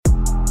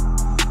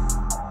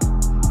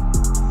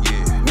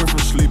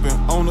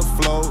on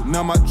the floor.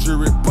 Now my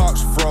jewelry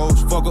box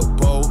froze. Fuck a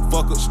bowl,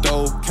 fuck a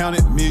stove.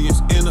 Counted millions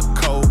in a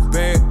cold.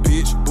 Bad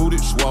bitch, booty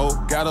swole.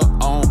 Got her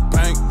on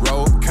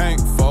bankroll. Can't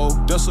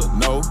fold, that's a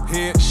no.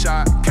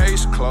 Headshot,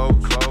 case closed.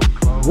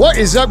 What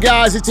is up,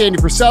 guys? It's Andy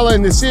Priscilla,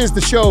 and this is the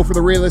show for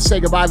the realists.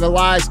 Say goodbye to the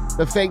lies,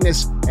 the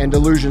fakeness, and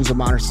delusions of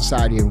modern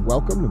society, and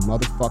welcome to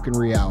motherfucking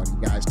reality,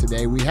 guys.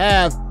 Today we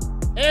have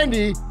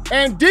Andy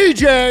and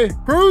DJ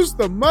cruise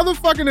the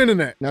motherfucking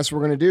internet. And that's what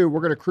we're going to do. We're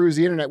going to cruise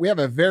the internet. We have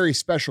a very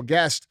special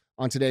guest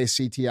on today's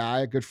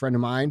CTI, a good friend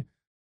of mine,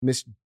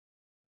 Mrs.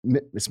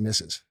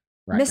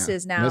 Right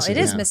Mrs. now. It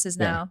is Mrs.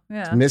 now.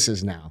 Yeah. It's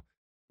Mrs. now.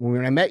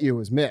 When I met you, it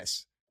was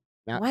Miss.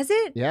 Now, was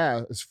it? Yeah,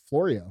 it was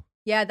Florio.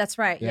 Yeah, that's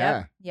right.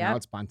 Yeah. Yeah. Now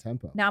it's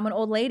Bontempo. Now I'm an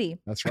old lady.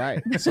 That's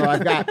right. So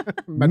I've got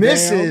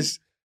Mrs.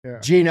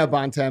 Gina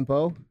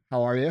Bontempo.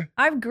 How are you?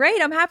 I'm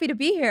great. I'm happy to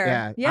be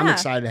here. Yeah. I'm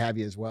excited to have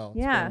you as well.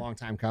 It's been a long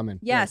time coming.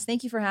 Yes.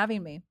 Thank you for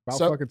having me. About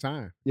fucking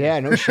time. Yeah,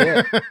 no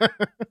shit.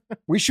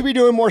 We should be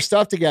doing more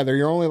stuff together.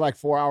 You're only like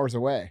 4 hours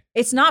away.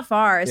 It's not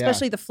far,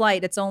 especially the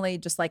flight. It's only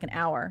just like an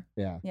hour.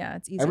 Yeah. Yeah,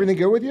 it's easy. Everything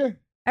good with you?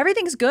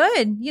 Everything's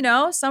good. You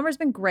know, summer's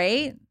been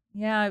great.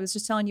 Yeah, I was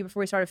just telling you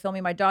before we started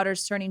filming, my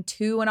daughter's turning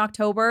 2 in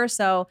October.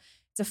 So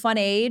it's a fun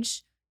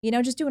age, you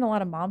know, just doing a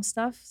lot of mom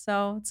stuff.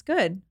 So it's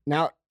good.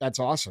 Now, that's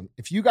awesome.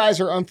 If you guys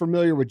are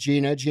unfamiliar with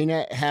Gina,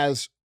 Gina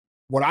has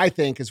what I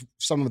think is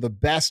some of the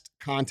best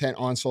content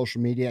on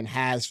social media and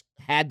has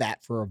had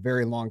that for a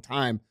very long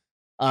time,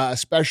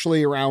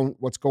 especially around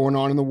what's going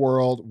on in the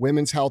world,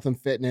 women's health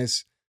and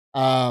fitness.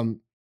 Give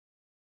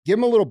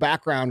them a little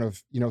background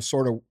of, you know,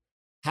 sort of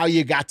how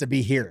you got to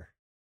be here.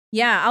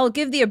 Yeah, I'll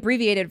give the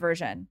abbreviated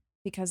version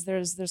because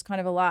there's kind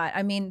of a lot.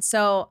 I mean,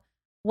 so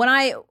when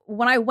I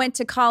went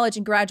to college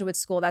and graduate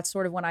school, that's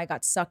sort of when I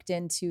got sucked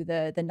into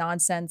the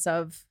nonsense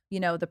of, you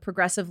know, the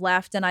progressive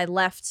left, and I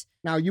left.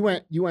 Now you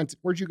went,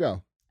 where'd you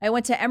go? I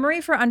went to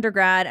Emory for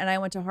undergrad and I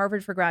went to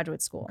Harvard for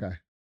graduate school. Okay.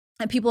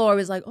 And people are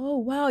always like, oh,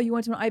 wow, you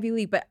went to an Ivy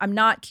League. But I'm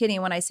not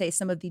kidding when I say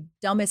some of the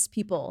dumbest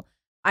people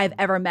I've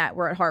ever met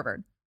were at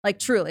Harvard. Like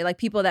truly, like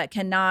people that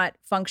cannot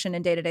function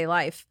in day-to-day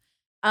life.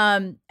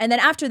 And then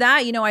after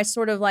that, you know, I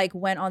sort of like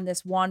went on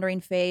this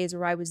wandering phase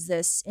where I was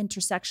this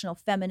intersectional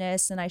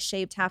feminist and I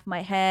shaved half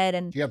my head.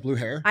 And do you have blue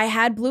hair? I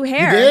had blue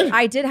hair. You did?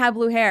 I did have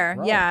blue hair.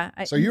 Wow.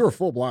 Yeah. So you were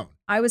full blown.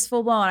 I was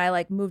full blown. I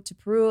like moved to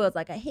Peru. I was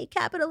like, I hate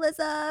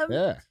capitalism.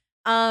 Yeah.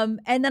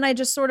 And then I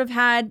just sort of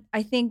had,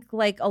 I think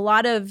like a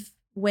lot of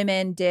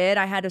women did,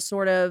 I had a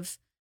sort of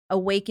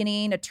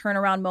awakening, a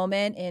turnaround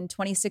moment in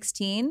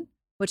 2016.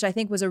 Which I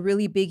think was a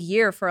really big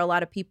year for a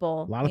lot of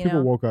people. A lot of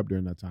people woke up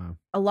during that time.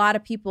 A lot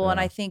of people. Yeah. And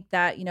I think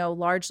that, you know,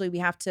 largely we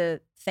have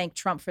to thank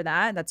Trump for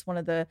that. That's one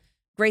of the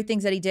great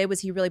things that he did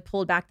was he really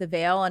pulled back the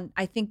veil. And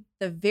I think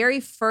the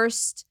very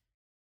first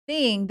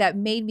thing that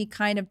made me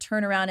kind of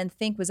turn around and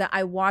think was that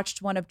I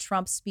watched one of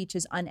Trump's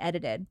speeches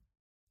unedited.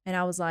 And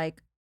I was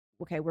like,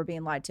 okay, we're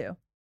being lied to.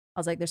 I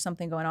was like, there's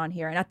something going on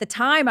here. And at the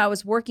time I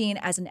was working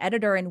as an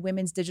editor in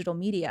women's digital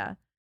media.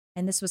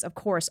 And this was, of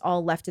course,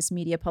 all leftist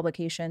media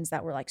publications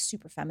that were like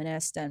super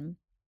feminist. And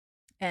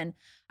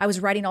I was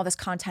writing all this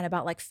content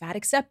about like fat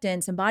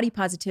acceptance and body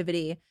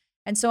positivity.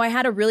 And so I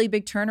had a really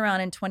big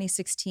turnaround in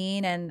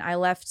 2016 and I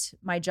left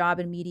my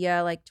job in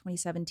media like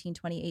 2017,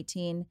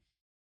 2018.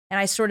 And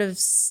I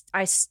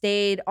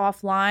stayed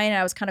offline and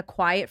I was kind of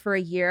quiet for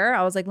a year.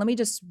 I was like, let me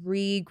just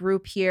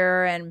regroup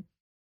here. And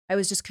I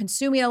was just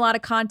consuming a lot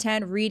of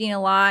content, reading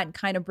a lot and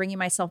kind of bringing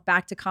myself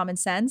back to common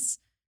sense,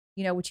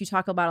 you know, which you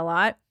talk about a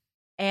lot.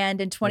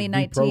 And in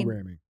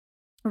 2019,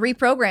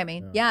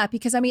 reprogramming. Yeah.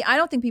 Because I mean, I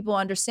don't think people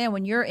understand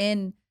when you're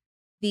in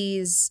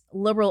these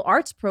liberal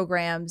arts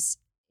programs,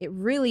 it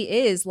really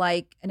is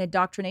like an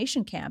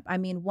indoctrination camp. I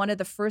mean, one of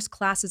the first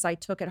classes I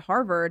took at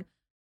Harvard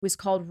was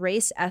called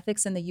Race,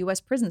 Ethics in the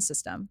US Prison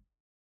System.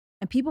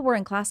 And people were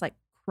in class like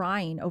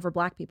crying over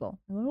Black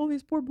people. Oh,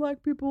 these poor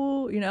Black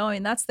people, you know, I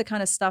mean, that's the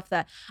kind of stuff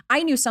that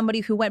I knew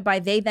somebody who went by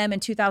they, them in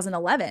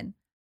 2011.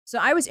 So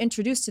I was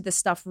introduced to this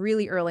stuff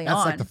really early on.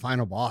 That's like the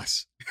final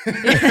boss.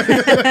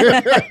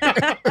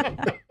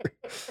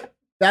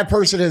 That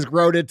person has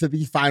grown into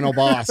the final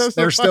boss.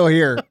 They're still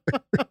here.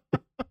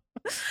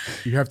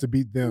 You have to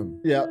beat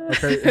them. Yeah.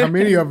 Okay. How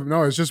many of them?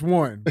 No, it's just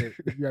one. You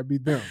got to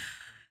beat them.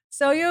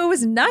 So, you know, it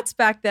was nuts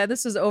back then.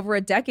 This was over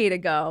a decade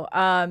ago.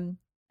 And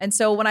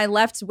so when I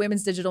left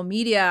women's digital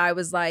media, I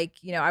was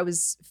like, you know, I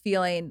was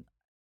feeling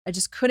I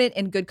just couldn't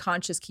in good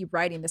conscience keep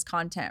writing this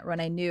content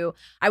when I knew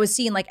I was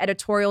seeing like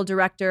editorial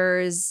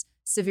directors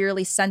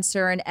severely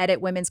censor and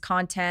edit women's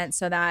content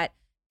so that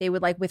they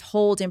would like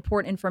withhold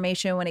important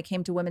information when it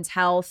came to women's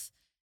health.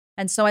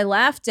 And so I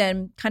left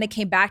and kind of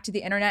came back to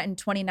the internet in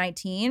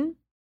 2019.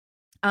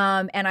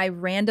 And I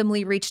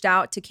randomly reached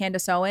out to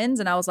Candace Owens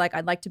and I was like,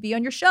 I'd like to be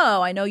on your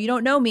show. I know you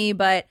don't know me,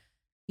 but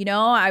you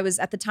know, I was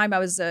at the time I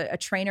was a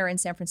trainer in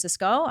San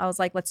Francisco. I was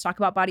like, let's talk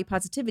about body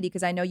positivity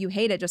because I know you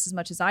hate it just as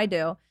much as I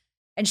do.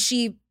 And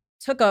she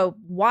took a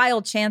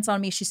wild chance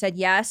on me. She said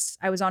yes.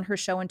 I was on her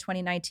show in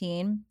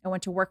 2019. I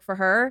went to work for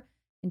her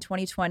in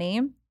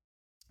 2020.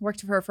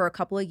 Worked for her for a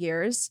couple of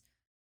years.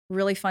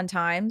 Really fun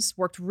times.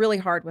 Worked really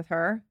hard with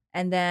her.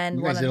 And then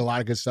you guys did a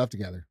lot of good stuff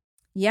together.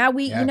 Yeah,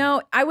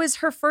 I was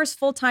her first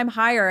full-time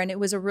hire, and it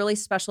was a really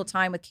special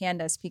time with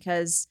Candace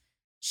because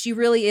she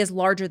really is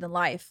larger than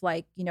life.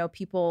 Like,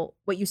 people,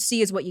 what you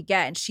see is what you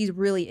get. And she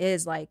really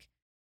is like,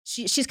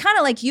 she's kind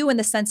of like you in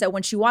the sense that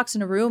when she walks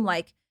in a room,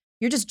 like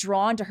you're just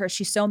drawn to her.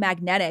 She's so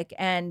magnetic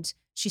and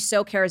she's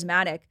so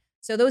charismatic.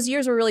 So those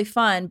years were really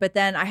fun. But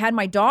then I had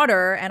my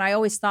daughter, and I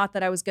always thought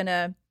that I was going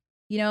to,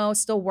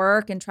 still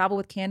work and travel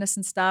with Candace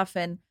and stuff.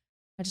 And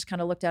I just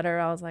kind of looked at her.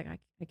 I was like, I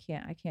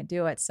can't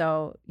do it.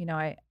 So,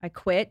 I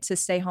quit to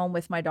stay home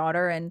with my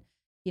daughter, and,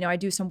 I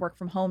do some work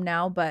from home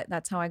now, but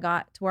that's how I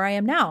got to where I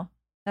am now.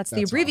 That's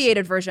the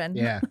abbreviated version.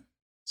 Yeah.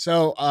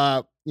 So,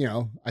 I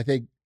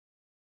think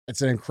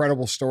it's an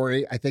incredible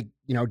story. I think,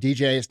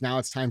 DJ,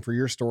 it's time for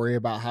your story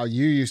about how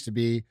you used to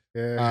be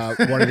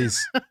one of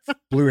these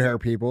blue hair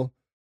people.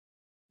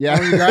 Yeah.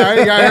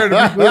 I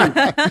got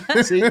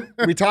blue. See,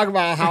 we talk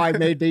about how I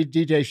made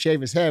DJ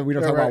shave his head. We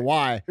don't talk about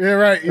why. Yeah,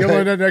 right. You'll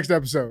learn that next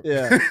episode.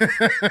 Yeah.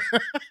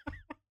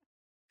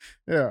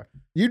 Yeah.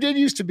 You did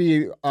used to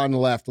be on the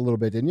left a little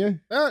bit, didn't you?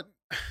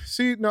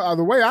 See, no,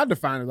 the way I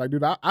define it, like,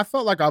 dude, I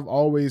felt like I've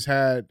always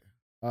had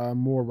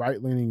more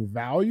right-leaning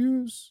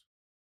values.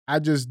 I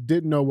just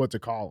didn't know what to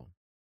call them,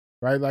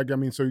 right? Like, I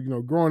mean, so,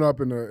 growing up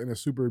in a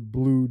super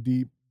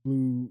deep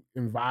blue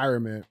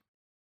environment,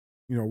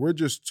 we're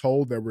just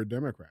told that we're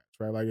Democrats,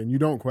 right? Like, and you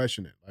don't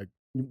question it. Like,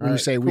 when you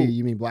say we,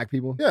 you mean black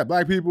people? Yeah,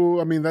 black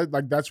people. I mean,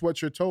 that's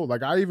what you're told.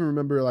 Like, I even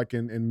remember, like,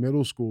 in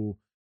middle school,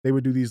 they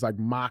would do these like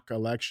mock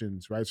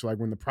elections, right? So like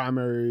when the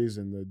primaries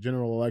and the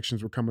general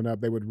elections were coming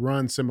up, they would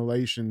run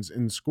simulations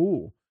in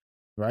school,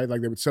 right? Like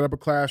they would set up a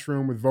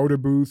classroom with voter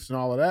booths and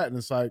all of that. And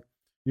it's like,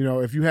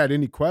 if you had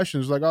any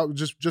questions, like, oh,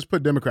 just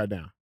put Democrat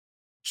down.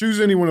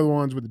 Choose any one of the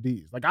ones with the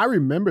D's. Like I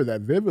remember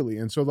that vividly.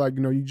 And so like,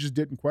 you just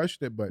didn't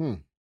question it. But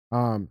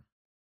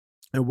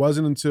it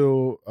wasn't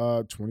until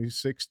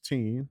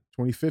 2015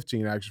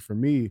 actually for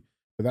me,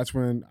 but that's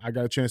when I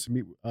got a chance to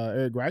meet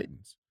Eric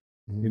Greitens.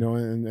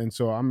 And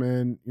so I'm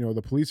in,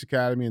 the police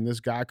academy, and this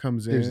guy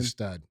comes in. He's a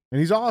stud. And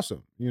he's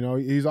awesome.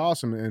 He's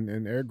awesome.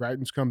 And Eric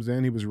Greitens comes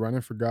in. He was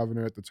running for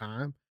governor at the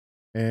time.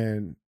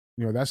 And,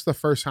 that's the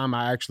first time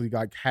I actually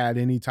like had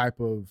any type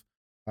of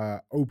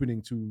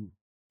opening to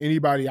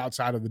anybody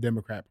outside of the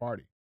Democrat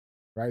Party.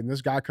 Right. And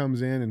this guy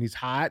comes in, and he's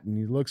hot, and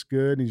he looks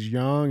good, and he's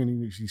young,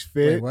 and he's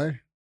fit. Wait, what?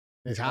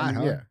 He's hot,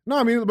 huh? Yeah. No,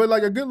 I mean, but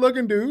like a good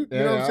looking dude. Yeah,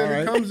 you know what I'm saying?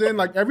 right. He comes in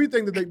like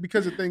everything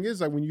because the thing is,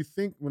 like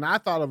when I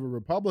thought of a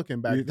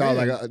Republican back then. You thought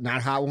like a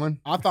not hot one?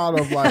 I thought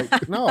of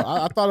like, no,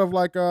 I thought of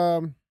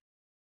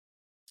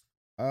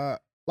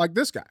like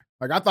this guy.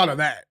 Like I thought of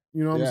that.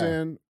 You know what I'm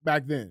saying?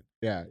 Back then.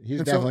 Yeah,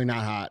 he's definitely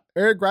not hot.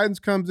 Eric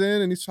Greitens comes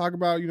in, and he's talking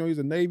about, he's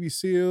a Navy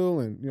SEAL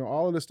and,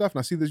 all of this stuff. And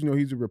I see this,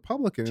 he's a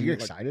Republican. Did you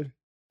get excited?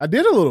 I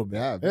did a little bit.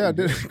 Yeah, I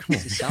did. Come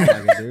on, you sound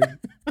like it, dude.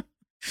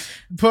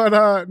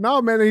 But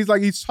no, man,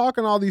 he's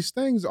talking all these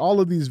things, all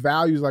of these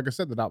values, like I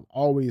said, that I've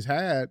always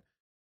had.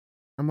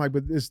 I'm like,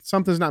 but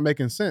something's not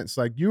making sense.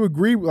 Like we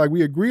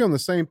agree on the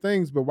same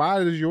things, but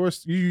why does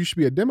you should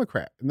be a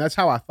Democrat? And that's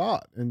how I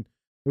thought. And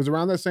it was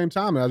around that same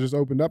time, and I just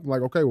opened up and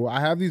like, okay, well,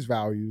 I have these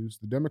values.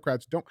 The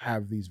Democrats don't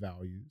have these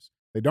values.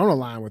 They don't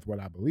align with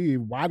what I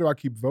believe. Why do I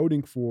keep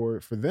voting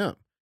for them?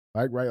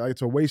 Like, right? Like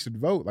it's a wasted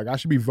vote. Like I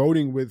should be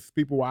voting with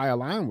people I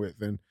align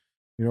with. And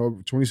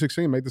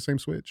 2016 made the same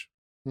switch.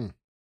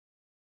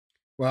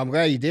 Well, I'm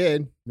glad you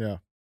did. Yeah.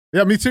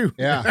 Yeah, me too.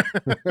 Yeah.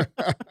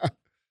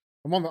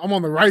 I'm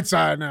on the right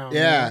side now.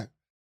 Yeah. Man.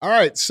 All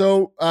right.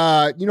 So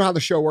you know how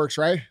the show works,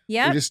 right?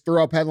 Yeah. We just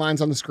throw up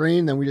headlines on the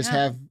screen, then we just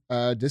have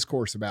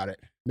discourse about it.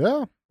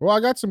 Yeah. Well, I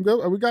got some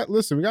good. We got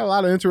a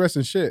lot of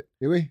interesting shit.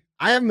 Do we?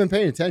 I haven't been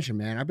paying attention,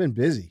 man. I've been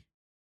busy.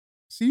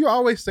 See, you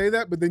always say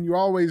that, but then you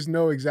always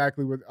know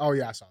exactly what. Oh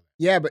yeah, I saw that.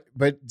 Yeah,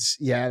 but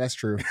yeah, that's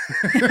true.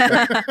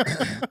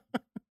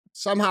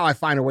 Somehow I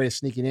find a way to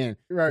sneak it in.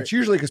 Right. It's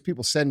usually because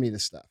people send me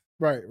this stuff.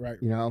 Right.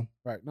 You know?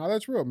 Right. No,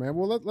 that's real, man.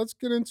 Well, let's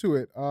get into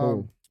it.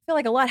 Cool. I feel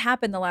like a lot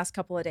happened the last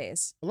couple of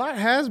days. A lot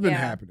has been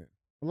happening.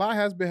 A lot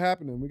has been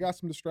happening. We got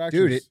some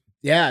distractions.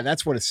 Dude,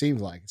 that's what it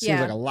seems like. It seems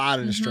like a lot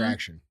of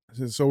distraction.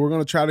 So we're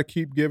going to try to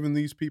keep giving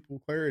these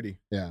people clarity.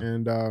 Yeah.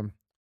 And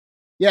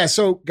yeah,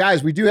 so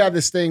guys, we do have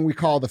this thing we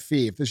call the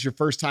fee. If this is your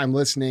first time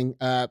listening,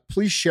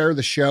 please share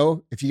the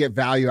show if you get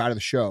value out of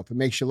the show. If it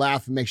makes you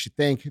laugh, if it makes you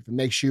think, if it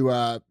makes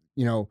you,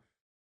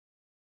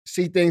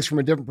 see things from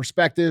a different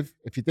perspective,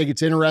 if you think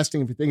it's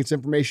interesting, if you think it's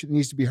information that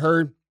needs to be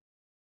heard,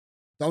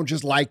 don't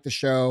just like the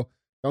show.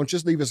 Don't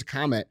just leave us a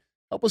comment.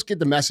 Help us get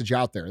the message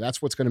out there.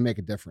 That's what's going to make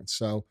a difference.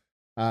 So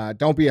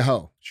don't be a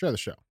hoe. Share the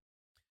show.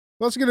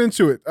 Let's get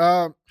into it.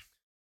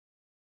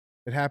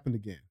 It happened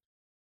again.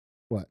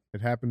 What?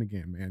 It happened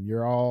again, man.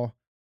 You're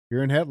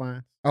in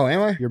headlines. Oh,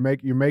 am I? You're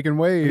making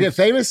waves. You get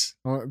famous?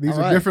 These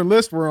are different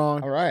lists we're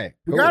on. All right.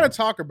 We got to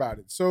talk about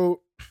it.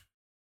 So,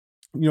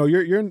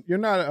 you're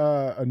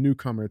not a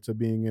newcomer to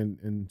being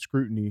in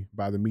scrutiny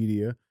by the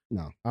media.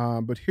 No.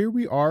 But here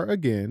we are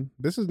again.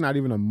 This is not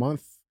even a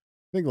month.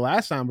 I think the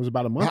last time was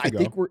about a month ago.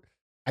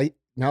 I think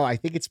No, I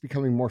think it's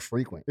becoming more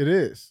frequent. It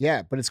is.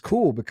 Yeah, but it's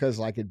cool because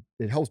like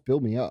it helps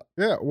build me up.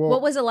 Yeah. Well,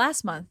 What was it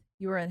last month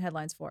you were in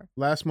headlines for?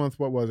 last month,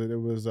 what was it? It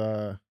was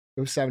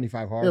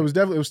 75 hard. yeah,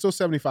 it was still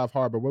 75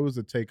 hard, but what was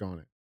the take on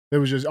it? It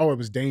was just, it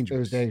was dangerous. It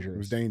was dangerous. It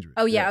was dangerous.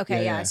 Oh yeah, okay,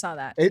 yeah, yeah, yeah. I saw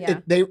that.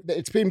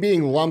 It's been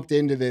being lumped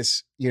into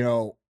this,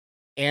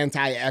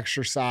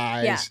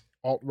 anti-exercise. Yeah.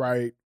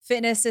 Alt-right.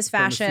 Fitness is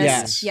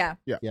fascist. Yes. Yeah.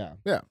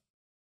 Yeah.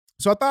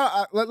 So I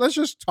thought let's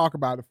just talk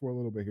about it for a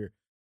little bit here.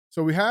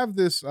 So we have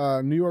this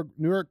New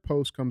York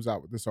Post comes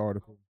out with this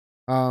article,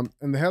 and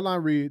the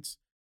headline reads,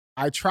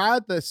 "I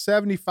tried the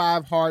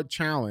 75 hard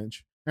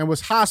challenge and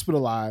was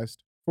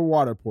hospitalized for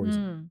water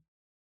poisoning."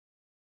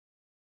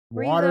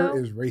 Were you Water though?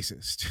 is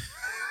racist.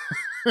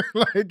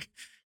 Like,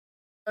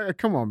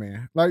 come on,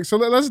 man. Like, so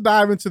let's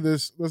dive into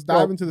this. Let's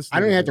dive into this. I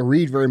don't even have to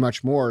read very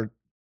much more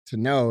to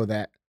know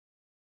that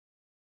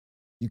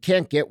you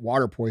can't get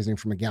water poisoning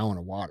from a gallon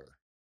of water,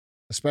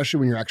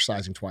 especially when you're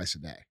exercising twice a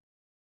day.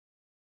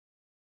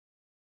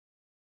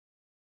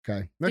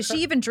 Okay. Did she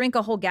even drink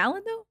a whole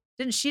gallon though?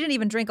 She didn't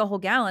even drink a whole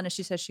gallon, and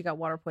she says she got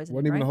water poisoning.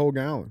 Wasn't even right? a whole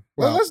gallon.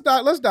 Well,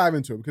 let's dive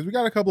into it because we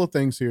got a couple of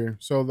things here.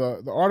 So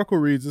the article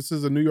reads, this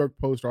is a New York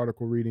Post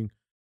article reading.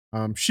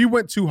 She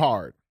went too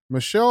hard.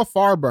 Michelle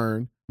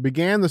Farburn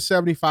began the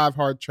 75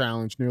 hard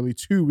challenge nearly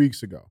 2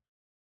 weeks ago.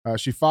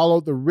 She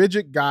followed the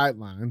rigid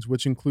guidelines,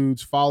 which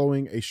includes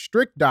following a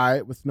strict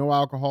diet with no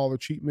alcohol or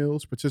cheat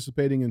meals,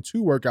 participating in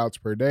 2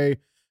 workouts per day,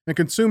 and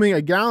consuming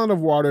a gallon of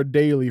water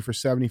daily for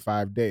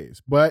 75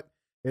 days. But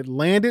it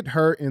landed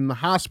her in the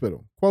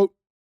hospital. Quote,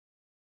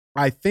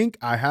 "I think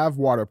I have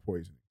water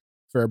poisoning,"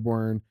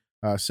 Fairburn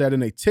said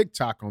in a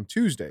TikTok on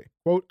Tuesday.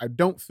 Quote, "I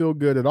don't feel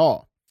good at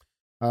all."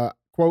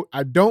 Quote,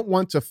 "I don't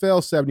want to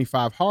fail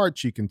 75 hard,"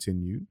 she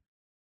continued.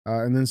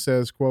 And then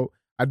says, quote,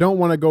 "I don't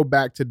want to go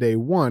back to day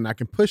one. I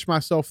can push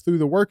myself through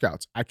the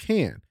workouts. I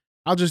can.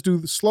 I'll just do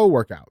the slow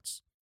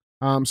workouts."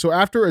 So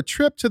after a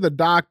trip to the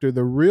doctor,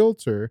 the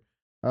realtor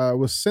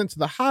was sent to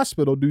the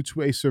hospital due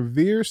to a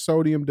severe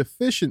sodium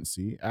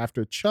deficiency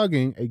after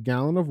chugging a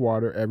gallon of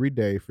water every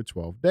day for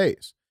 12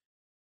 days.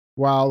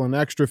 While an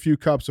extra few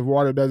cups of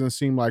water doesn't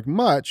seem like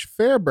much,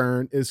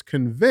 Fairburn is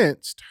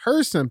convinced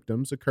her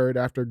symptoms occurred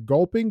after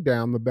gulping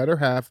down the better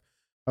half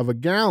of a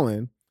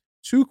gallon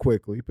too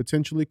quickly,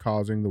 potentially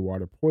causing the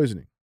water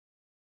poisoning.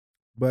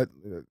 But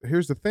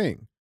here's the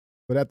thing.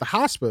 But at the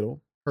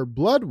hospital, her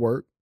blood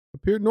work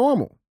appeared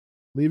normal,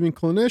 leaving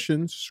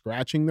clinicians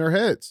scratching their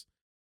heads.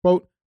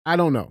 Quote, "I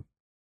don't know.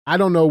 I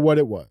don't know what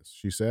it was,"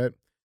 she said,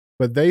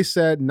 "but they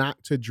said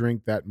not to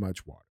drink that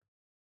much water."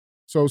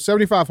 So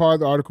 75 Hard,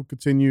 the article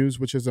continues,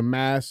 which has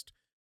amassed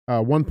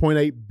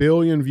 1.8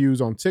 billion views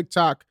on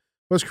TikTok,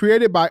 was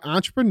created by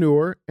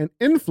entrepreneur and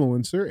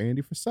influencer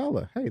Andy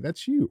Frisella. Hey,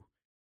 that's you.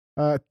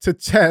 To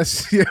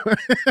test.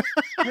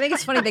 I think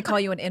it's funny they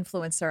call you an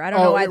influencer. I don't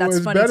know why that's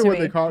funny to me.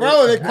 They call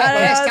Bro, it.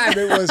 last time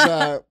it was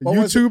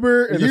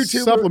YouTuber and a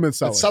supplement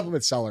seller. A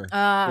supplement seller.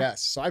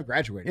 Yes. So I've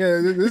graduated.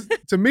 Yeah,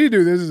 to me,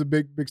 dude, this is a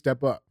big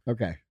step up.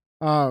 Okay.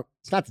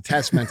 It's not to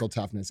test mental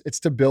toughness. It's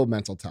to build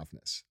mental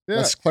toughness. Yeah.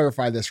 Let's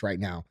clarify this right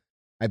now.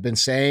 I've been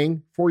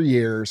saying for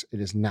years, it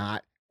is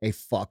not a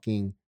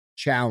fucking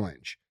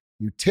challenge.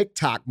 You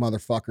TikTok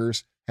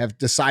motherfuckers have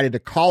decided to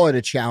call it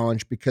a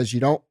challenge because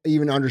you don't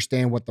even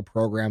understand what the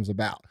program's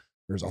about.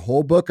 There's a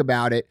whole book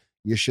about it.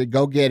 You should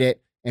go get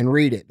it and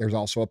read it. There's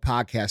also a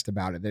podcast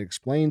about it that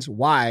explains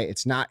why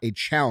it's not a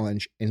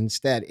challenge.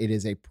 Instead, it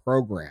is a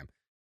program.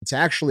 It's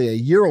actually a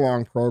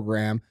year-long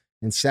program,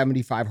 and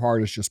 75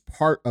 Hard is just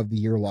part of the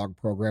year-long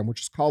program,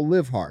 which is called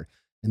Live Hard.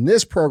 And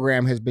this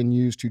program has been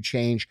used to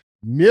change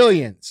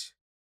millions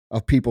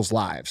of people's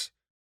lives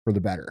for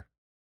the better.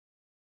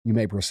 You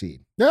may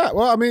proceed. Yeah,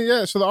 well, I mean,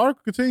 yeah. So the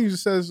article continues. It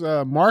says,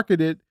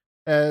 marketed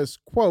as,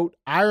 quote,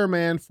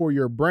 Ironman for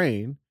your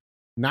brain,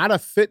 not a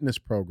fitness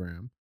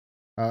program.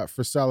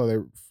 Frisella,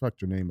 they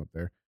fucked your name up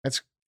there.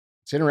 It's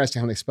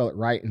interesting how they spell it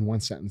right in one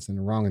sentence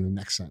and wrong in the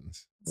next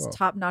sentence. It's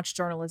top-notch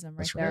journalism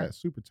right there. Yeah,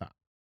 super top.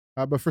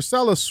 But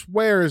Frisella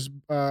swears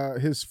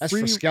his That's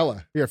free...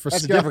 Friskella. Yeah, Friskella.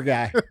 That's a different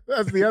guy.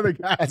 That's the other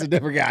guy. That's a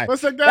different guy.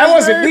 What's that guy? That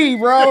wasn't me,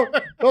 bro.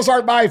 Those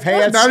aren't my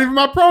pants. That's not even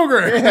my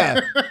program.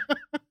 Yeah.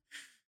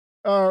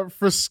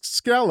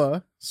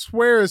 Friskella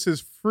swears his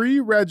free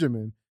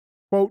regimen,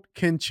 quote,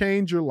 can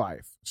change your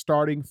life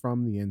starting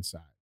from the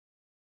inside.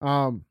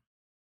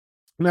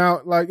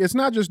 Now, like, it's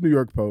not just New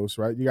York Post,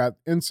 right? You got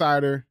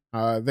Insider.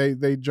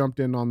 They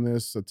jumped in on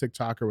this. A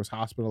TikToker was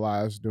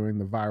hospitalized during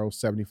the viral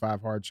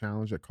 75 Hard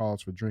challenge that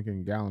calls for drinking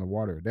a gallon of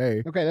water a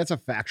day. Okay, that's a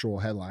factual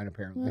headline,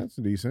 apparently. That's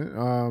decent.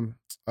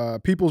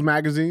 People's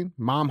Magazine,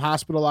 mom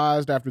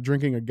hospitalized after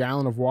drinking a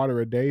gallon of water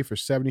a day for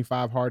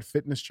 75 Hard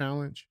fitness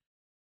challenge.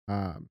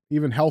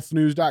 Even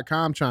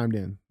healthnews.com chimed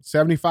in.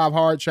 75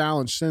 Hard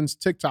challenge sends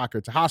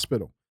TikToker to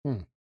hospital.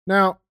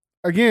 Now,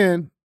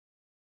 again,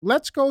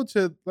 let's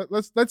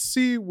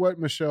see what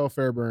Michelle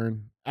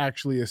Fairburn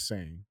actually is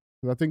saying.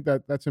 I think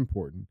that's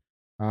important.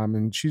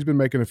 And she's been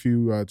making a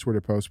few Twitter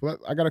posts, but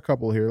I got a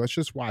couple here. Let's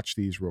just watch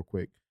these real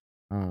quick.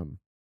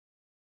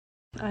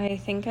 I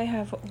think I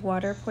have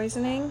water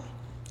poisoning.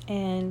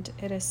 and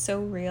it is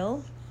so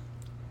real.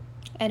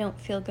 I don't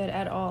feel good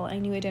at all. I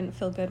knew I didn't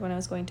feel good when I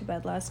was going to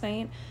bed last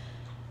night.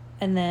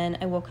 And then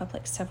I woke up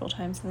like several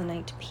times in the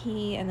night to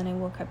pee. And then I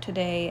woke up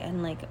today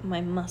and like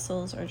my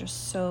muscles are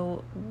just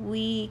so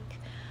weak.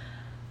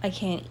 I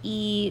can't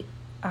eat.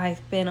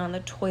 I've been on the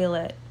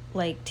toilet,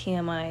 like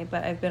TMI,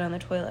 but I've been on the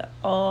toilet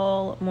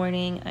all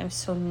morning. I'm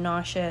so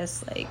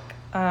nauseous. Like,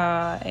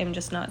 I'm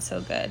just not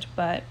so good.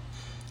 But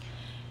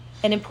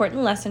an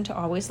important lesson to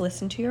always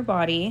listen to your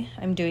body.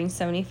 I'm doing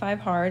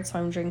 75 hard, so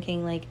I'm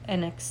drinking like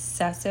an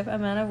excessive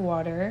amount of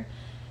water.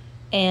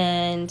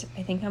 And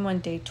I think I'm on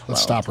day 12.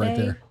 Let's stop right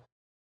there.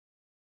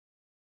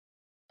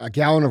 A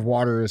gallon of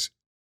water is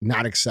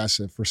not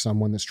excessive for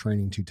someone that's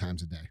training 2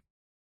 times a day.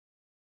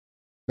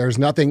 There's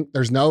not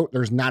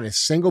a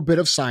single bit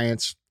of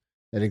science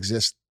that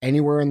exists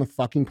anywhere on the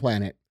fucking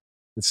planet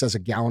that says a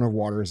gallon of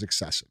water is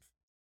excessive.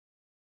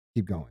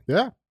 Keep going.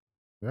 Yeah.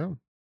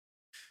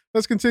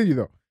 Let's continue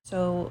though.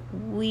 So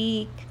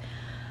weak.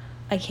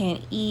 I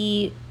can't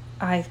eat.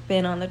 I've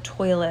been on the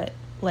toilet,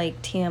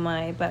 like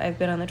TMI, but I've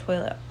been on the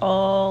toilet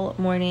all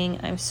morning.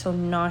 I'm so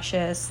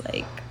nauseous.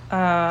 Like,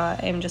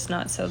 I'm just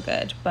not so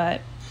good.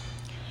 But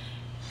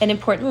an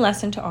important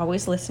lesson to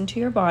always listen to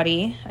your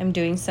body. I'm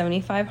doing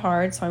 75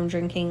 hard, so I'm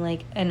drinking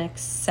like an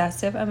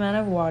excessive amount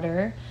of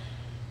water.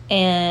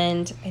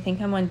 And I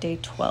think I'm on day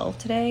 12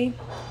 today.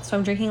 So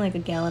I'm drinking like a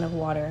gallon of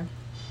water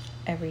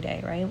every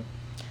day, right?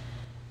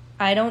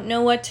 I don't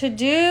know what to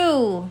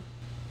do.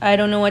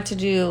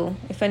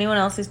 If anyone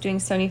else is doing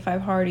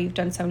 75 hard, or you've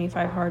done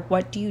 75 hard,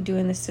 what do you do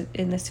in this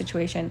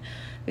situation?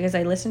 Because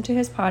I listened to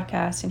his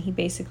podcast and he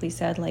basically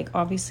said, like,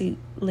 obviously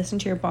listen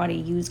to your body,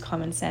 use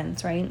common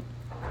sense, right?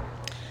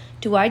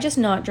 Do I just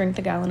not drink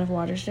the gallon of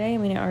water today? I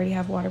mean, I already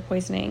have water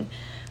poisoning.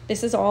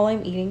 This is all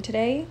I'm eating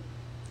today.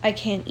 I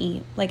can't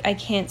eat. Like, I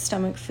can't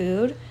stomach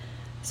food.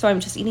 So I'm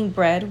just eating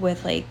bread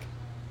with like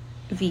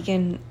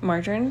vegan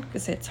margarine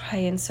because it's high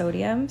in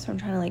sodium. So I'm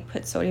trying to like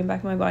put sodium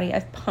back in my body.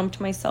 I've pumped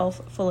myself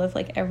full of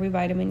like every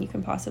vitamin you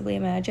can possibly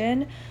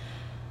imagine.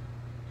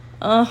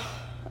 I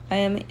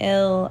am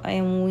ill. I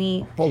am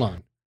weak. Hold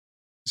on.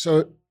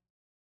 So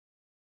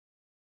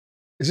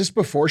is this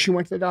before she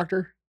went to the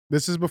doctor?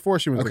 This is before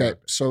she went to the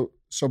doctor.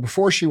 So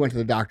before she went to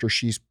the doctor,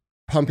 she's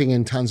pumping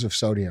in tons of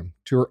sodium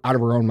out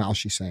of her own mouth.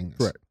 She's saying this.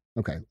 Correct.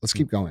 Okay, let's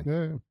keep going.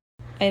 Yeah.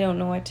 I don't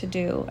know what to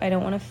do. I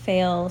don't want to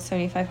fail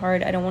 75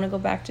 hard. I don't want to go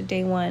back to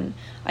day 1.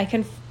 I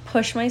can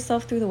push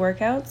myself through the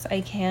workouts.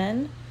 I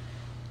can.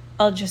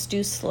 I'll just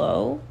do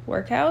slow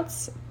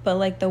workouts. But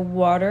like the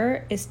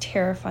water is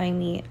terrifying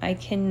me. I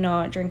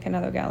cannot drink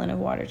another gallon of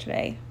water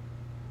today.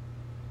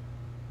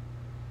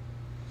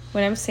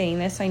 When I'm saying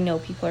this, I know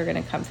people are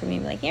going to come for me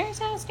and be like, you're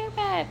so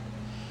stupid.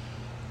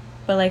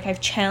 But like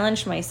I've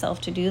challenged myself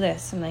to do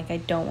this. And like I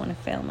don't want to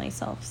fail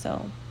myself.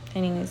 So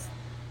anyways,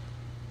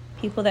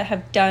 people that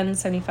have done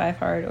 75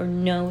 hard or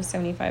know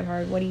 75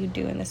 hard, what do you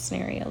do in this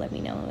scenario? Let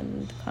me know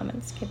in the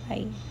comments.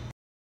 Goodbye.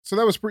 So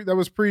that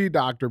was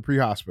pre-doctor,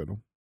 pre-hospital.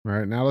 All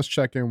right, now let's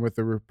check in with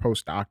the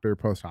post-doctor,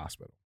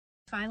 post-hospital.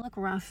 If I look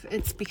rough,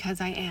 it's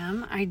because I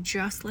am. I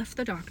just left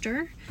the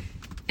doctor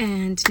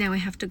and now I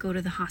have to go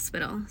to the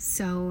hospital.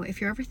 So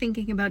if you're ever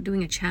thinking about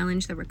doing a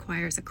challenge that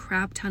requires a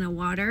crap ton of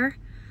water,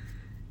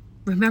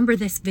 remember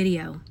this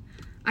video.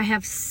 I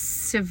have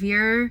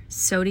severe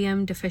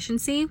sodium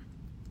deficiency.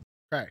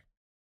 Okay.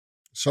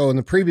 So in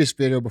the previous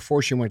video,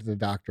 before she went to the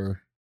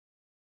doctor,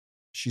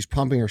 she's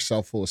pumping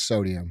herself full of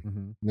sodium. Mm-hmm.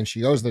 And then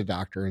she goes to the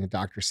doctor and the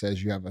doctor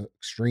says you have an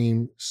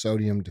extreme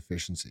sodium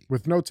deficiency.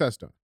 With no test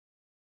done.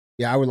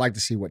 Yeah, I would like to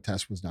see what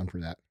test was done for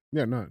that.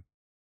 Yeah, none.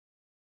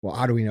 Well,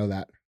 how do we know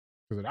that?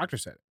 Because the doctor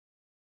said it.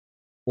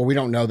 Well, we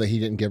don't know that he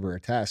didn't give her a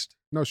test.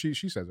 No, she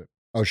says it.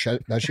 Oh,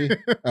 does she?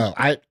 Oh,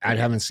 I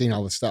haven't seen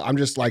all this stuff. I'm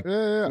just like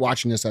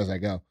watching this as I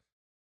go.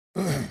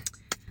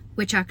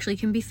 Which actually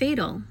can be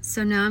fatal.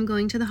 So now I'm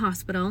going to the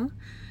hospital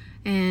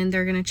and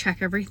they're going to check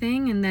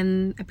everything. And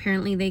then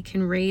apparently they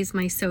can raise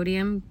my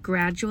sodium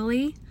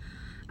gradually.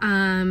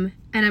 And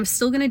I'm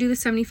still going to do the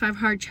 75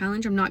 hard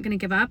challenge. I'm not going to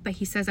give up, but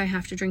he says I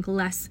have to drink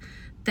less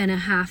than a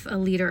half a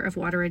liter of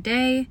water a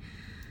day.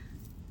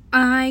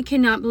 I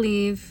cannot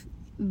believe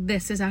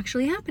this is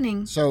actually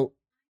happening. So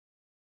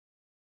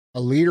a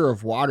liter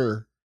of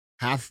water,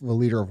 half of a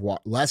liter of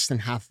water, less than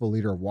half of a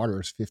liter of water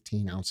is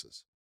 15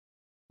 ounces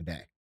a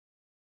day.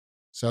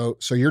 So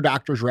your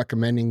doctor's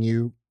recommending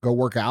you go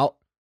work out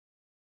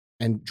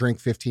and drink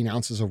 15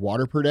 ounces of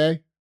water per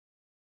day.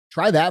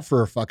 Try that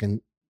for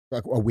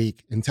a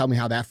week and tell me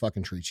how that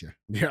fucking treats you.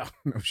 Yeah,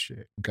 no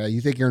shit. Okay,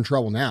 you think you're in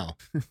trouble now.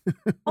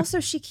 Also,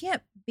 she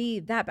can't be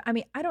that. I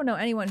mean, I don't know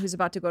anyone who's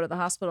about to go to the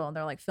hospital and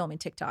they're like filming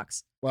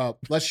TikToks. Well,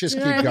 let's just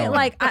You know keep what I going. mean?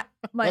 Like,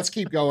 let's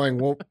keep going.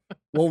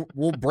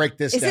 We'll break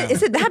this down.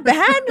 Is it that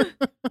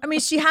bad? I mean,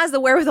 she has the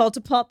wherewithal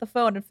to pull out the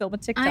phone and film a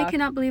TikTok. I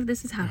cannot believe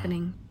this is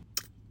happening.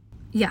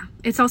 Yeah,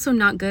 it's also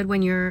not good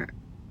when you're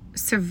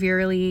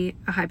severely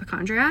a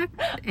hypochondriac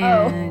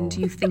and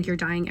you think you're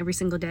dying every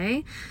single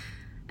day.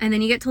 And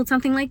then you get told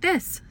something like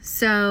this.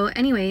 So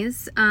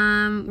anyways,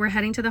 we're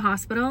heading to the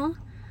hospital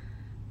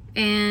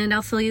and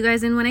I'll fill you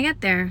guys in when I get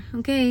there.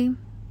 Okay,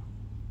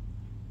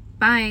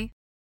 Bye.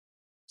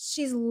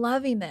 She's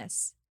loving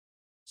this.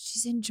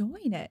 She's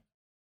enjoying it.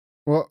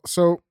 Well,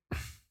 so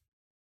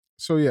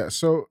yeah,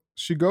 so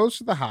she goes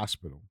to the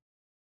hospital.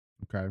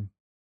 Okay.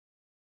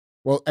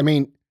 Well, I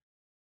mean,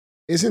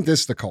 isn't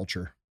this the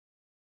culture?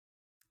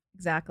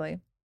 Exactly.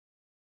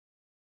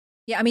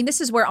 Yeah, I mean, this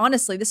is where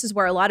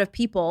a lot of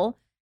people,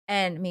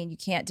 and I mean, you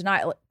can't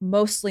deny it,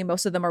 most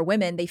of them are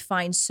women, they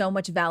find so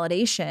much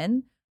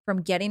validation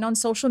from getting on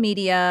social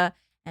media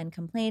and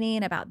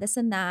complaining about this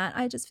and that.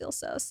 I just feel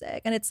so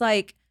sick. And it's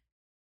like,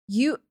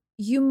 you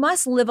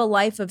must live a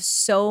life of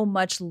so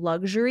much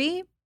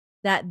luxury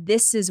that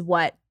this is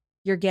what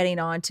you're getting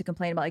on to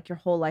complain about, like your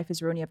whole life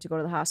is ruined, you have to go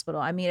to the hospital.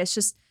 I mean, it's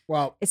just,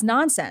 it's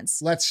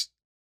nonsense.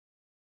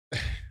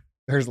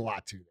 There's a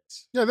lot to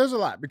this. Yeah, there's a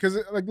lot because,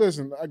 like,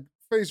 listen,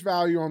 face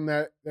value on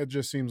that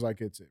just seems like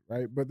it's it,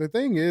 right? But the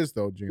thing is,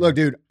 though, Gina. Look,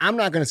 dude, I'm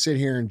not going to sit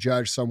here and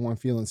judge someone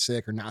feeling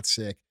sick or not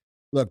sick.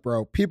 Look,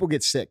 bro, people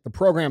get sick. The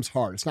program's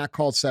hard. It's not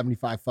called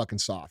 75 fucking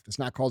soft. It's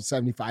not called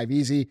 75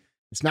 easy.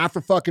 It's not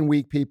for fucking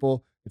weak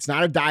people. It's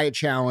not a diet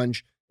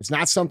challenge. It's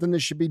not something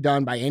that should be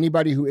done by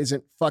anybody who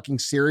isn't fucking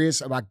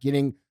serious about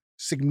getting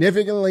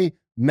significantly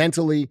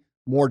mentally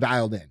more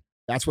dialed in.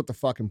 That's what the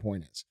fucking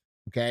point is.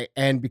 Okay.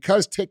 And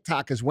because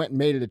TikTok has went and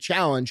made it a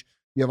challenge,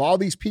 you have all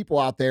these people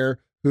out there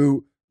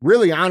who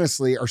really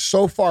honestly are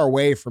so far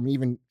away from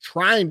even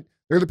trying.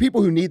 They're the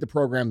people who need the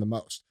program the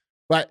most,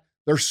 but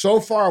they're so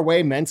far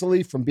away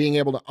mentally from being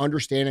able to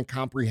understand and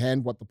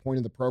comprehend what the point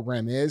of the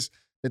program is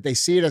that they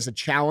see it as a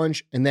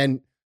challenge. And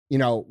then, you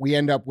know, we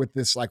end up with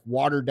this like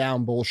watered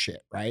down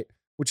bullshit, right?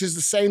 Which is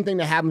the same thing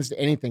that happens to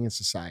anything in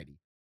society.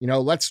 You know,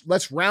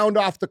 let's round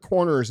off the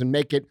corners and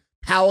make it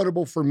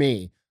palatable for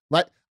me.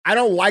 I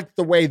don't like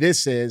the way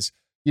this is,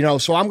 you know,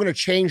 so I'm going to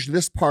change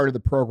this part of the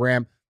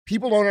program.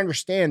 People don't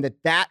understand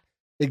that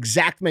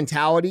exact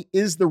mentality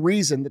is the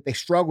reason that they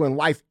struggle in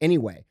life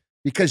anyway,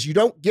 because you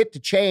don't get to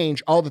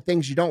change all the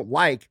things you don't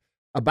like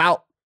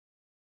about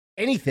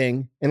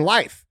anything in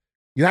life.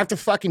 You have to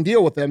fucking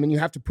deal with them and you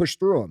have to push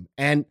through them.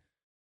 And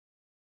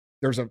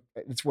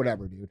it's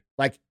whatever, dude.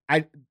 Like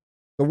the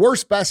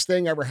worst, best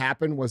thing ever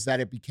happened was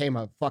that it became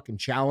a fucking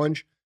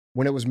challenge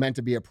when it was meant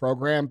to be a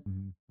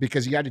program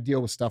because you had to deal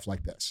with stuff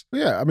like this.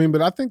 Yeah, I mean,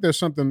 but I think there's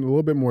something a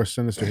little bit more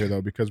sinister here,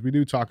 though, because we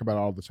do talk about it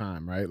all the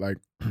time, right? Like,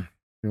 you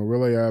know,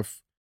 Really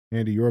F,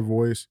 Andy, your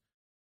voice,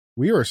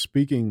 we are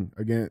speaking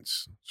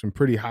against some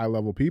pretty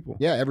high-level people.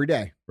 Yeah, every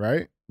day.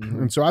 Right?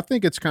 Mm-hmm. And so I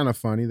think it's kind of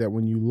funny that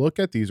when you look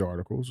at these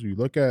articles, you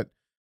look at,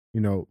 you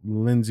know,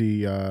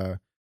 Lindsay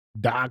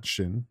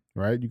Dodson,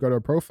 right? You go to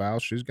her profile,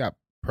 she's got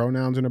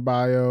pronouns in her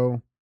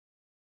bio.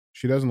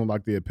 She doesn't look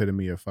like the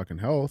epitome of fucking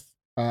health.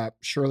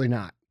 Surely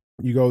not.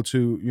 You go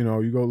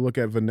look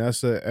at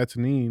Vanessa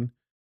Etienne,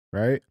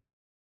 right?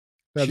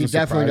 She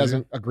definitely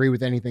doesn't agree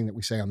with anything that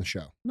we say on the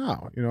show.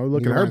 No, you know,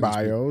 look at her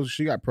bio.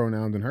 She got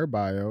pronouns in her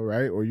bio,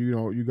 right? Or, you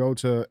know, you go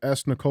to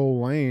S. Nicole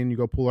Lane, you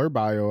go pull her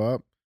bio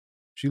up.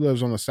 She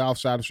lives on the south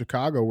side of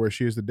Chicago where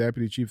she is the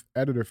deputy chief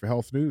editor for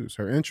Health News.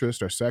 Her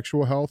interests are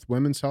sexual health,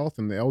 women's health,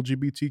 and the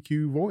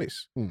LGBTQ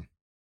voice.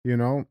 You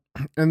know?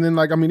 And then,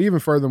 like, I mean, even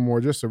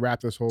furthermore, just to wrap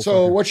this whole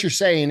So what you're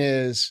saying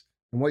is,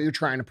 and what you're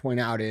trying to point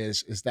out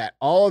is that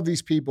all of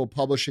these people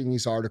publishing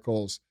these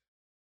articles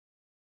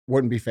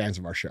wouldn't be fans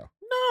of our show.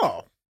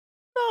 No.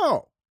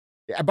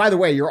 By the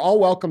way, you're all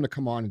welcome to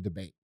come on and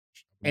debate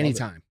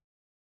anytime.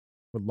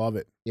 Would love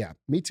it. Yeah,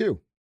 me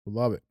too. Would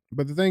love it.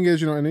 But the thing is,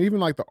 you know, and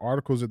even like the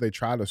articles that they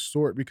try to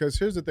sort, because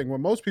here's the thing, what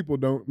most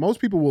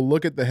people will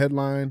look at the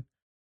headline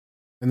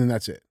and then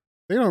that's it.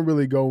 They don't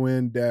really go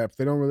in depth.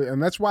 They don't really,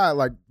 and that's why,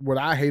 like, what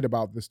I hate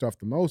about this stuff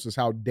the most is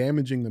how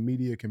damaging the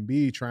media can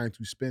be trying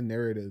to spin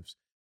narratives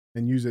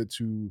and use it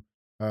to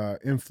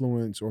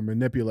influence or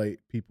manipulate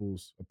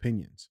people's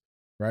opinions,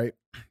 right?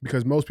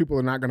 Because most people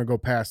are not going to go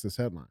past this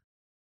headline,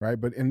 right?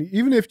 But and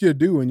even if you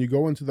do, and you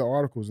go into the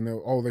articles and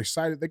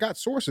they got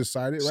sources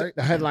cited, right?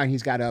 The headline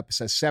he's got up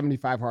says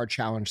 75 hard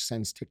challenge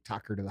sends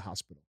TikToker to the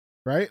hospital,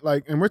 right?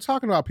 Like, and we're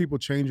talking about people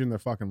changing their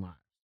fucking lives.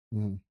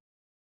 Mm-hmm.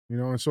 You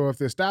know, and so if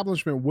the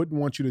establishment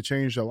wouldn't want you to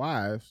change their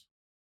lives,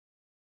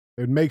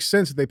 it makes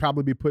sense that they'd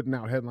probably be putting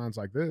out headlines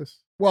like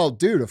this. Well,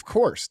 dude, of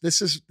course.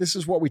 This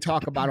is what we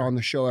talk about on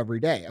the show every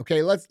day.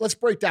 Okay, let's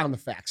break down the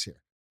facts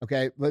here.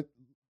 Okay,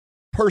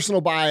 personal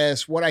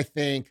bias, what I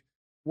think,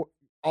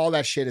 all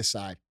that shit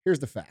aside. Here's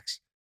the facts.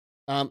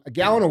 A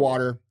gallon of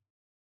water,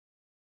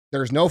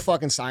 there's no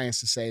fucking science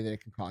to say that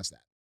it can cause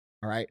that.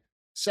 All right.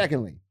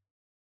 Secondly,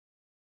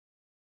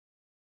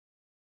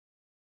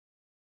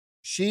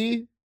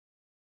 she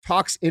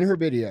talks in her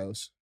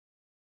videos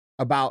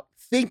about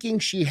thinking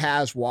she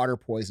has water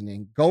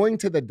poisoning, going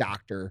to the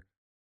doctor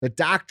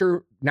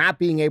not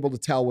being able to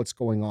tell what's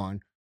going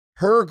on,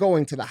 her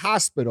going to the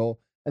hospital,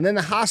 and then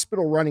the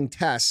hospital running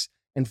tests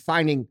and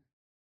finding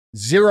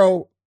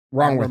zero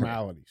wrong with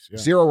her. Yeah.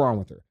 Zero wrong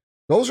with her.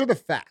 Those are the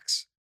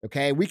facts.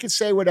 Okay. We could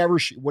say whatever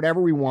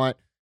we want.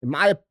 In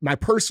my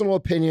personal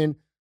opinion,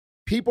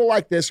 people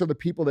like this are the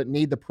people that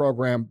need the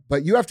program,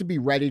 but you have to be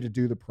ready to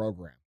do the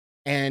program.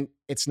 And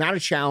it's not a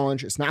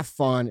challenge. It's not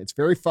fun. It's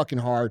very fucking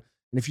hard.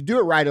 And if you do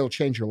it right, it'll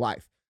change your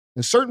life.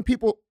 And certain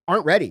people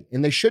aren't ready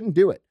and they shouldn't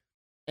do it.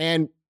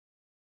 And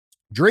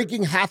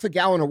drinking half a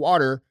gallon of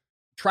water,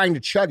 trying to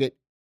chug it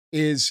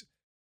is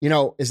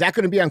that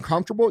going to be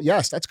uncomfortable?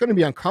 Yes, that's going to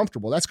be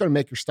uncomfortable. That's going to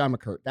make your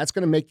stomach hurt. That's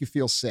going to make you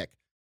feel sick.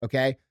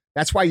 Okay.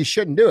 That's why you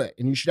shouldn't do it.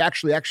 And you should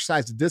actually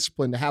exercise the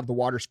discipline to have the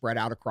water spread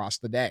out across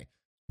the day.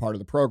 Part of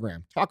the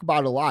program. Talk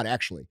about it a lot,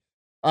 actually.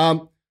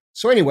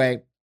 So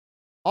anyway,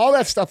 all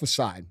that stuff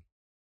aside,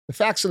 the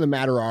facts of the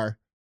matter are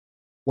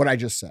what I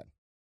just said.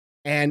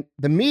 And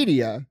the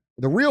media,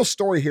 the real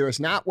story here is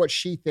not what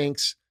she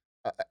thinks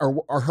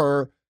or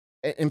her.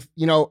 And,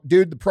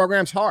 dude, the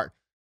program's hard.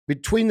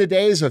 Between the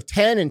days of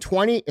 10 and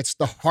 20, it's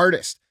the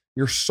hardest.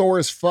 You're sore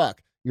as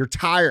fuck. You're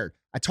tired.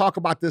 I talk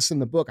about this in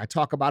the book. I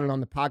talk about it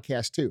on the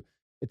podcast too.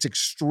 It's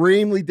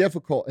extremely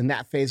difficult in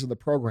that phase of the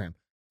program.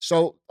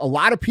 So a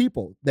lot of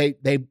people, they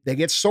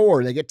get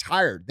sore, they get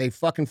tired, they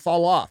fucking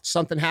fall off.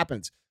 Something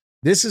happens.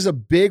 This is a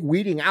big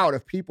weeding out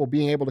of people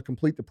being able to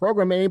complete the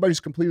program. Anybody who's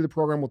completed the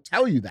program will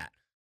tell you that.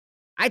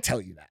 I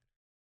tell you that.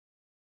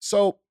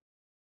 So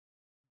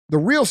the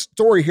real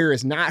story here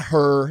is not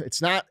her.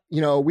 It's not,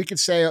 we could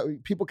say,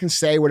 people can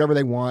say whatever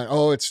they want.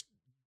 Oh, it's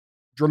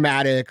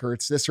dramatic or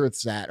it's this or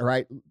it's that. All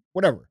right.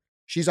 Whatever.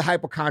 She's a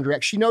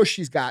hypochondriac. She knows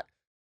she's got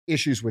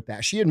issues with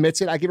that. She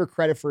admits it. I give her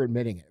credit for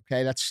admitting it.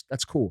 Okay.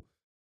 That's cool.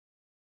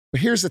 But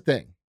here's the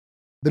thing.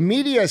 The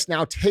media is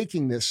now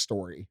taking this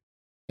story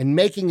and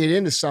making it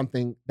into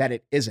something that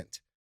it isn't.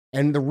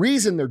 And the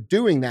reason they're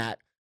doing that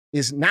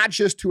is not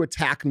just to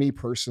attack me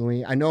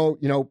personally. I know,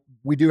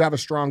 we do have a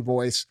strong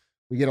voice.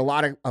 We get a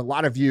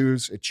lot of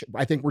views.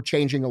 I think we're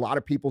changing a lot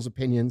of people's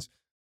opinions.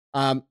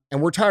 And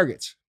we're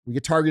targets. We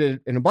get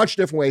targeted in a bunch of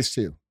different ways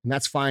too. And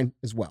that's fine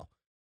as well.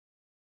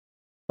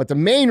 But the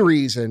main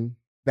reason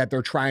that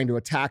they're trying to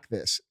attack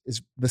this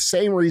is the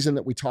same reason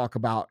that we talk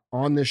about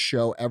on this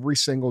show every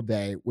single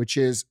day, which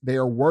is they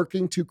are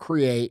working to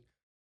create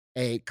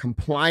a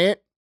compliant,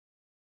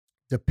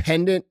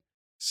 dependent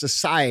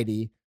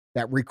society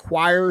that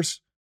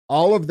requires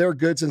all of their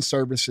goods and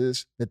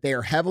services that they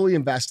are heavily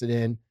invested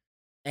in,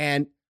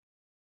 and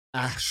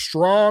a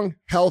strong,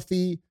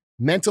 healthy,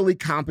 mentally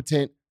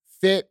competent,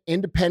 fit,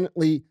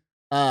 independently,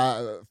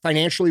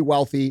 financially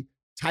wealthy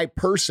type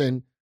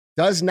person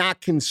does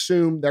not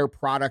consume their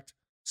product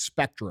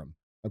spectrum.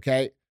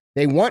 Okay.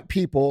 They want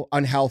people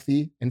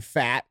unhealthy and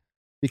fat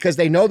because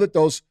they know that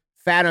those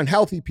fat,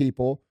 unhealthy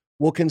people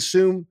will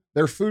consume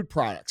their food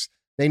products.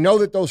 They know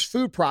that those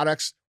food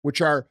products, which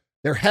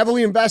they're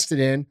heavily invested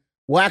in,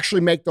 will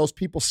actually make those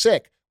people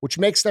sick, which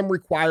makes them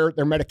require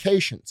their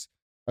medications.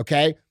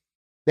 Okay.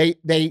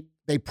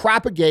 They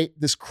propagate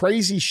this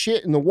crazy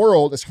shit in the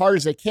world as hard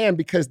as they can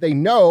because they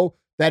know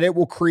that it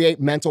will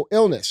create mental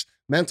illness.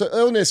 Mental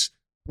illness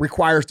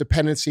requires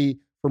dependency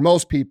for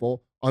most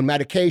people on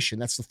medication.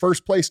 That's the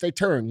first place they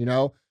turn,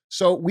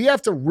 So we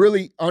have to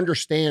really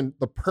understand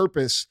the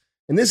purpose.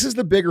 And this is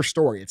the bigger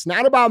story. It's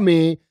not about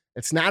me.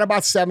 It's not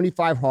about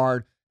 75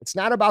 hard. It's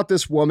not about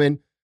this woman.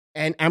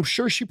 And I'm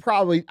sure she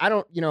probably, I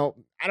don't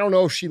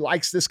know if she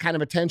likes this kind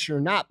of attention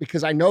or not,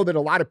 because I know that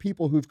a lot of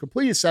people who've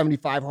completed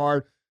 75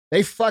 hard,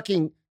 they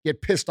fucking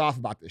get pissed off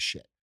about this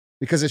shit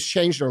because it's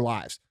changed their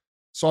lives.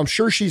 So I'm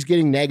sure she's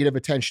getting negative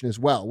attention as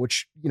well,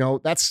 which,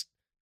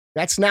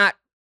 that's not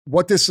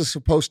what this is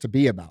supposed to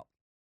be about.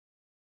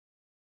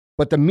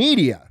 But the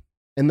media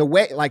and the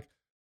way,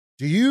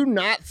 do you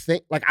not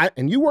think,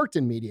 and you worked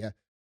in media,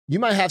 you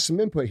might have some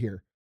input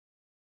here.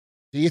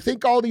 Do you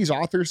think all these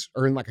authors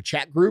are in a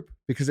chat group?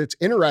 Because it's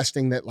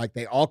interesting that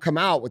they all come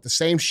out with the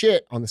same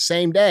shit on the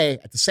same day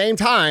at the same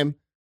time.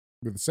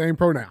 With the same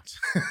pronouns.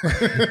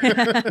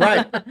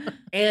 Right.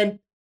 And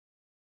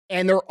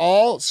they're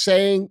all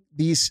saying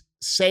these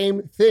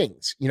same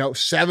things.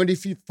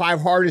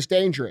 75 hard is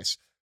dangerous.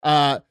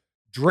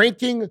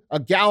 Drinking a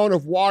gallon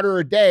of water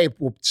a day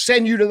will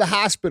send you to the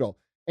hospital.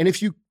 And I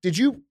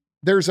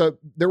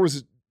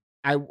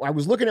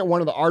was looking at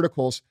one of the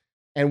articles,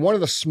 and one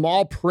of the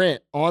small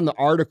print on the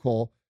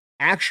article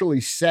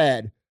actually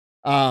said,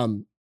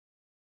 so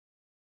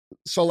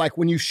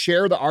when you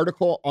share the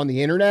article on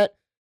the internet,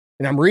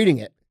 and I'm reading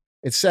it,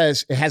 it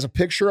has a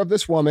picture of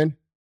this woman,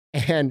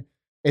 and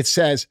it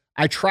says,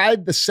 I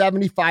tried the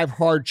 75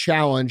 hard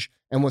challenge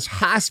and was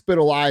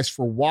hospitalized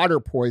for water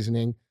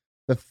poisoning.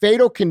 The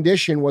fatal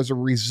condition was a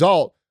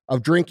result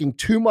of drinking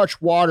too much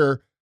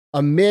water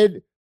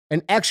amid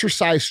an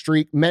exercise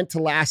streak meant to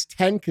last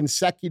 10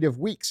 consecutive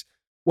weeks.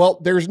 Well,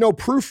 there's no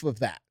proof of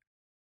that.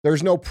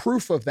 There's no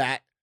proof of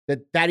that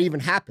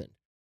even happened.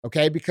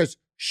 Okay. Because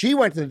she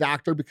went to the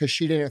doctor because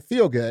she didn't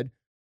feel good.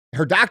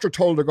 Her doctor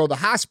told her to go to the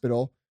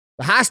hospital.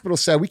 The hospital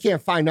said, we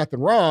can't find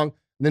nothing wrong.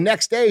 And the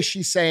next day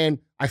she's saying,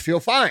 I feel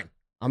fine.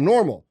 I'm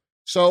normal.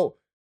 So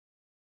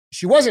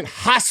she wasn't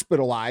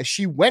hospitalized.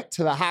 She went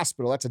to the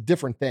hospital. That's a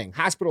different thing.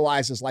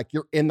 Hospitalized is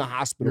you're in the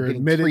hospital. You're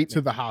admitted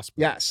to the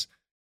hospital. Yes.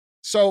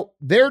 So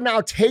they're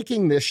now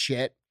taking this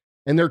shit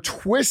and they're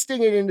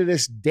twisting it into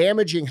this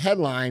damaging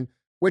headline,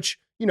 which,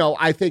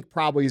 I think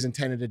probably is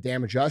intended to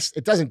damage us.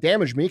 It doesn't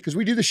damage me because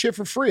we do the shit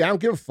for free. I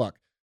don't give a fuck.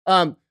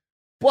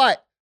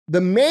 But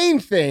the main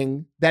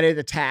thing that it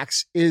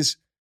attacks is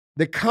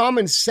the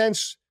common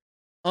sense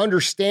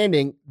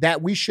understanding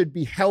that we should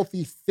be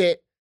healthy,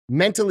 fit,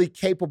 mentally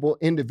capable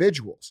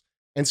individuals.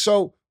 And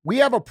so we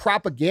have a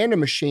propaganda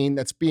machine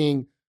that's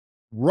being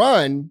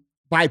run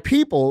by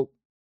people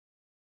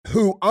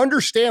who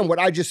understand what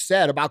I just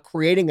said about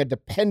creating a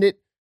dependent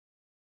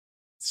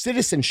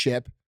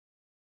citizenship,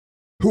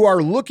 who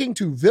are looking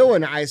to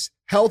villainize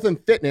health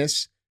and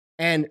fitness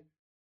and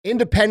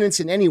independence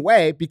in any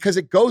way because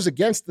it goes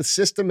against the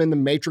system and the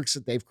matrix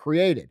that they've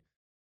created.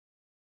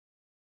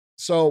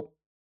 So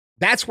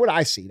that's what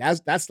I see.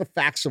 That's the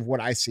facts of what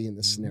I see in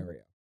this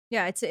scenario.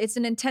 Yeah, it's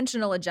an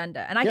intentional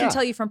agenda. And I can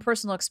tell you from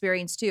personal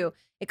experience too,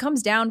 it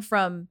comes down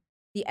from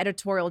the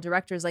editorial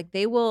directors. Like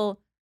they'll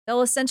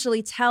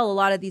essentially tell a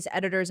lot of these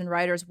editors and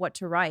writers what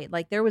to write.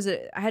 Like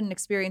I had an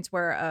experience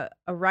where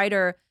a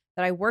writer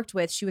that I worked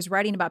with, she was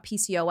writing about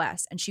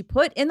PCOS, and she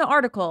put in the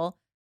article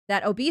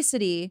that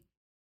obesity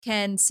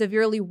can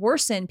severely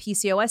worsen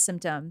PCOS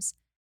symptoms.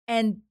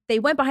 And they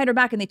went behind her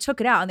back and they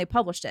took it out and they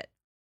published it.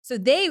 So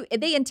they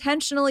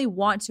intentionally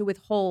want to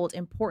withhold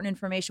important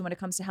information when it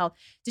comes to health.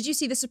 Did you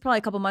see, this was probably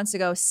a couple months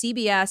ago,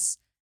 CBS,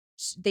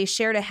 they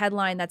shared a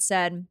headline that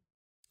said,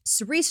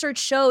 research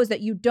shows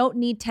that you don't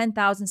need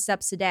 10,000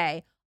 steps a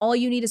day. All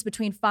you need is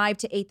between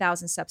 5,000 to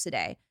 8,000 steps a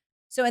day.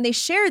 So, and they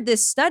shared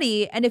this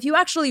study. And if you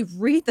actually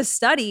read the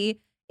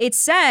study, it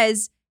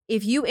says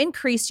if you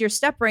increase your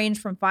step range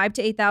from 5,000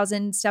 to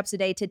 8,000 steps a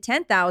day to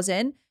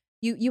 10,000,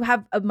 you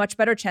have a much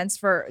better chance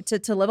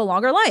to live a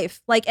longer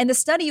life. Like, and the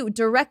study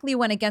directly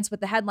went against what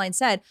the headline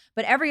said,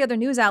 but every other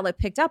news outlet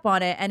picked up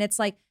on it. And it's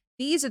like,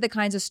 these are the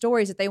kinds of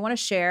stories that they want to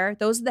share.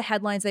 Those are the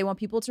headlines they want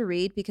people to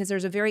read because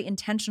there's a very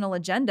intentional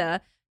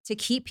agenda to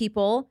keep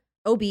people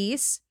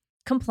obese,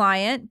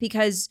 compliant,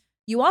 because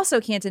you also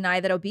can't deny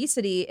that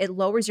obesity, it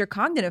lowers your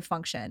cognitive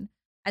function.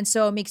 And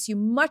so it makes you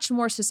much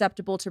more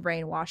susceptible to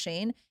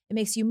brainwashing. It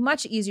makes you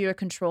much easier to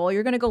control.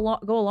 You're going to go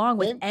along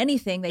with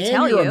anything they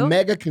tell you. And you're a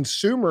mega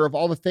consumer of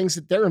all the things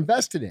that they're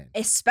invested in.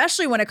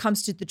 Especially when it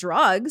comes to the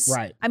drugs.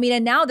 Right. I mean,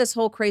 and now this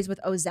whole craze with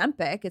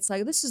Ozempic, it's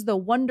like, this is the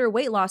wonder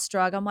weight loss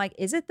drug. I'm like,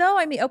 is it though?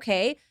 I mean,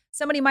 okay,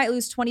 somebody might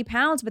lose 20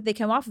 pounds, but they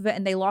come off of it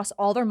and they lost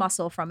all their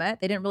muscle from it.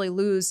 They didn't really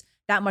lose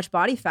that much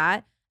body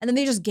fat. And then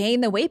they just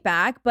gain the weight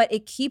back, but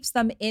it keeps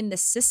them in the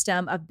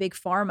system of big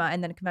pharma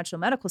and then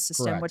conventional medical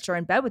system, Correct. which are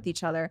in bed with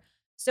each other.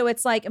 So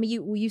it's like, I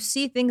mean, you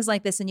see things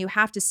like this and you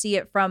have to see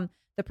it from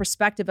the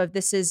perspective of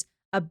this is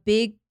a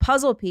big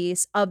puzzle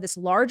piece of this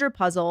larger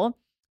puzzle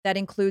that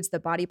includes the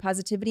body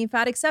positivity and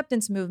fat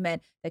acceptance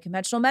movement, the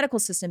conventional medical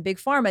system, big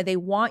pharma. They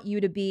want you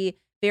to be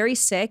very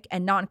sick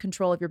and not in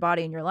control of your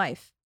body and your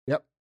life.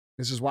 Yep.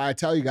 This is why I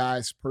tell you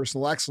guys,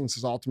 personal excellence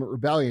is ultimate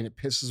rebellion. It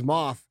pisses them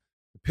off.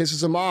 It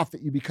pisses them off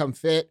that you become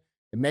fit.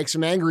 It makes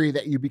them angry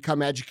that you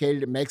become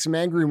educated. It makes them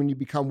angry when you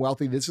become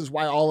wealthy. This is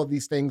why all of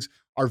these things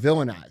are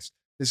villainized.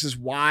 This is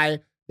why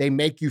they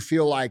make you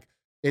feel like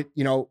it,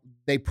 you know,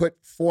 they put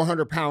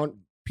 400-pound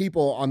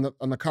people on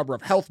the cover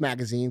of health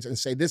magazines and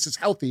say this is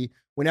healthy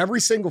when every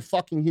single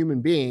fucking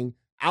human being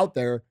out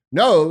there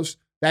knows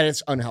that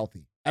it's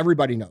unhealthy.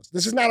 Everybody knows.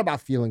 This is not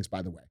about feelings,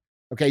 by the way.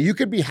 Okay, you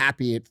could be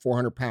happy at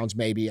 400 pounds,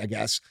 maybe, I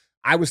guess.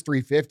 I was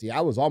 350.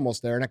 I was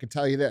almost there, and I can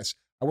tell you this.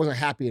 I wasn't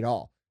happy at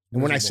all.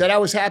 And when I said I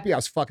was happy, I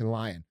was fucking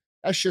lying.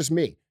 That's just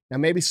me. Now,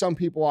 maybe some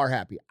people are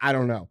happy. I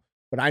don't know.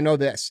 But I know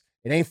this.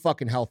 It ain't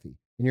fucking healthy,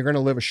 and you're going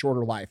to live a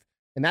shorter life.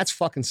 And that's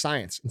fucking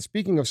science. And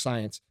speaking of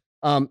science,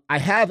 I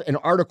have an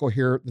article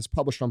here that's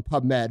published on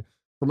PubMed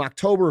from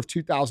October of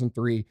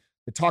 2003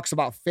 that talks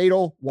about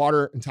fatal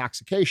water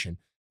intoxication.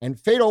 And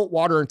fatal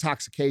water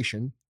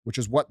intoxication, which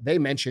is what they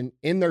mention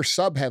in their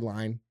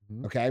subheadline,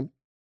 okay?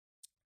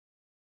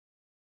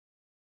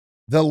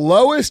 The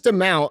lowest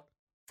amount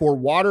for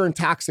water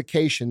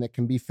intoxication that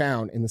can be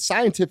found in the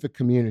scientific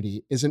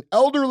community is an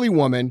elderly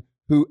woman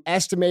who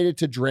estimated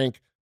to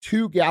drink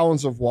 2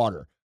 gallons of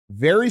water.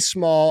 Very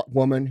small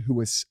woman who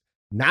was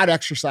not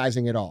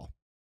exercising at all.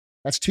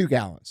 That's 2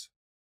 gallons.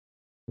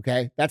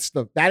 Okay.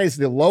 That is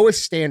the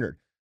lowest standard.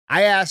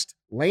 I asked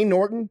Lane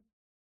Norton,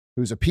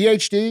 who's a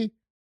PhD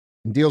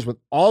and deals with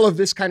all of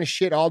this kind of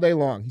shit all day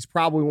long. He's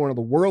probably one of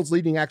the world's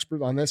leading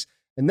experts on this.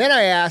 And then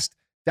I asked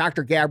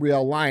Dr.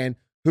 Gabrielle Lyon,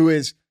 who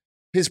is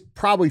his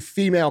probably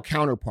female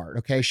counterpart.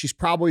 Okay. She's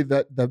probably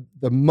the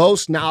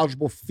most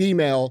knowledgeable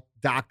female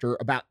doctor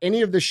about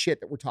any of this shit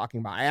that we're talking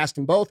about. I asked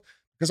them both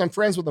because I'm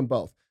friends with them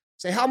both.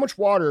 Say, how much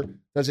water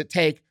does it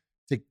take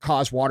to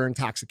cause water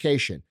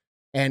intoxication?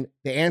 And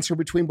the answer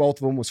between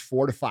both of them was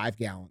 4 to 5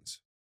 gallons.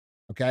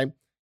 Okay.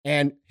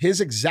 And his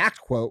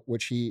exact quote,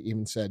 which he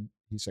even said,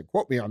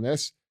 quote me on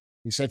this.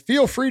 He said,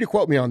 feel free to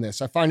quote me on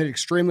this. I find it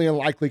extremely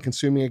unlikely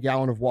consuming a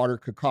gallon of water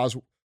could cause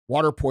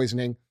water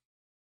poisoning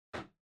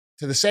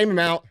to the same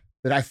amount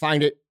that I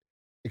find it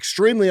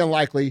extremely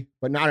unlikely,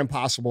 but not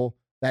impossible,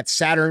 that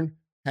Saturn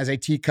has a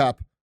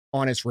teacup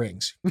on its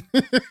rings.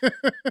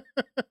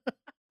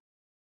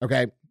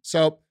 Okay.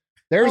 So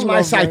there's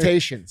my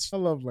citations. I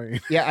love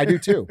Lane. Yeah, I do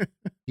too.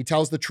 He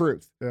tells the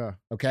truth. Yeah.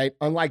 Okay.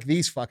 Unlike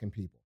these fucking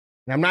people.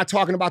 And I'm not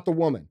talking about the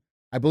woman.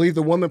 I believe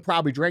the woman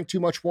probably drank too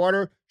much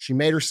water. She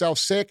made herself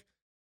sick.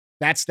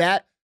 That's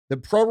that. The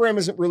program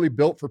isn't really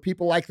built for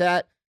people like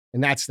that,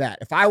 and that's that.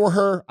 If I were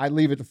her, I'd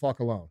leave it the fuck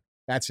alone.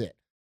 That's it.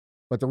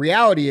 But the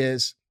reality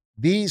is,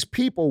 these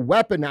people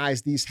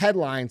weaponize these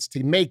headlines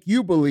to make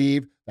you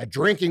believe that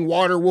drinking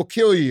water will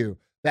kill you,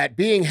 that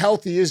being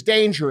healthy is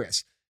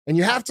dangerous. And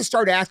you have to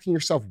start asking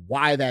yourself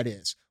why that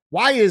is.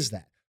 Why is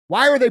that?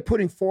 Why are they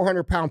putting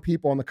 400-pound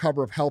people on the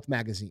cover of health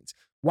magazines?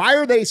 Why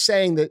are they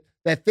saying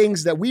that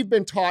things that we've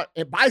been taught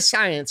by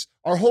science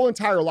our whole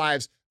entire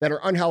lives that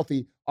are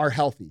unhealthy are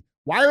healthy?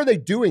 Why are they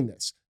doing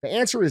this? The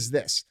answer is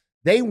this.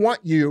 They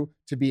want you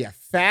to be a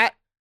fat,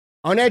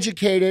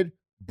 uneducated,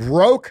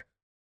 broke,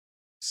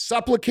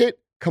 supplicant,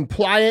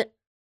 compliant,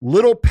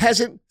 little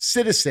peasant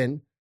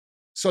citizen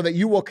so that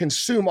you will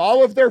consume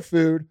all of their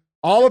food,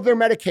 all of their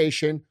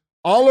medication,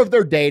 all of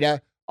their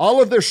data,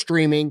 all of their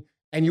streaming,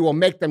 and you will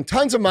make them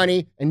tons of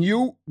money, and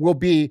you will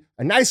be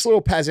a nice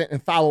little peasant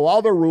and follow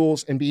all their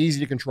rules and be easy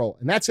to control.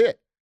 And that's it.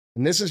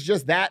 And this is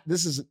just that.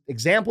 This is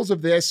examples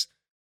of this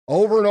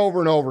over and over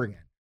and over again.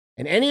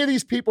 And any of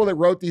these people that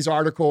wrote these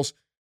articles,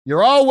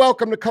 you're all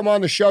welcome to come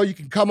on the show. You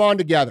can come on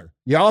together.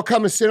 You all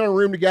come and sit in a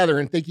room together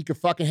and think you can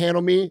fucking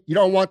handle me. You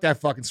don't want that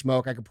fucking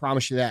smoke. I can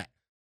promise you that.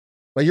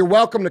 But you're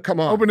welcome to come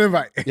on. Open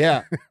invite.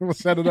 Yeah. We'll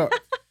set it up.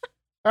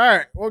 All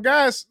right. Well,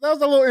 guys, that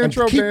was a little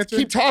intro banter.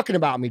 Keep talking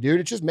about me, dude.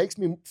 It just makes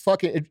me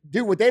fucking...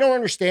 Dude, what they don't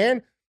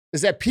understand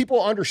is that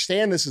people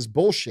understand this is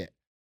bullshit.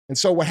 And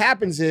so what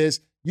happens is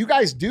you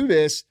guys do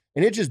this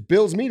and it just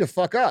builds me to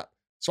fuck up.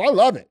 So I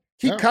love it.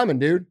 Keep coming,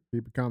 dude.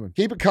 Keep it coming.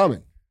 Keep it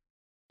coming.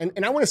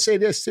 And I want to say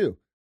this too.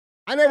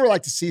 I never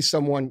like to see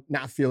someone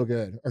not feel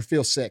good or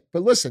feel sick.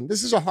 But listen,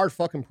 this is a hard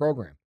fucking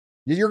program.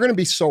 You're going to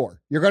be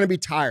sore. You're going to be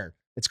tired.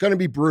 It's going to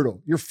be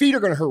brutal. Your feet are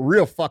going to hurt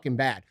real fucking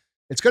bad.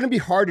 It's going to be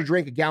hard to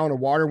drink a gallon of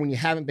water when you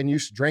haven't been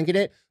used to drinking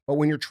it. But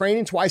when you're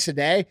training twice a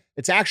day,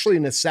 it's actually a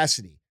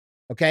necessity.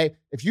 Okay?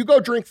 If you go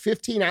drink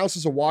 15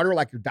 ounces of water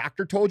like your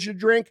doctor told you to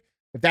drink,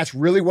 if that's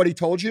really what he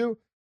told you,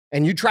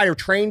 and you try to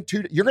train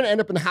you're going to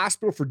end up in the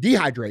hospital for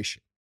dehydration.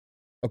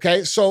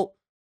 Okay? So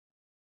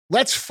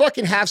let's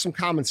fucking have some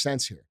common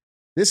sense here.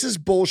 This is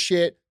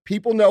bullshit.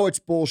 People know it's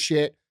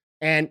bullshit.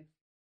 And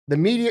the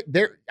media,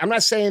 I'm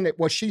not saying that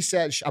what she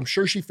said, I'm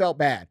sure she felt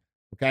bad.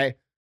 Okay?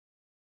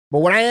 But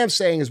what I am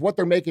saying is what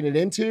they're making it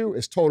into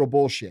is total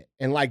bullshit.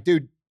 And like,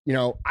 dude, you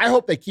know, I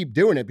hope they keep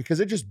doing it because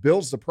it just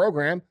builds the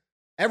program.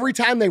 Every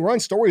time they run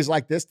stories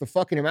like this, the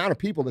fucking amount of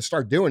people that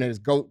start doing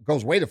it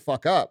goes way the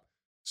fuck up.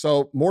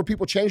 So more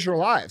people change their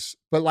lives.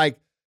 But like,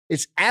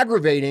 it's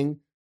aggravating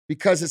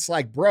because it's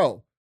like,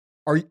 bro,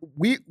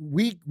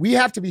 we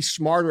have to be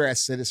smarter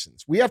as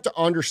citizens. We have to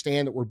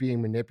understand that we're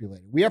being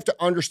manipulated. We have to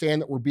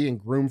understand that we're being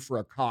groomed for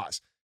a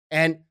cause.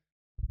 And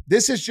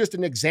this is just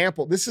an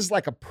example. This is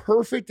like a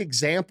perfect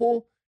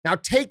example. Now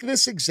take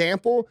this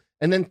example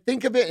and then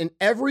think of it in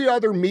every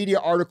other media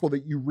article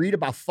that you read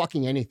about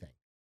fucking anything.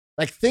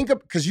 Like think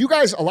of, because you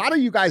guys, a lot of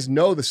you guys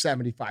know the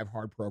 75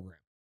 Hard program.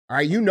 All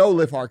right, you know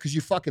Live Hard because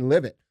you fucking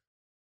live it.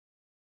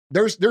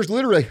 There's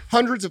literally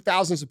hundreds of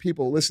thousands of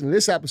people listening to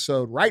this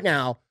episode right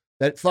now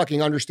that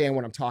fucking understand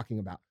what I'm talking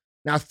about.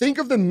 Now think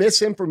of the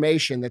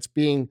misinformation that's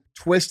being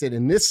twisted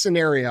in this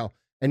scenario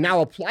and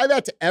now apply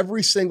that to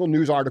every single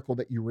news article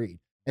that you read.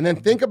 And then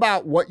think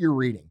about what you're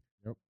reading.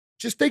 Yep.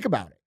 Just think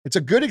about it. It's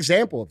a good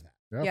example of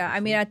that. Yeah, I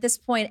mean, at this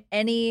point,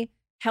 any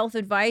health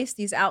advice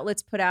these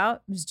outlets put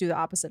out, just do the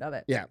opposite of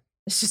it. Yeah.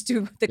 Let's just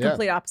do the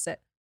complete opposite.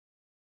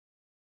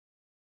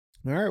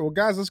 All right, well,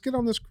 guys, let's get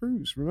on this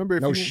cruise. Remember,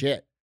 if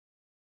shit.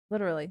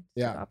 Literally,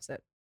 do the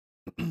opposite.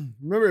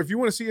 Remember, if you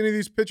want to see any of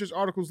these pictures,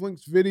 articles,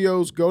 links,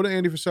 videos, go to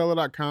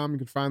andyfrisella.com. You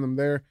can find them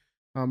there.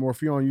 Or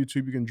if you're on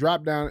YouTube, you can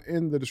drop down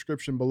in the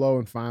description below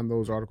and find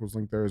those articles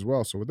linked there as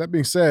well. So with that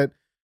being said,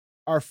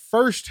 our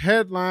first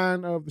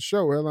headline of the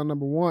show, headline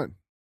number one.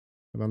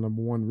 Headline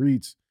number one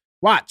reads,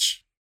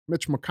 watch,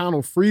 Mitch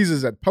McConnell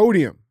freezes at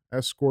podium,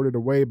 escorted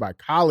away by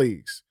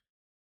colleagues.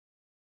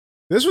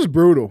 This was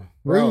brutal.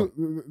 Bro.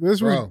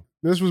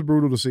 This was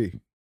brutal to see.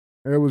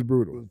 It was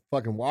brutal. It was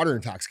fucking water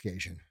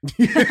intoxication.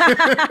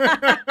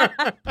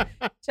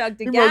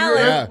 Chugged a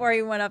gallon before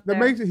he went up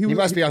there. He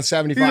must be on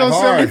 75 hard. He's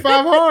on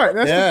 75 hard.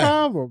 That's the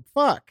problem.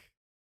 Fuck.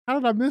 How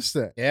did I miss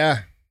that? Yeah.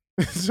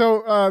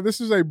 So this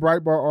is a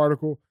Breitbart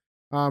article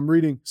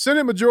reading,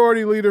 Senate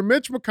Majority Leader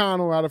Mitch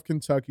McConnell out of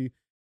Kentucky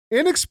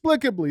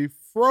inexplicably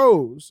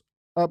froze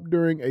up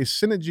during a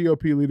Senate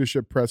GOP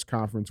leadership press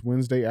conference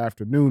Wednesday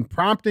afternoon,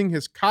 prompting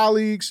his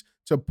colleagues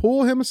to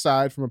pull him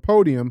aside from a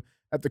podium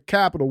at the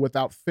Capitol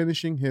without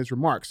finishing his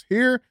remarks.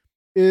 Here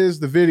is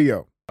the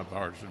video.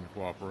 Bipartisan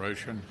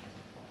cooperation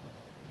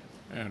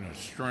and a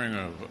string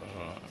of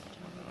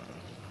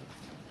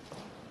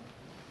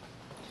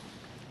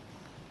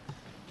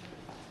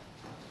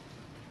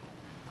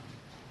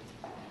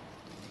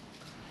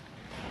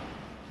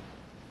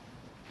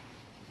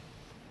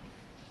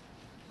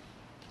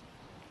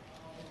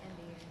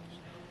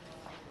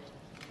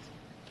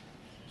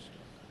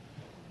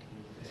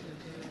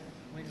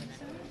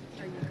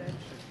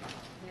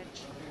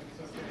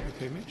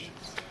Okay, Mitch?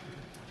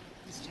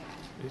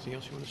 Anything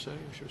else you want to say,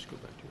 or should we just go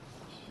back to your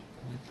office?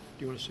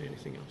 Do you want to say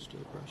anything else to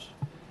the press?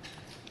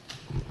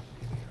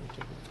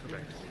 Go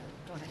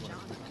ahead, John.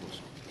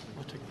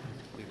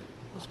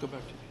 Let's go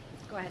back to you.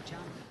 Go ahead,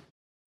 John.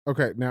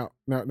 Okay, now,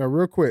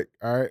 real quick.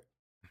 All right,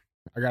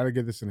 I got to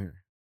get this in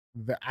here.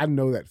 I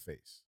know that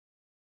face.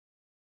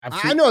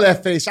 I know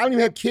that face. I don't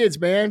even have kids,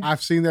 man.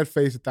 I've seen that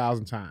face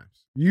 1,000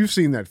 times. You've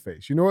seen that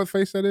face. You know what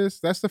face that is?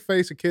 That's the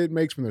face a kid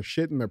makes when they're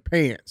shitting their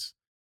pants.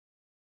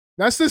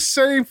 That's the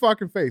same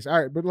fucking face. All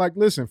right, but like,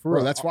 listen, for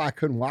real. That's why I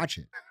couldn't watch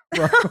it.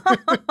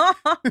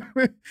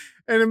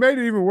 And it made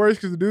it even worse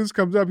because the dude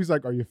comes up. He's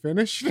like, "Are you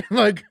finished?"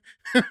 Like,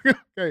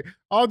 okay.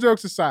 All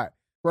jokes aside,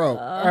 bro.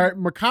 All right,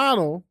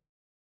 McConnell,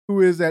 who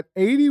is at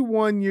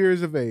 81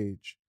 years of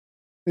age,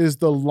 is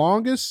the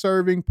longest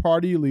serving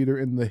party leader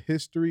in the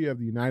history of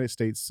the United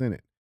States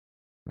Senate.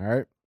 All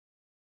right.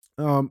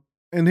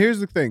 And here's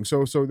the thing.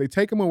 So they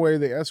take him away.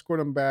 They escort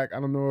him back. I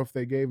don't know if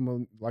they gave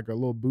him a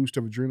little boost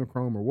of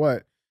adrenochrome or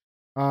what.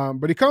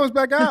 But he comes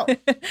back out.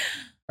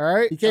 All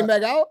right. He came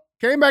back out?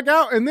 Came back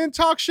out and then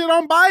talk shit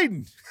on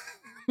Biden.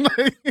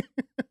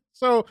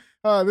 So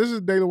this is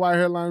Daily Wire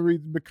headline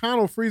reads,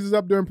 McConnell freezes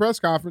up during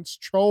press conference,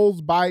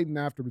 trolls Biden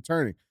after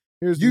returning.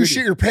 Here's you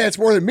shit your pants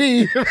more than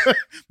me.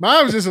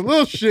 Mine was just a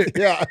little shit.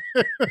 Yeah.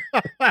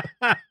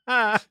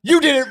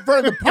 You did it in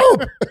front of the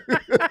Pope.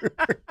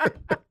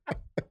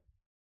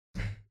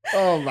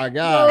 Oh my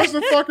God. It's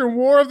the fucking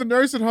war of the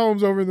nursing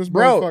homes over in this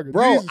motherfucker.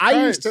 Bro,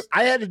 Jesus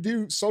I had to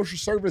do social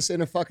service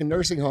in a fucking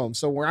nursing home.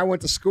 So when I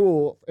went to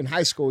school, in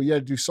high school, you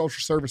had to do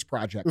social service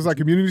projects. It was like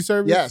community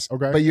service? Yes.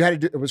 Okay. But you had to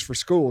do, it was for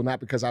school,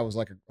 not because I was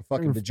like a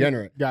fucking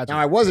degenerate. Gotcha. Now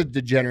I was a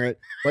degenerate,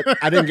 but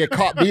I didn't get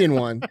caught being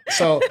one.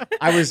 So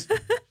I just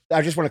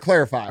want to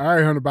clarify. All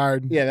right, Hunter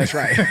Biden. Yeah, that's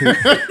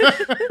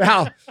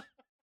right.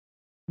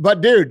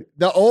 But dude,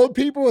 the old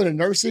people in a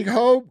nursing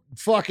home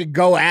fucking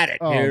go at it,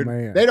 dude.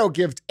 Man. They don't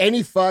give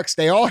any fucks.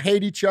 They all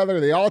hate each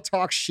other. They all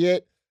talk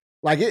shit.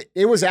 Like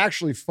it was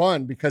actually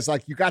fun because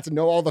like you got to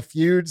know all the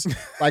feuds.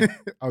 Like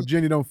oh,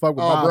 Jenny don't fuck with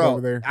Bob over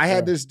there. I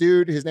had this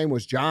dude, his name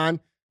was John,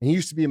 and he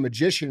used to be a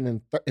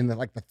magician in the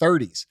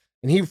 30s.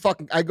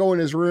 And I go in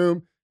his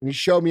room and he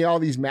showed me all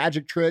these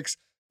magic tricks.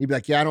 He'd be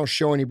like, "Yeah, I don't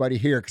show anybody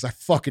here because I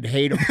fucking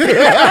hate him."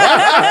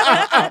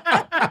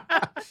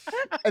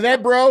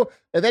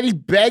 And then he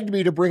begged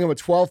me to bring him a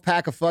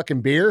 12-pack of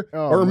fucking beer.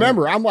 Oh, but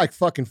remember, I'm like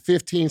fucking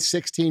 15,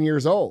 16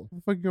 years old. What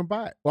the fuck you gonna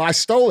buy it? Well, I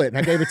stole it and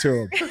I gave it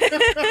to him.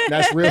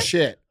 That's real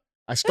shit.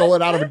 I stole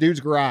it out of a dude's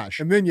garage.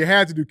 And then you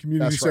had to do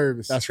community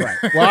service. That's right.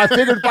 Well, I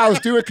figured if I was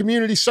doing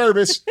community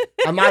service,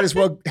 I might as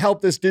well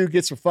help this dude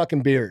get some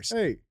fucking beers.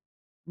 Hey.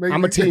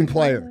 I'm a team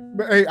player.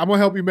 But hey, I'm gonna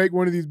help you make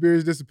one of these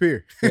beers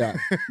disappear. Yeah.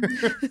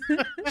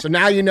 So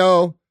now you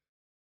know.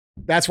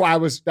 That's why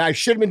I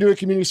should have been doing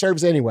community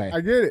service anyway. I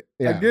get it.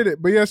 Yeah. I get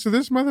it. But yeah, so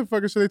this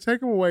motherfucker, so they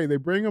take him away, they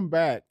bring him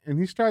back, and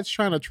he starts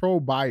trying to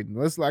troll Biden.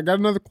 I got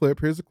another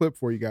clip. Here's a clip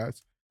for you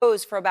guys.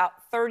 For about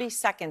 30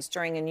 seconds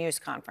during a news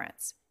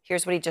conference.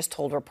 Here's what he just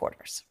told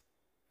reporters.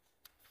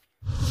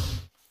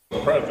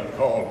 The president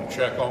called to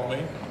check on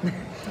me.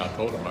 I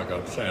told him I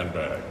got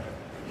sandbagged.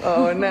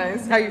 Oh,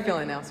 nice. How are you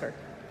feeling now, sir?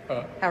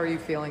 How are you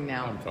feeling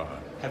now? I'm fine.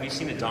 Have you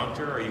seen a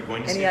doctor? Are you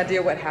going to see Any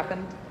idea what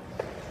happened?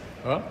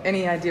 Huh?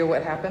 Any idea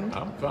what happened?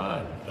 I'm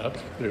fine. That's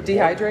the important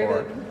Dehydrated?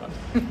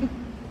 part.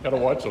 Gotta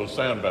watch those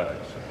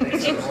sandbags.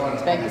 Thank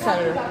you,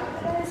 Senator.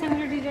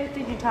 Senator,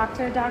 did you talk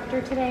to a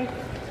doctor today?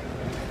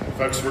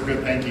 Folks, we're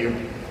good, thank you.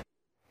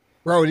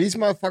 Bro, these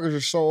motherfuckers are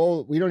so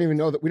old. We don't even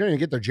know that. We don't even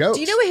get their jokes.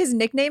 Do you know what his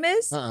nickname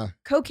is? Uh-uh.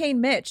 Cocaine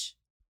Mitch.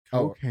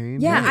 Cocaine.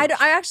 Yeah, Mitch.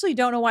 I actually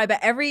don't know why, but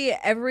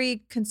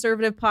every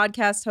conservative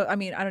podcast, I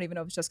mean, I don't even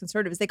know if it's just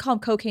conservatives. They call him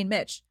Cocaine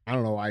Mitch. I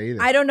don't know why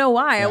either. I don't know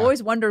why. Yeah. I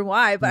always wondered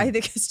why, but I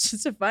think it's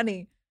just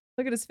funny.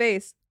 Look at his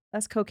face.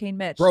 That's Cocaine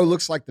Mitch. Bro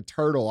looks like the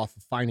turtle off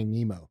of Finding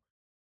Nemo.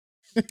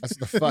 That's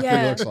the fuck he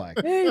looks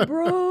like. Hey,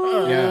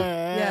 bro.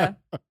 Yeah.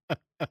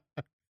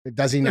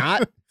 Does he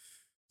not?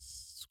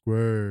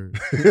 Square.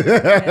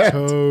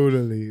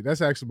 Totally.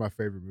 That's actually my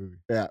favorite movie.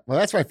 Yeah. Well,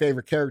 that's my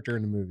favorite character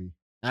in the movie.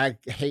 I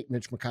hate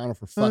Mitch McConnell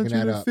for fucking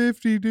that up.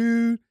 150,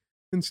 dude,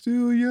 and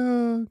still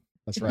young.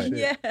 That's right.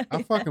 Yeah.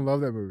 I fucking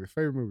love that movie.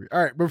 Favorite movie.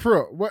 All right, but for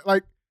real, what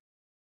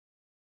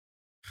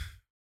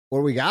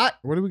do we got?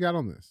 What do we got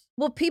on this?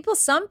 Well,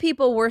 some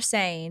people were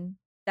saying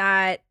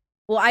that,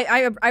 well,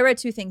 I read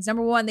two things.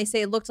 Number one, they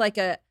say it looked like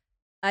a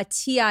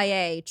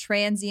TIA,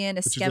 transient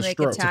ischemic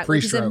attack,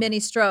 which is a mini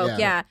stroke.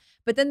 Yeah.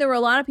 But then there were a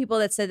lot of people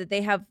that said that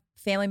they have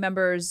family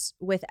members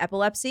with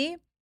epilepsy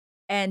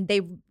and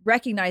they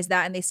recognize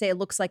that and they say it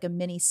looks like a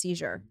mini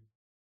seizure.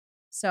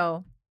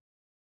 So.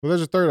 Well,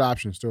 there's a third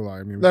option still.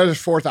 I mean, there's a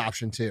fourth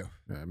option too.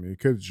 Yeah, I mean, he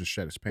could just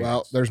shed his pants.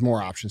 Well, there's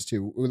more options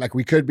too. Like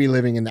we could be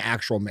living in the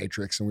actual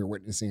Matrix and we're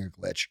witnessing a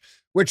glitch,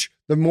 which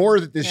the more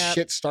that this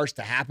shit starts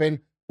to happen,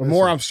 the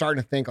more I'm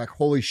starting to think like,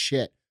 holy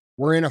shit,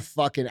 we're in a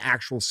fucking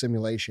actual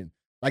simulation.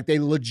 Like they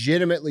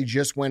legitimately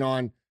just went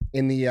on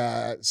in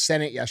the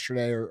Senate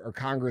yesterday or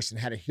Congress and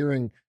had a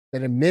hearing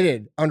that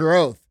admitted under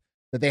oath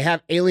that they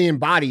have alien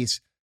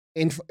bodies.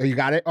 You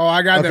got it? Oh,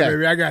 I got that,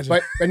 baby. I got you.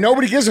 But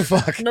nobody gives a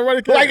fuck.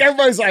 Nobody cares. Like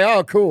everybody's like,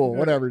 oh, cool,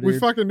 whatever, dude. We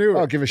fucking knew it. I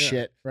don't give a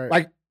shit. Right.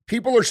 Like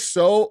people are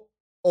so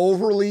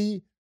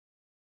overly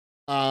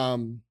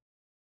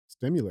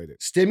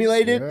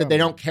stimulated that they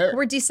don't care.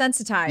 We're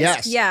desensitized.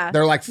 Yes. Yeah.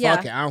 They're like,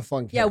 fuck it. I don't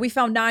fucking care. Yeah. We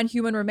found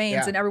non-human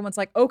remains and everyone's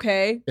like,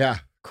 okay. Yeah.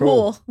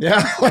 Cool.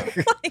 Yeah.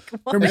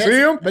 Can we see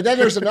them? But then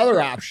there's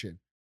another option.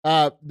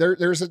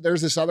 There's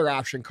this other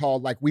option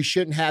called like, we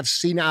shouldn't have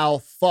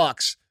senile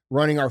fucks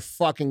running our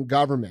fucking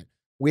government.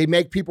 We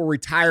make people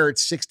retire at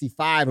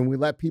 65 and we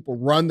let people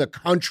run the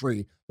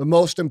country, the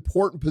most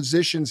important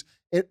positions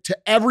to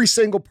every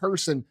single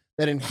person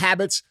that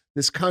inhabits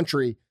this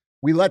country.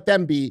 We let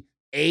them be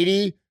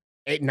 80,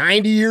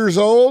 90 years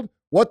old.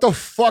 What the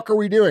fuck are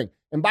we doing?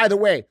 And by the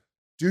way,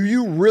 do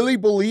you really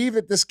believe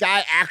that this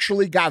guy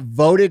actually got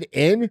voted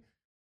in?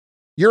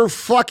 You're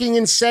fucking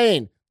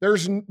insane.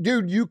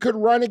 Dude, you could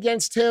run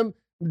against him.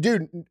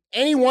 Dude,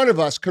 any one of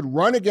us could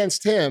run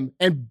against him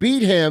and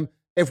beat him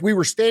if we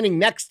were standing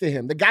next to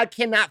him. The guy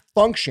cannot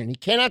function. He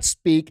cannot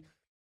speak.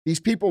 These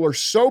people are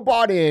so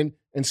bought in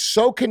and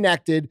so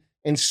connected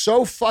and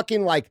so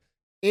fucking like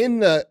in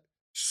the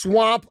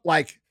swamp,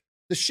 like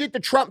the shit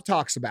that Trump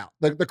talks about.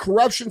 The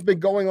corruption's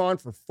been going on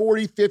for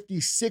 40, 50,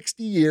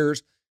 60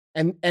 years.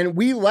 And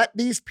we let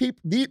these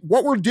people,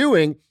 what we're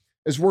doing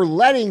is we're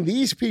letting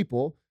these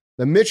people,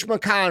 the Mitch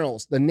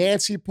McConnells, the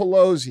Nancy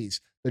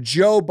Pelosi's, the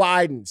Joe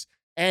Bidens,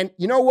 and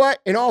you know what?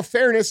 In all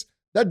fairness,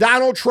 the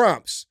Donald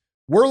Trumps,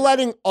 we're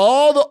letting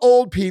all the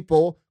old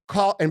people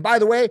call. And by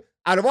the way,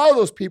 out of all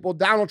those people,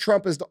 Donald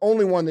Trump is the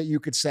only one that you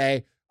could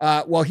say,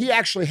 well, he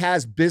actually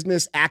has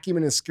business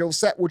acumen and skill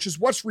set, which is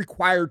what's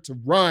required to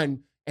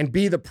run and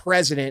be the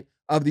president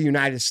of the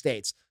United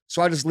States.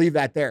 So I'll just leave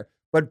that there.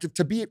 But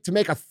to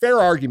make a fair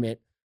argument,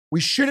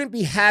 we shouldn't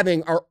be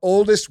having our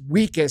oldest,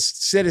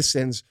 weakest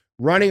citizens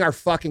running our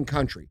fucking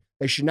country.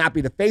 They should not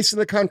be the face of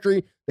the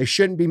country. They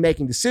shouldn't be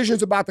making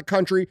decisions about the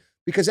country,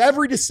 because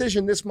every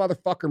decision this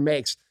motherfucker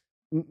makes,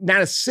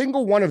 not a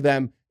single one of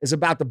them is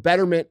about the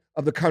betterment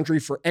of the country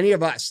for any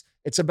of us.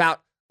 It's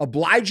about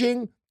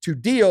obliging to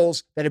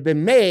deals that have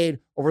been made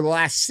over the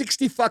last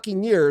 60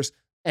 fucking years,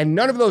 and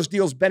none of those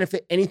deals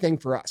benefit anything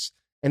for us.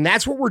 And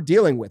that's what we're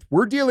dealing with.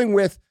 We're dealing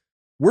with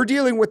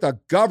a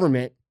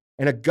government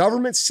and a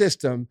government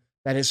system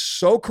that is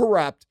so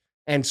corrupt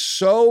and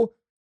so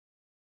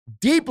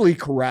deeply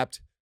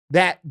corrupt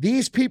that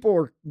these people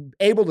are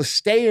able to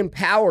stay in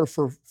power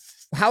for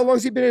how long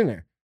has he been in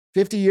there?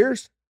 50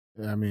 years?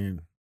 I mean,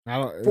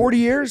 40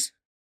 years?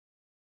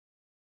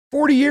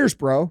 40 years,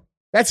 bro.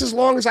 That's as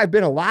long as I've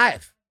been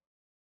alive.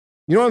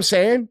 You know what I'm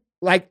saying?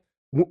 Like,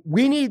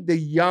 we need the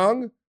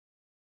young,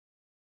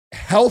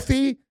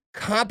 healthy,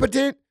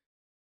 competent,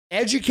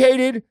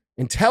 educated,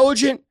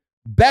 intelligent,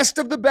 best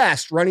of the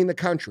best running the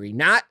country,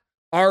 not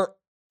our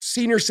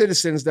senior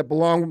citizens that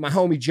belong with my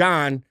homie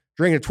John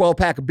drinking a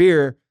 12-pack of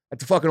beer at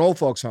the fucking old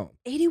folks' home.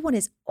 81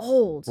 is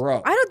old.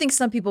 Bro. I don't think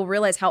some people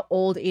realize how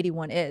old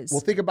 81 is.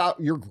 Well, think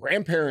about your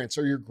grandparents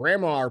or your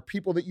grandma or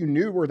people that you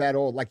knew were that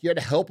old. Like, you had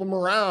to help them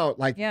around.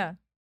 Like, yeah,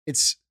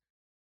 it's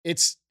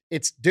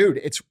dude,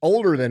 it's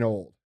older than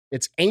old.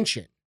 It's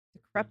ancient.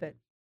 Decrepit.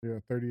 Yeah,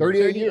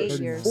 38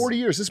 years. 40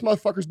 years. This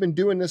motherfucker's been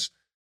doing this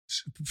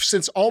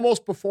since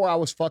almost before I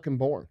was fucking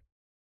born.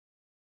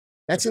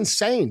 That's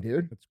insane,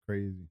 dude. That's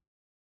crazy.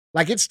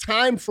 Like, it's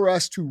time for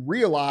us to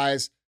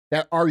realize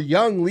that our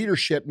young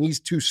leadership needs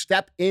to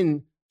step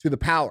into the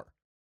power.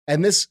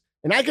 And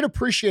I can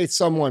appreciate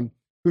someone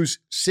who's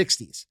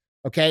 60s,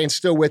 okay, and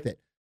still with it.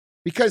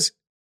 Because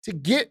to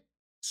get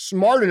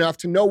smart enough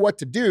to know what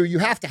to do, you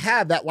have to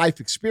have that life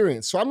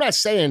experience. So I'm not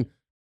saying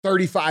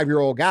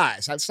 35-year-old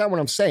guys. That's not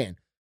what I'm saying.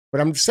 But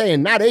I'm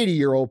saying not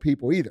 80-year-old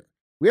people either.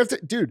 We have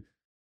to, dude,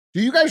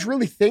 do you guys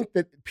really think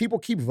that people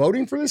keep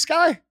voting for this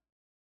guy?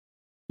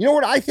 You know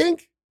what I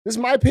think? This is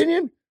my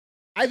opinion.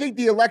 I think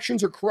the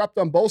elections are corrupt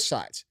on both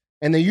sides.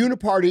 And the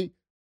uniparty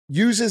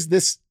uses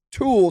this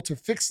tool to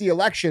fix the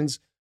elections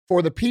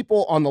for the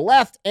people on the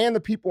left and the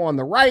people on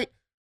the right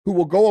who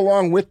will go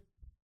along with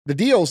the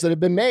deals that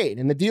have been made.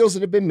 And the deals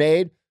that have been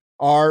made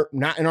are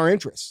not in our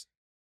interests.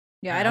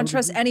 Yeah, I don't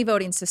trust any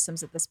voting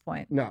systems at this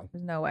point. No.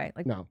 There's no way.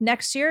 Like, no.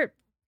 Next year,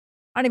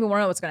 I don't even want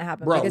to know what's going to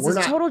happen. Bro, because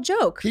it's a total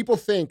joke. People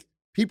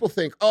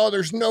think, oh,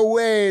 there's no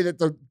way that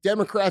the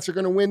Democrats are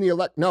going to win the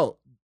election. No,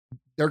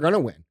 they're going to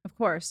win. Of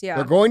course, yeah.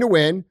 They're going to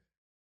win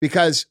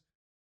because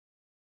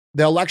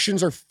the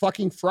elections are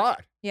fucking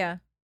fraud. Yeah.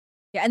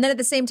 Yeah. And then at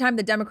the same time,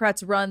 the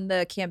Democrats run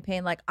the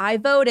campaign like, I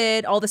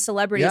voted, all the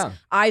celebrities, Yeah.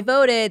 I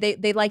voted.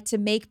 They like to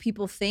make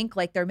people think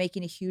like they're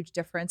making a huge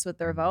difference with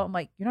their vote. I'm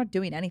like, you're not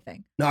doing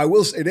anything. No, I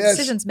will say it is.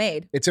 Decision's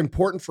made. It's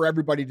important for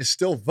everybody to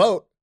still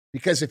vote,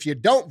 because if you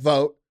don't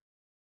vote,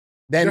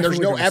 then Definitely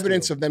there's no gonna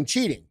evidence steal. of them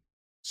cheating.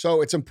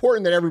 So it's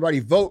important that everybody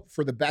vote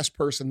for the best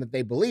person that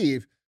they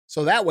believe.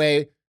 So that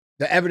way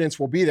the evidence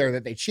will be there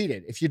that they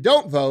cheated. If you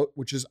don't vote,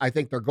 which is, I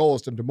think their goal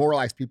is to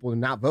demoralize people into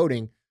not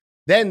voting,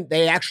 then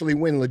they actually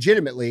win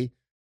legitimately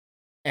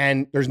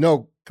and there's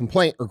no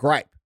complaint or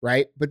gripe,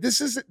 right? But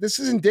this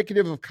is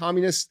indicative of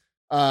communist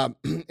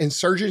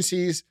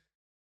insurgencies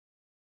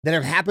that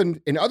have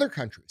happened in other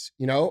countries.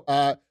 You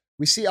know,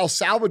 we see El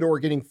Salvador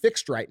getting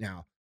fixed right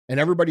now, and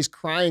everybody's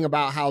crying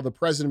about how the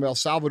president of El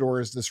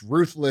Salvador is this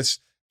ruthless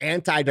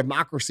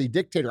anti-democracy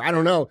dictator. I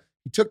don't know.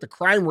 He took the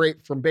crime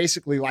rate from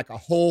basically like a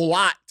whole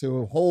lot to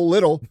a whole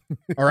little.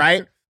 All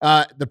right.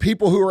 The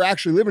people who are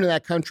actually living in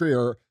that country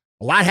are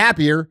a lot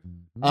happier.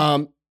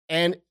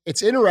 And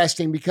it's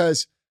interesting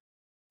because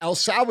El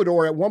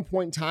Salvador at one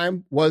point in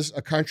time was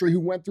a country who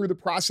went through the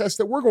process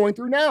that we're going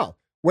through now,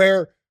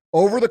 where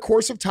over the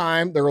course of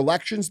time, their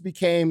elections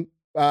became,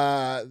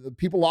 the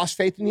people lost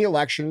faith in the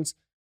elections.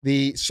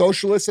 The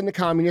socialists and the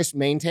communists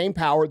maintained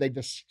power. They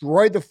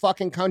destroyed the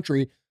fucking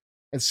country.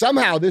 And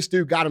somehow this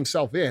dude got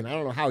himself in. I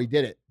don't know how he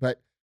did it.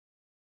 But,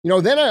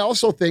 then I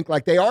also think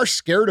like they are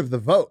scared of the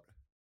vote.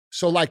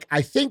 So like,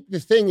 I think the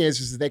thing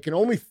is they can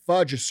only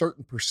fudge a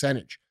certain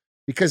percentage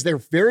because they're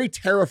very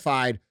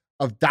terrified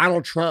of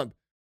Donald Trump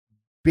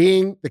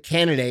being the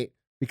candidate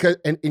because,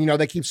 and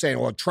they keep saying,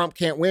 well, Trump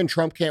can't win.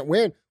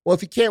 Well,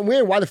 if he can't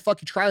win, why the fuck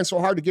are you trying so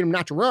hard to get him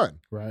not to run?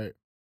 Right.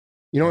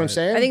 You know what I'm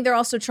saying? I think they're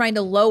also trying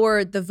to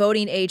lower the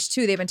voting age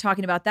too. They've been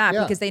talking about that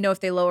Yeah. because they know if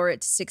they lower it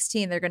to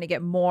 16, they're going to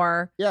get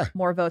more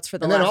votes for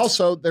the And left. then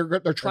also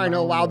they're trying to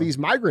allow these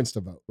migrants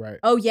to vote. Right.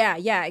 Oh yeah,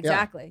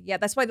 exactly. Yeah,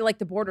 that's why they like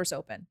the borders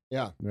open.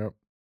 Yeah. Yep.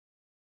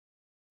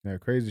 Yeah,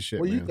 crazy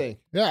shit. What do you man. think?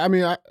 Yeah, I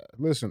mean, I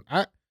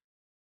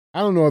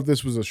don't know if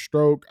this was a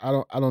stroke. I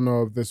don't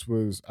know if this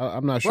was.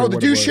 I'm not sure. Bro, the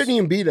what it dude was. shouldn't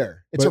even be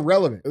there. It's But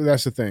irrelevant.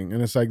 That's the thing,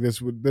 and it's like this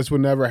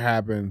would never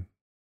happen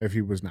if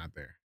he was not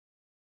there.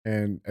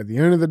 And at the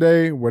end of the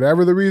day,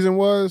 whatever the reason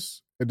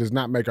was, it does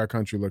not make our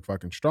country look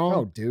fucking strong.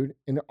 No, dude.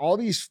 And all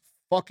these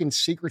fucking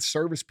Secret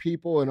Service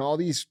people and all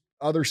these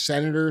other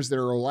senators that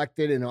are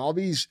elected and all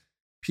these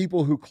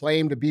people who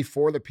claim to be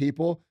for the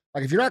people,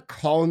 like if you're not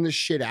calling this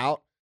shit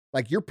out,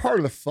 like you're part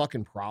of the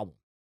fucking problem.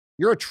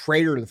 You're a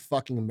traitor to the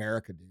fucking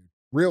America, dude.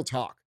 Real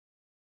talk.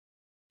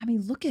 I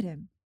mean, look at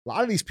him. A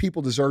lot of these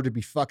people deserve to be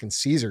fucking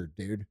Caesared,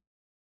 dude.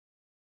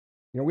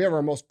 We have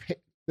our most,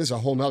 this is a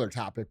whole nother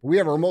topic, but we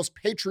have our most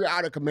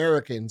patriotic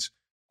Americans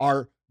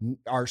are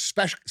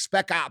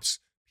spec ops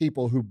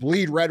people who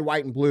bleed red,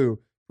 white, and blue,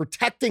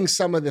 protecting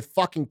some of the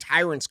fucking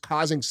tyrants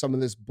causing some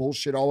of this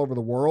bullshit all over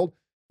the world.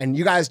 And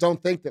you guys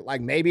don't think that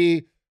like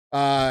maybe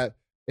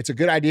it's a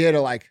good idea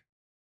to like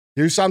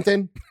do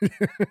something?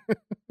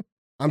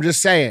 I'm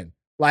just saying.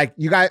 Like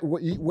you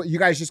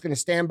guys just going to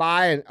stand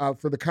by and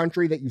for the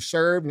country that you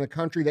served and the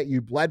country that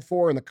you bled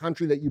for and the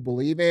country that you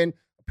believe in,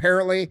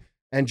 apparently,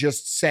 and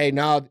just say,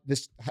 no,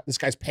 this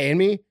guy's paying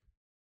me?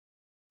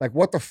 Like,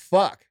 what the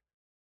fuck?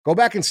 Go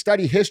back and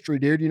study history,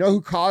 dude. You know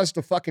who caused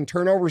the fucking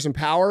turnovers in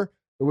power?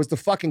 It was the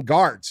fucking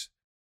guards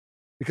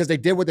because they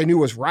did what they knew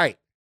was right.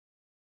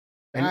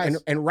 And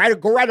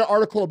go write an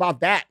article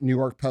about that, New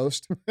York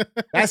Post.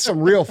 That's some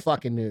real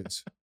fucking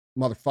news,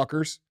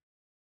 motherfuckers.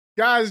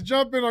 Guys,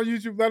 jump in on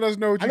YouTube. Let us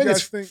know what you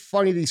guys think. It's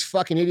funny these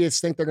fucking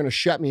idiots think they're going to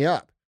shut me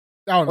up.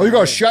 Oh, you're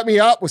going to shut me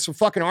up with some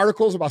fucking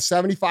articles about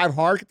 75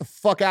 hard? Get the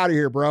fuck out of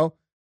here, bro.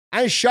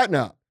 I ain't shutting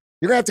up.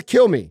 You're going to have to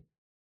kill me.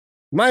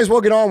 You might as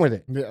well get on with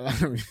it. Yeah,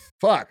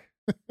 fuck.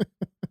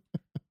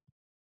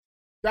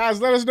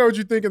 Guys, let us know what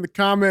you think in the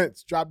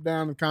comments. Drop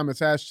down in the comments,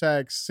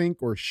 hashtag sink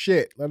or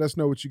shit. Let us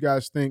know what you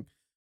guys think.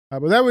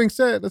 But that being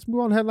said, let's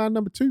move on to headline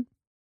number 2.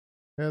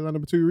 Headline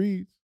number 2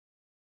 reads,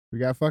 we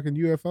got fucking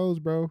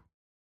UFOs, bro.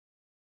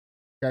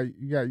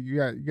 You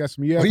got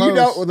some UFOs.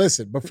 Well,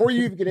 listen, before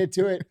you even get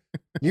into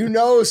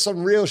it,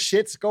 some real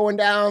shit's going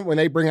down when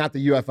they bring out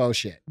the UFO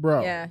shit.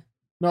 Bro. Yeah.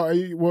 No,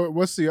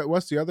 what's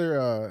the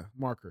other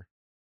marker?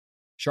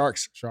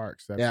 Sharks.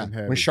 That's yeah. been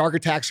heavy. When shark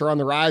attacks are on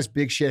the rise,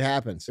 big shit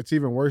happens. It's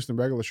even worse than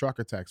regular shark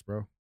attacks,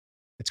 bro.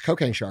 It's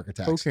cocaine shark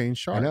attacks. Cocaine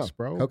sharks,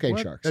 bro. Cocaine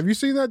sharks. Have you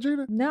seen that,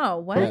 Gina? No,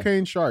 what?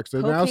 Cocaine sharks.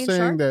 They're now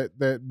saying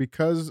that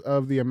because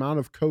of the amount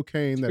of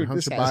cocaine that Hunter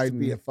this has Biden to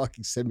be a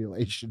fucking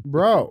simulation,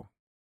 bro,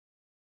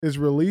 is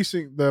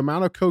releasing, the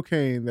amount of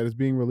cocaine that is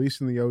being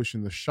released in the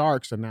ocean, the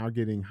sharks are now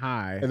getting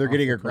high. And they're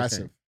getting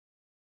aggressive. Cocaine.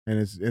 And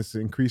it's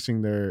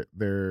increasing their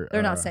They're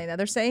not saying that.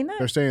 They're saying that?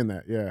 They're saying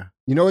that, yeah.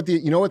 You know what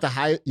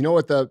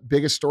the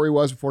biggest story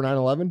was before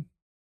 9/11?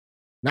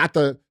 Not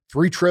the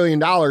 $3 trillion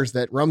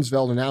that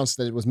Rumsfeld announced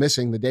that it was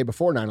missing the day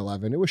before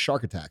 9/11. It was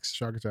shark attacks.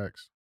 Shark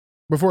attacks.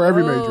 Before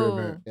every major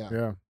event.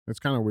 Yeah. It's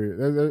kind of weird.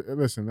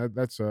 Listen,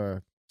 that's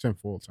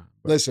full time.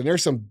 But. Listen,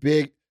 there's some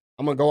big,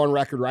 I'm going to go on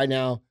record right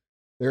now.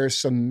 There is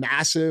some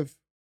massive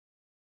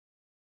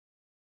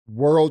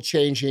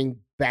world-changing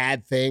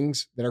bad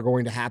things that are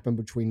going to happen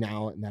between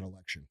now and that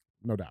election.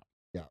 No doubt.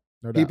 Yeah.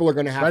 No doubt. People are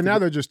going to have right now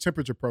they're just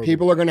temperature probing.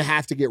 People are going to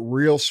have to get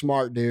real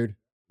smart, dude.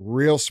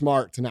 Real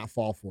smart to not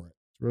fall for it.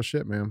 It's real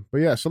shit, man. But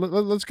yeah, so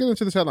let's get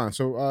into this headline.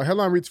 So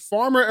headline reads,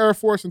 former Air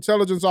Force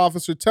intelligence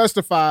officer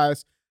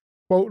testifies,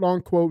 quote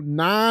unquote,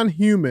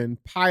 non-human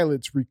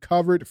pilots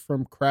recovered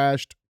from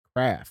crashed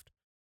craft.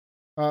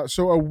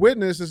 So a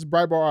witness, this is a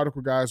Breitbart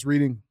article, guys,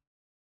 reading,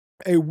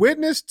 a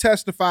witness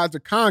testified to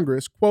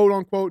Congress, quote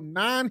unquote,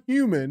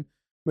 non-human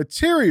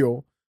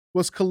material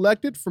was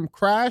collected from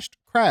crashed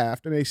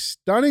craft in a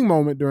stunning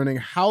moment during a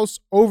House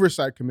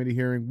Oversight Committee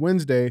hearing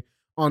Wednesday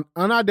on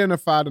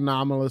unidentified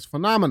anomalous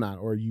phenomenon,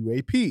 or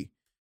UAP.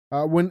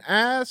 When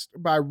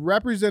asked by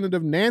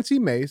Representative Nancy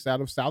Mace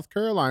out of South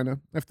Carolina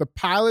if the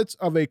pilots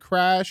of a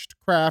crashed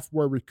craft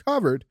were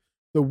recovered,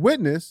 the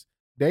witness,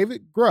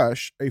 David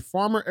Grush, a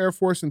former Air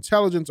Force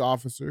intelligence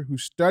officer who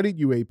studied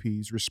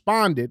UAPs,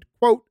 responded,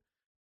 quote,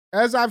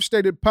 "As I've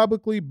stated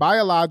publicly,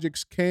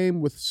 biologics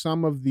came with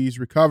some of these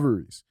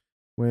recoveries."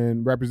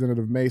 When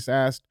Representative Mace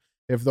asked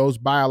if those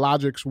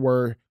biologics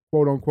were,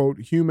 quote unquote,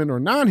 human or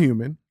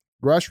non-human,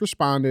 Grush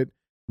responded,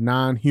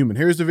 non-human.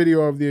 Here's the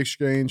video of the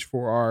exchange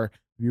for our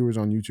viewers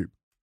on YouTube.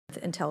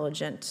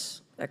 Intelligent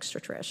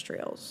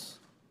extraterrestrials.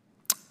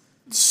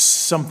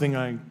 Something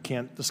I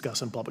can't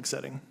discuss in public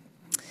setting.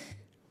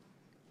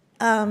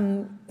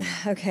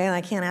 Okay,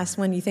 I can't ask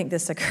when you think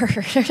this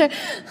occurred.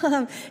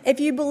 If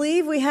you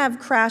believe we have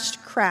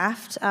crashed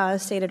craft,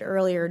 stated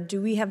earlier,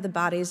 do we have the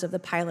bodies of the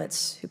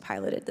pilots who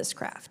piloted this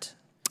craft?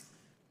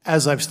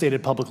 As I've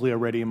stated publicly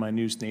already in my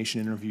News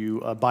Nation interview,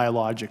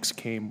 biologics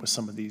came with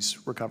some of these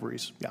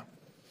recoveries, yeah.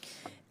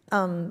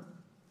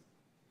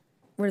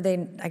 Were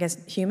they, I guess,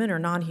 human or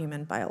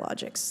non-human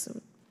biologics?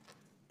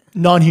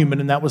 Non-human,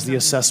 and that was the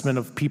assessment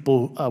of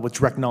people with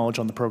direct knowledge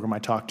on the program I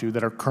talked to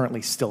that are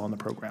currently still on the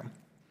program.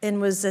 And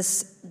was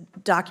this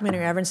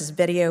documentary evidence, this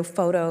video,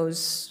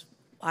 photos,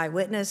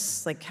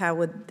 eyewitness? Like, how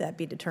would that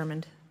be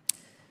determined?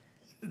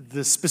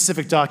 The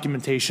specific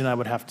documentation I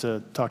would have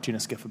to talk to Gina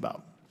Skiff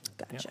about.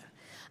 Gotcha.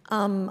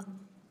 Yeah.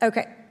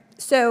 Okay.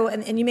 So,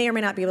 and you may or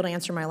may not be able to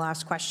answer my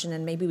last question,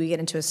 and maybe we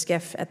get into a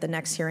skiff at the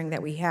next hearing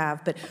that we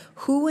have, but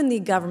who in the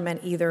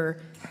government,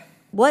 either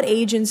what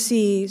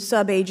agency,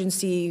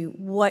 sub-agency,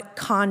 what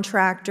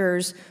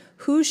contractors,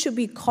 who should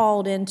be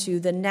called into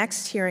the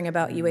next hearing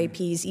about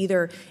UAPs,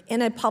 either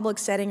in a public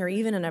setting or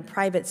even in a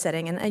private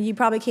setting? And you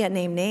probably can't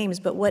name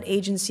names, but what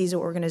agencies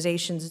or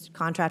organizations,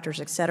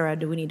 contractors, et cetera,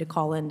 do we need to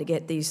call in to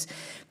get these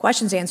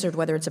questions answered,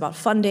 whether it's about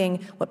funding,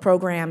 what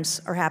programs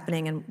are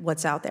happening, and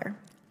what's out there?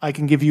 I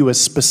can give you a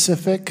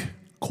specific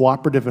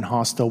cooperative and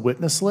hostile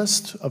witness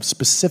list of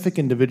specific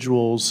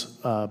individuals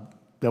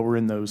that were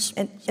in those.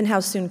 And how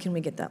soon can we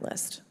get that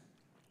list?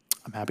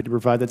 I'm happy to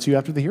provide that to you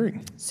after the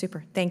hearing.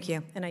 Super. Thank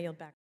you. And I yield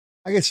back.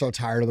 I get so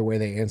tired of the way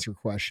they answer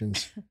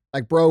questions.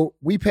 Like, bro,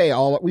 we pay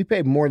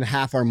more than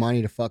half our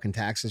money to fucking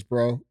taxes,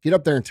 bro. Get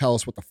up there and tell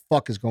us what the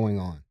fuck is going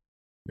on.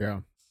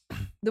 Yeah.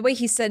 The way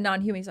he said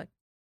non-human, he's like,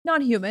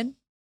 non-human.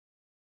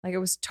 Like, it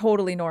was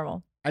totally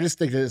normal. I just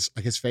think that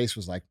his face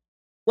was like,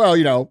 well,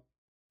 you know.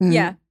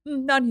 Yeah,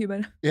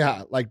 non-human.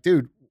 Yeah, like,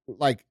 dude,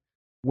 like,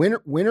 when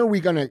are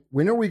we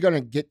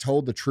gonna get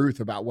told the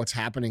truth about what's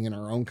happening in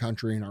our own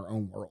country, in our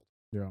own world?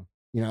 Yeah.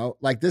 You know,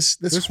 like this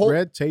whole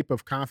red tape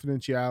of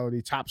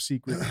confidentiality, top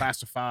secret,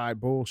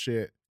 classified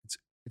bullshit.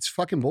 It's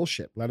fucking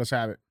bullshit. Let us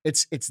have it.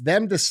 It's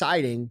them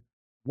deciding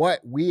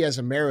what we as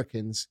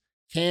Americans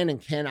can and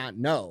cannot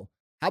know.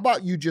 How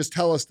about you just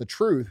tell us the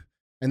truth,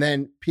 and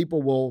then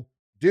people will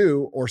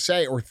do or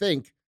say or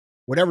think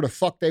whatever the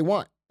fuck they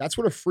want. That's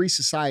what a free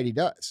society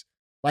does.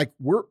 Like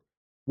we're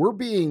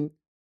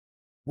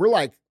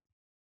like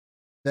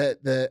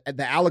the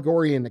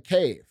allegory in the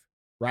cave,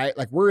 right?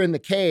 Like we're in the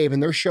cave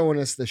and they're showing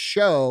us the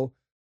show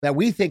that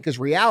we think is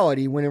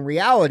reality, when in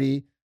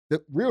reality,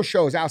 the real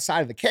show is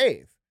outside of the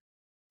cave.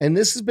 And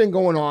this has been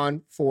going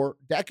on for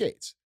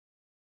decades.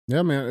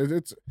 Yeah, man,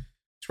 it's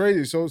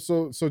crazy. So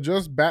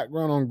just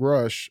background on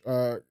Grush.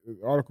 The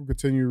article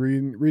continue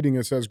reading.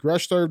 It says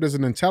Grush served as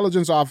an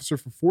intelligence officer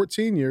for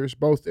 14 years,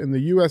 both in the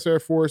U.S. Air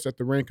Force at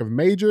the rank of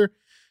major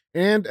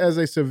and as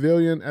a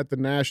civilian at the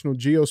National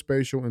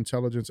Geospatial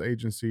Intelligence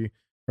Agency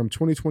from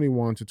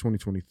 2021 to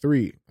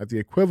 2023 at the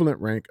equivalent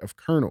rank of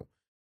colonel.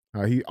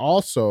 He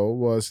also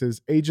was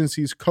his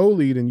agency's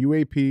co-lead in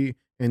UAP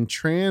and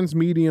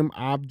transmedium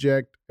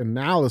object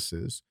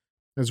analysis,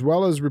 as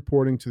well as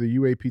reporting to the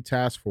UAP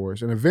task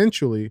force and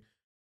eventually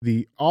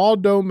the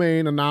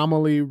All-Domain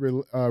Anomaly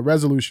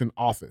Resolution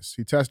Office.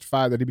 He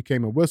testified that he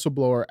became a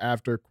whistleblower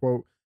after,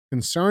 quote,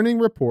 concerning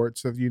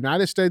reports that the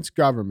United States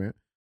government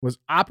was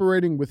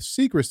operating with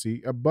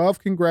secrecy above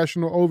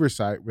congressional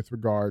oversight with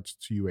regards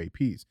to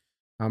UAPs.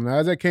 Now,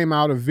 as that came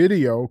out, a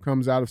video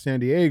comes out of San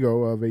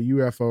Diego of a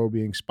UFO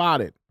being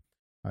spotted.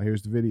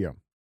 Here's the video.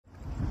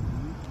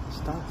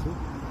 Stop it.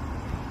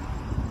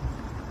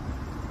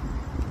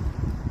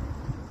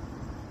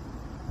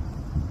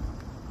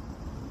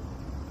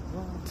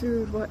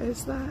 Dude, what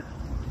is that?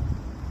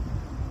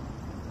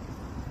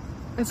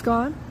 It's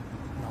gone?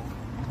 No.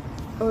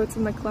 Oh, it's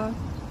in the cloud.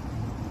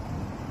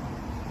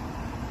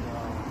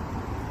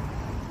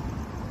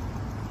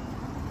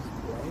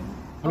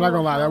 I'm not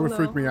gonna lie, that would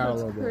freak me out a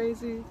little bit.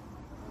 Crazy.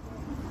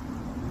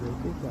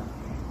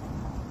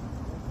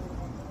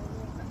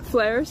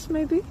 Flares,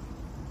 maybe?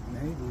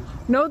 Maybe.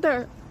 No,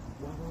 they're.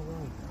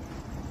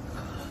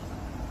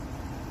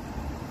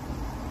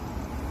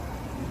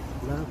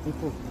 A lot of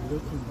people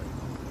looking right now.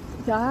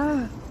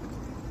 Yeah.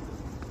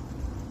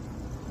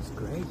 It's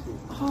crazy.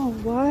 Oh,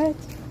 what?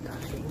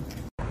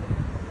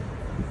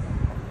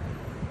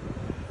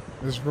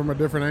 This is from a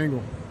different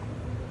angle.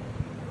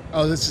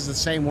 Oh, this is the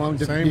same one,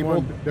 different people?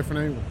 One,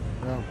 different angle.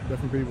 Yeah,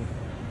 different people.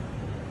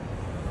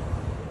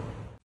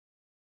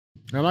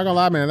 I'm not gonna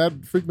lie, man,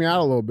 that freaked me out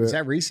a little bit. Is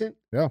that recent?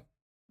 Yeah.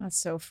 That's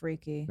so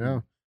freaky.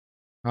 Yeah.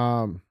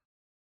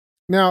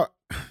 Now,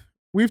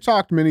 we've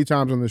talked many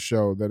times on this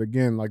show that,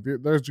 again, like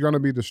there's going to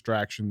be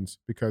distractions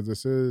because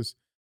this is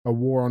a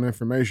war on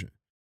information,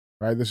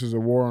 right? This is a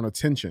war on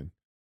attention.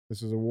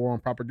 This is a war on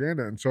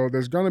propaganda. And so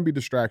there's going to be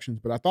distractions.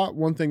 But I thought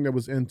one thing that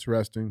was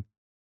interesting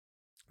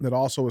that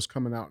also is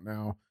coming out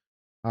now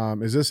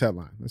is this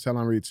headline. This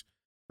headline reads,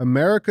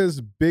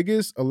 America's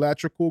biggest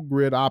electrical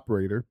grid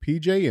operator,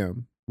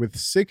 PJM, with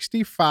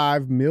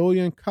 65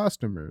 million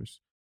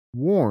customers,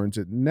 warns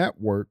its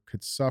network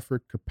could suffer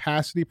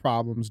capacity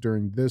problems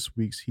during this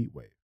week's heat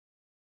wave.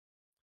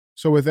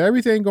 So with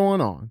everything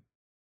going on,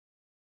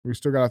 we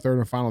still got a third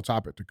and final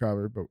topic to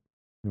cover, but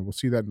we'll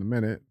see that in a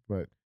minute.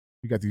 But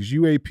you got these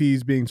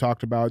UAPs being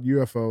talked about,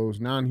 UFOs,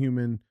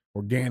 non-human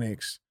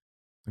organics,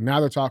 and now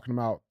they're talking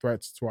about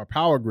threats to our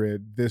power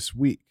grid this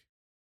week.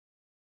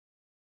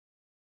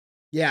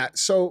 Yeah.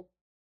 So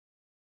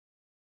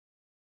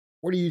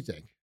what do you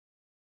think?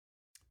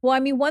 Well, I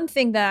mean, one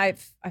thing that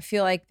I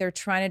feel like they're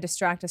trying to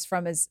distract us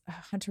from is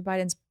Hunter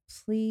Biden's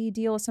plea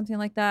deal or something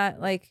like that.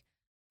 Like,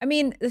 I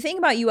mean, the thing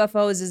about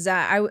UFOs is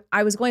that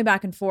I was going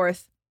back and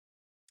forth.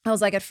 I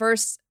was like, at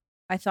first,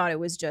 I thought it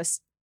was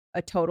just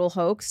a total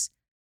hoax,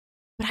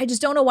 but I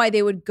just don't know why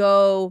they would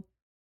go,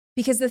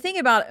 because the thing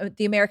about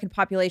the American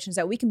population is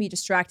that we can be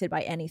distracted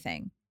by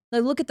anything.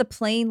 Like, look at the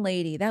plane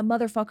lady. That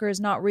motherfucker is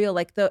not real.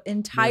 Like, the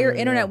entire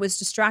internet was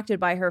distracted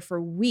by her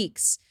for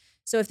weeks.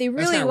 So if they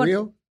really That's not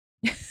real?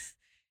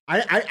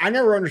 I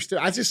never understood.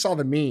 I just saw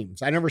the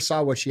memes. I never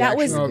saw what she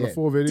actually did. The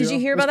full video. Did you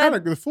hear about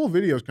that? The full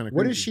video is kind of creepy.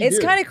 What did she It's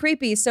do? kind of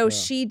creepy. So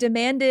she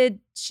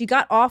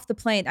got off the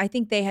plane. I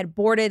think they had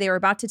boarded. They were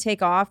about to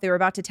take off. They were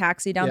about to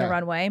taxi down the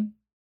runway.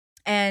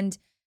 And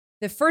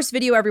the first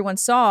video everyone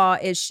saw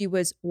is she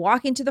was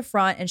walking to the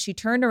front and she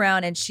turned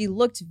around and she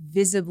looked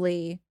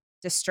visibly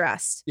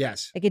distressed.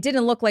 Yes. Like, it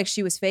didn't look like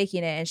she was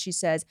faking it. And she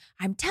says,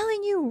 I'm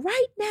telling you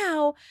right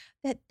now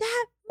that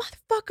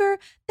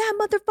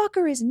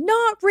motherfucker is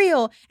not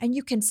real. And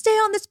you can stay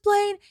on this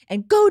plane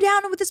and go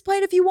down with this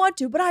plane if you want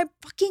to, but I'm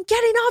fucking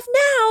getting off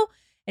now.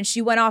 And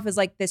she went off as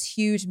like this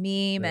huge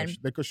meme. And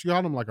because she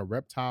called him like a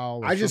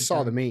reptile. I just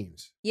saw the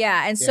memes.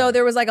 Yeah. And so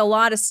there was like a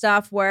lot of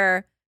stuff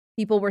where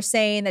people were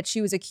saying that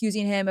she was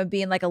accusing him of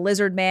being like a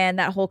lizard man,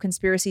 that whole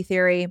conspiracy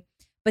theory.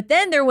 But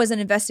then there was an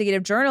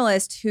investigative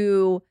journalist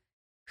who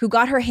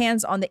got her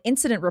hands on the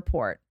incident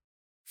report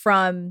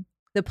from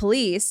the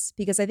police,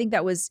 because I think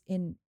that was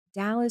in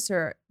Dallas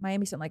or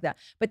Miami, something like that.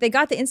 But they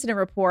got the incident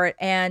report,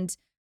 and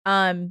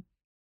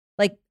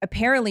like,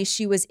 apparently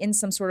she was in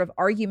some sort of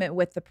argument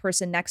with the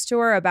person next to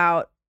her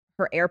about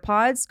her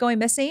AirPods going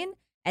missing.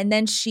 And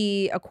then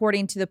she,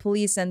 according to the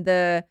police and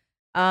the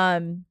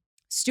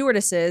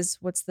stewardesses,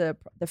 the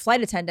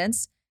flight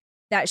attendants,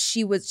 that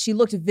she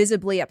looked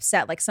visibly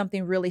upset, like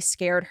something really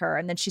scared her.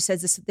 And then she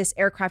says, this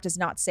aircraft is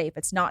not safe.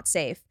 It's not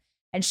safe.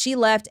 And she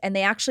left, and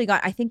they actually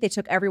I think they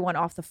took everyone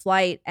off the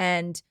flight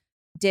and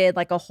did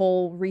like a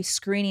whole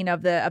rescreening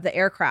of the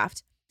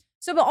aircraft.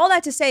 So, but all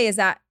that to say is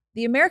that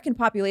the American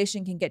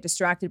population can get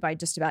distracted by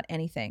just about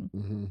anything.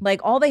 Mm-hmm. Like,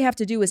 all they have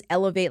to do is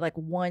elevate like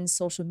one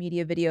social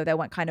media video that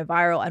went kind of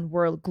viral, and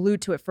we're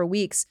glued to it for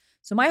weeks.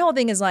 So my whole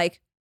thing is like,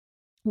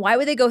 why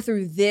would they go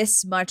through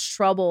this much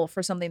trouble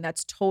for something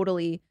that's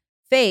totally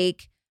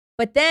fake?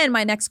 But then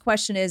my next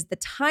question is the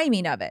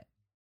timing of it.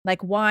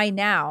 Like, why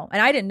now?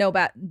 And I didn't know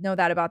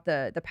that about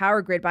the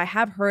power grid, but I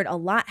have heard a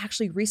lot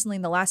actually recently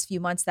in the last few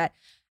months that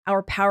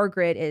our power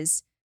grid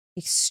is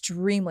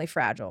extremely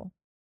fragile.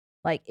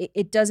 Like,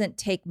 it doesn't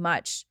take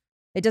much.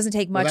 It doesn't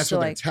take much. Well, that's to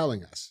what like they're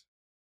telling us.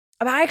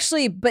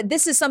 But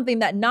this is something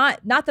that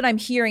not that I'm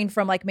hearing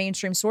from like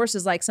mainstream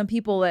sources. Like, some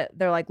people that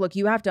they're like, look,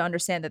 you have to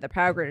understand that the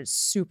power grid is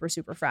super,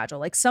 super fragile.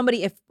 Like,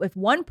 somebody, if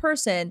one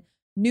person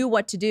knew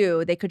what to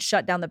do, they could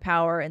shut down the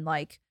power in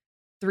like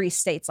 3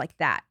 states like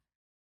that.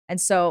 And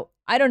so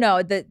I don't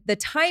know, the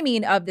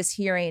timing of this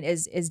hearing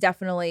is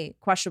definitely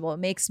questionable. It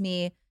makes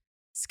me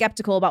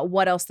skeptical about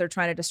what else they're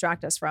trying to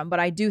distract us from. But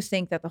I do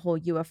think that the whole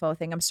UFO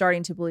thing, I'm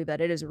starting to believe that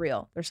it is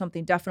real. There's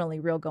something definitely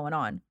real going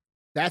on.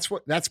 That's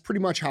pretty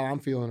much how I'm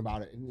feeling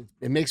about it.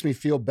 It makes me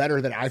feel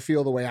better that I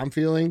feel the way I'm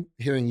feeling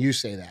hearing you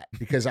say that,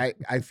 because I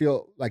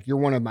feel like you're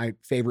one of my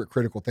favorite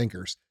critical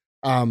thinkers.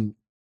 I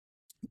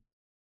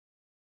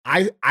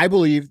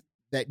believe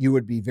that you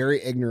would be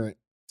very ignorant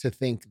to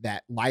think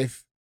that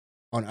life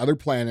on other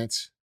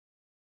planets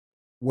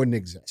wouldn't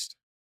exist.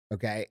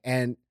 Okay.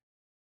 And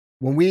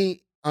when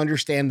we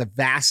understand the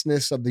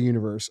vastness of the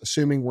universe,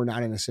 assuming we're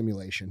not in a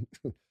simulation,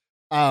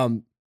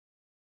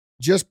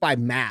 just by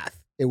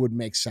math, it would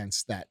make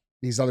sense that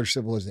these other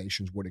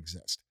civilizations would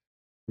exist.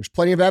 There's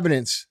plenty of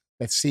evidence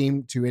that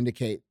seem to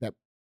indicate that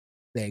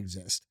they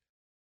exist.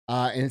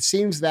 And it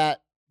seems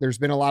that there's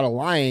been a lot of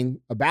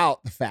lying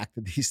about the fact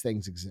that these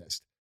things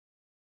exist.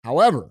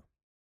 However,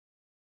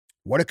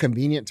 what a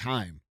convenient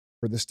time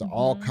for this to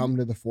all come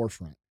to the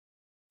forefront.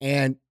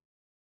 And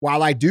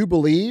while I do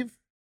believe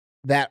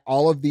that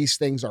all of these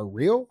things are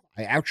real,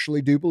 I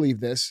actually do believe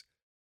this,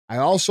 I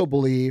also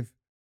believe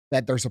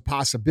that there's a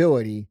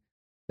possibility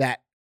that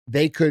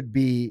they could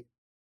be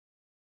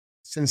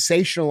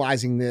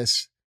sensationalizing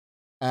this,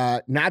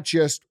 not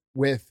just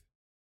with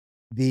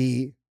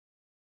the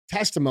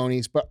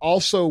testimonies, but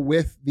also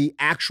with the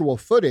actual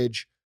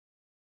footage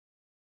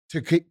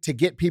to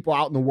get people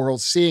out in the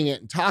world seeing it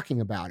and talking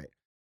about it.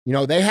 You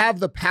know, they have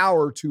the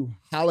power to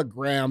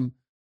hologram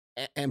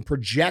and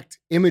project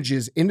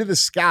images into the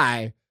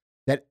sky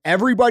that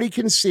everybody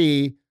can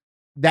see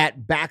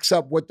that backs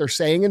up what they're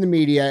saying in the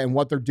media and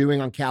what they're doing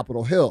on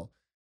Capitol Hill.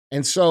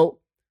 And so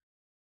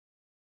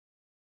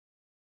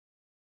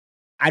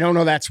I don't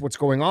know that's what's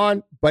going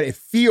on, but it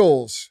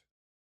feels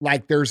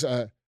like there's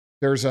a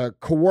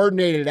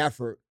coordinated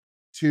effort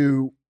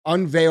to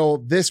unveil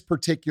this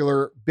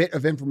particular bit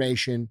of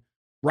information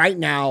right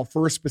now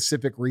for a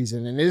specific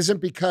reason. And it isn't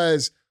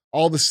because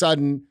all of a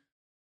sudden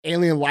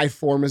alien life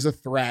form is a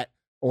threat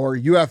or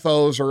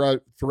UFOs are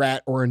a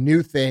threat or a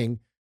new thing.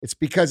 It's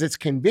because it's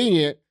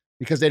convenient,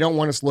 because they don't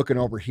want us looking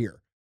over here.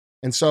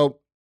 And so,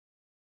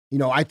 you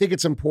know, I think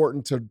it's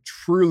important to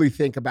truly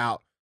think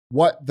about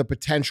what the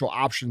potential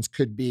options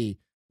could be,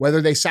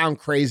 whether they sound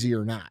crazy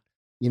or not.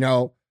 You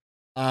know,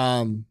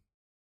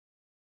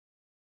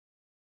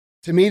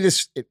 to me,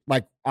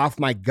 like off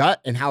my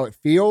gut and how it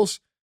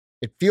feels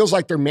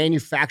like they're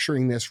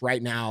manufacturing this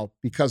right now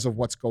because of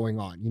what's going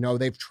on. You know,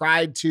 they've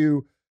tried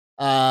to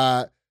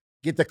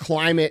get the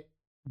climate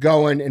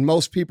going, and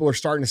most people are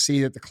starting to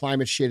see that the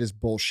climate shit is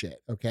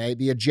bullshit. Okay.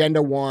 The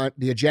Agenda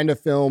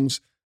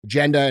films,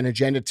 Agenda and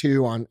Agenda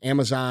 2 on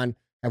Amazon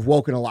have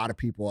woken a lot of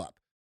people up.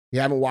 If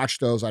you haven't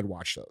watched those, I'd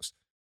watch those.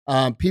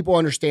 People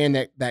understand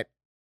that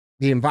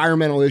the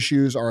environmental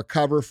issues are a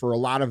cover for a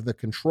lot of the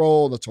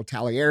control, the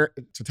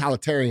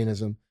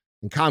totalitarianism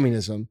and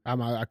communism.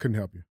 I couldn't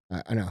help you.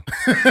 I know.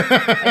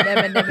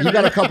 You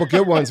got a couple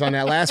good ones on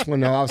that last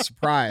one, though. I was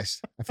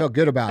surprised. I felt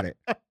good about it.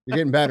 You're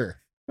getting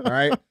better. All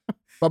right.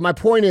 But my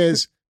point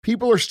is,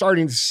 people are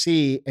starting to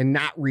see and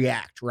not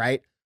react,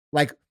 right?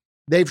 Like,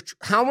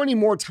 how many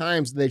more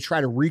times do they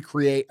try to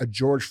recreate a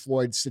George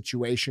Floyd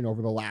situation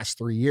over the last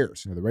 3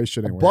 years? Yeah, the race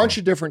shit ain't a bunch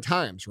of different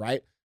times,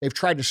 right? They've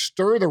tried to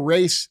stir the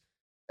race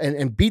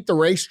and beat the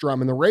race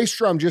drum, and the race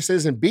drum just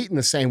isn't beaten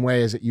the same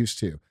way as it used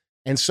to.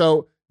 And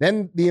so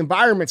then the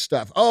environment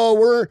stuff.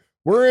 Oh,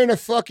 we're in a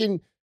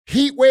fucking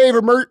heat wave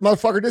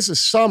motherfucker. This is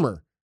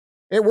summer.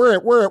 We're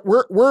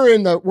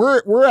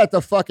at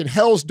the fucking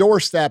hell's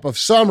doorstep of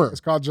summer. It's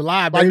called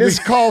July, baby. Like this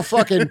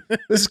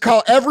is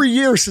called every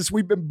year since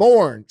we've been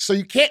born. So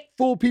you can't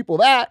fool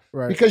people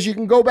because you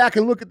can go back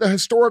and look at the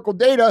historical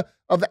data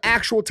of the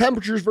actual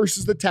temperatures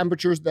versus the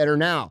temperatures that are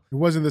now. It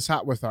wasn't this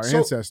hot with our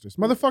ancestors.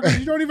 Motherfuckers,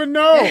 you don't even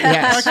know.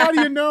 Yes. Like, how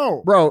do you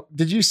know? Bro,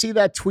 did you see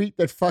that tweet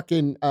that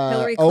fucking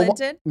Hillary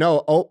Clinton?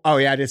 Oh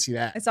yeah, I did see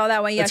that. I saw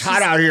that one. Yeah, it's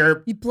hot out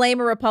here. You blame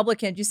a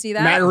Republican. Did you see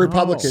that? Mad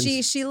Republicans.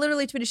 She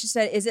literally tweeted, she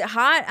said, "Is it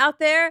hot out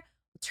there?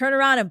 Turn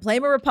around and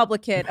blame a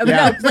Republican." Oh,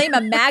 no, blame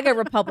a MAGA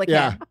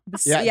Republican.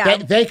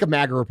 Thank a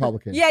MAGA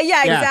Republican. Yeah,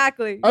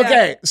 exactly.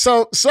 Okay,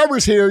 so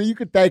summer's here. You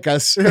could thank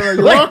us. You're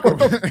welcome.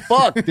 What the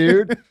fuck,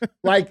 dude?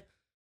 Like,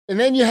 and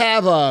then you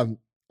have, and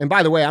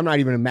by the way, I'm not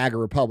even a MAGA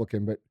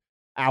Republican, but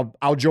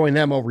I'll join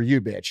them over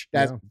you, bitch.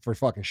 That's for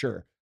fucking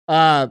sure.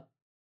 But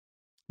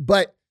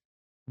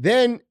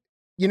then,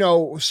 you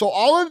know, so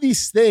all of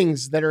these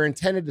things that are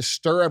intended to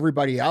stir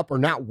everybody up are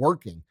not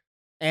working.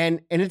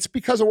 And it's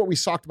because of what we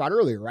talked about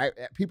earlier, right?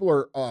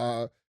 People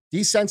are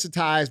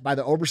desensitized by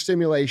the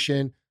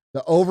overstimulation,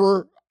 the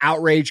over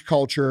outrage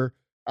culture.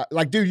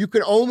 Like, dude, you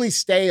can only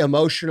stay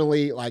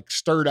emotionally like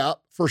stirred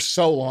up for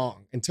so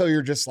long until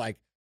you're just like,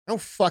 I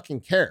don't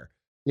fucking care.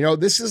 You know,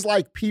 this is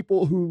like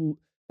people who,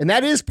 and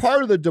that is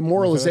part of the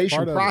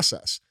demoralization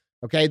process.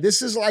 Okay.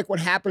 This is like what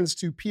happens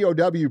to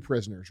POW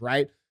prisoners,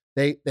 right?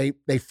 They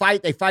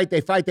fight.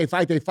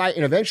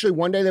 And eventually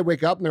one day they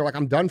wake up and they're like,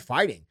 I'm done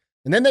fighting.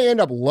 And then they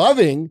end up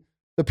loving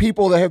the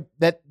people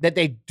that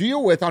they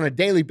deal with on a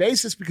daily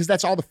basis because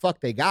that's all the fuck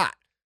they got.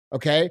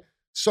 Okay.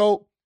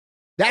 So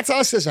that's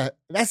us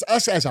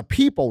as a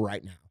people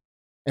right now.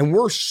 And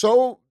we're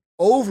so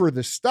over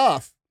the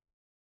stuff.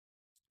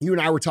 You and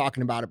I were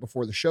talking about it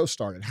before the show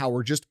started, how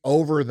we're just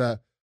over the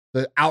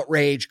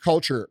outrage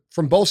culture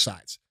from both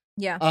sides.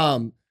 Yeah.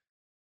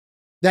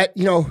 That,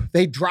 you know,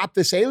 they drop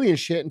this alien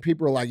shit and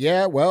people are like,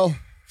 yeah, well,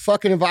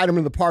 fucking invite them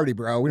to the party,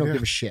 bro. We don't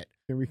give a shit.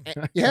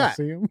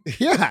 See him?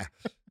 Yeah.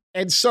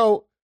 And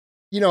so,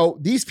 you know,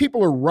 these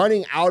people are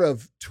running out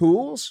of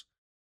tools.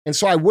 And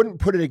so I wouldn't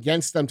put it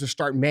against them to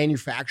start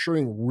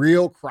manufacturing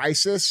real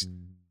crisis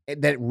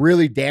that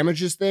really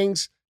damages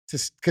things.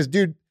 Because,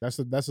 dude, that's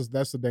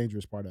the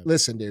dangerous part of it.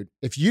 Listen, dude,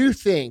 if you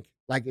think,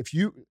 like,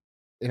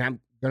 and I'm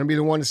going to be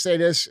the one to say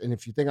this, and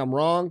if you think I'm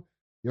wrong,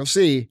 you'll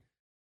see.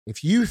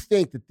 If you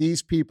think that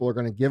these people are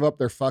going to give up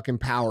their fucking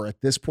power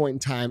at this point in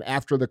time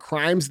after the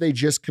crimes they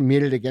just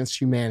committed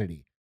against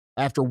humanity,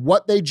 after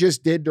what they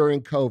just did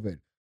during COVID,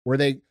 where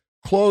they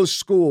closed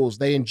schools,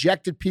 they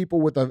injected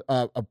people with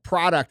a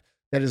product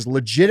that is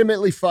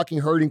legitimately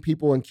fucking hurting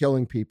people and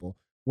killing people,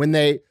 when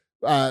they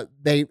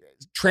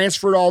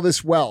transferred all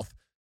this wealth,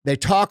 they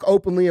talk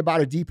openly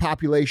about a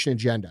depopulation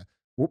agenda,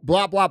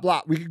 blah, blah,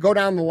 blah. We could go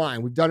down the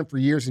line. We've done it for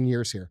years and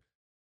years here.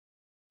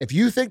 If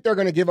you think they're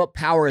going to give up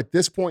power at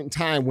this point in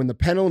time when the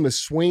pendulum is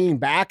swinging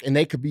back and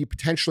they could be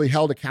potentially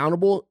held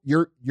accountable,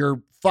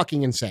 you're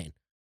fucking insane.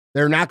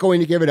 They're not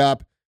going to give it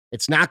up.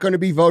 It's not going to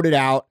be voted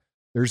out.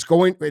 It's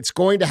going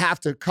to have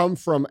to come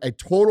from a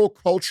total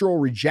cultural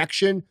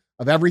rejection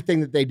of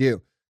everything that they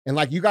do. And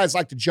like you guys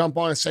like to jump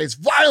on and say it's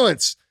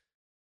violence.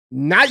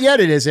 Not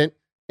yet, it isn't.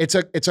 It's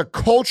a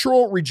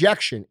cultural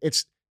rejection.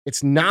 It's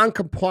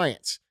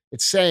non-compliance.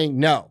 It's saying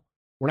no.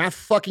 We're not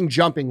fucking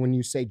jumping when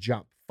you say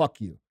jump.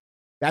 Fuck you.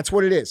 That's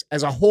what it is.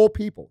 As a whole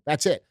people,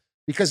 that's it.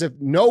 Because if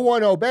no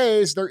one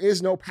obeys, there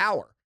is no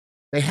power.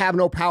 They have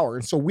no power.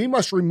 And so we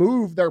must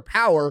remove their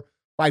power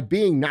by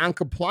being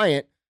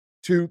non-compliant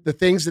to the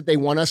things that they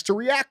want us to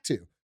react to.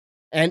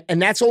 And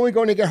that's only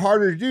going to get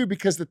harder to do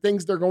because the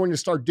things they're going to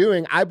start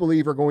doing, I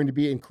believe, are going to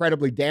be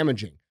incredibly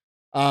damaging.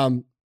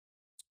 So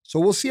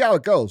we'll see how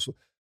it goes.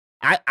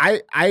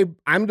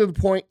 I'm to the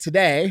point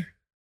today,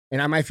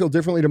 and I might feel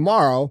differently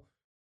tomorrow,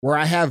 where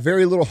I have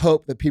very little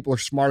hope that people are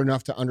smart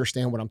enough to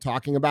understand what I'm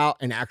talking about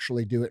and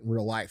actually do it in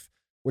real life,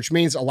 which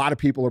means a lot of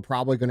people are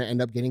probably going to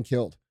end up getting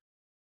killed.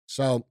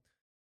 So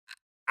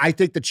I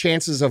think the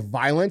chances of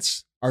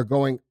violence are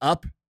going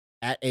up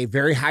at a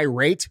very high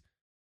rate.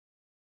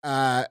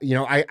 I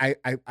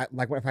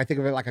like if I think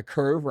of it like a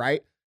curve,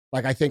 right?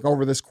 Like I think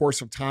over this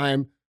course of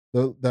time,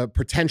 the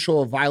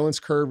potential of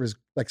violence curve is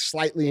like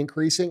slightly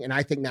increasing. And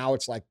I think now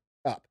it's like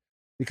up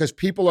because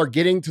people are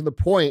getting to the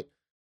point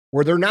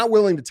where they're not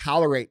willing to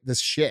tolerate this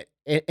shit.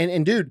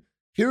 And dude,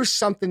 here's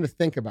something to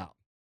think about.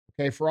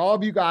 Okay. For all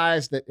of you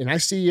guys and I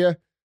see you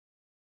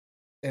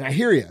and I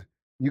hear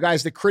you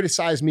guys that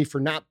criticize me for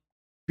not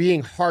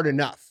being hard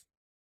enough.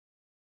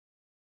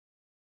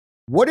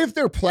 What if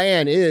their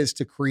plan is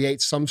to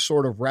create some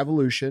sort of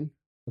revolution?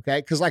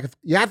 Okay. Cause like if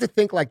you have to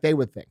think like they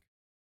would think.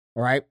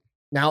 All right.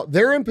 Now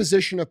they're in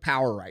position of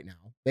power right now.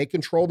 They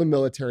control the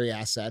military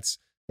assets.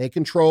 They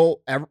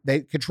control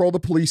the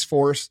police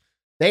force.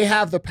 They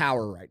have the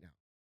power right now.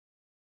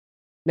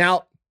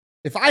 Now,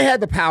 if I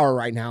had the power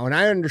right now and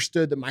I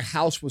understood that my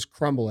house was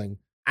crumbling,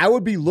 I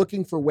would be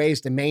looking for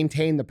ways to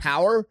maintain the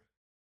power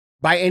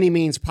by any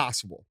means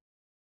possible.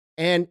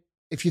 And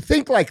if you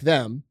think like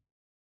them,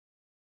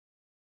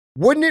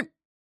 wouldn't it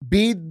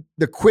be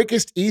the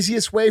quickest,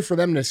 easiest way for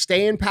them to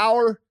stay in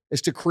power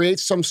is to create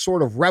some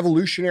sort of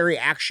revolutionary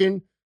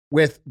action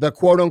with the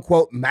quote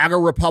unquote MAGA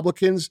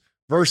Republicans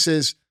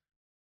versus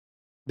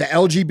the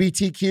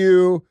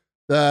LGBTQ,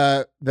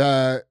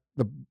 the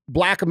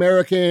Black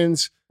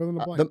Americans,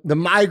 the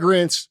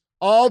migrants,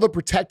 all the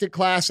protected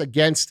class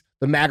against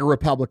the MAGA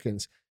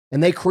Republicans.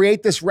 And they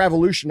create this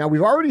revolution. Now,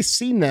 we've already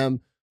seen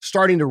them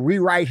starting to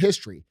rewrite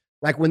history.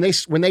 Like when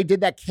they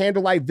did that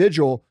candlelight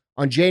vigil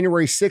on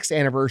January 6th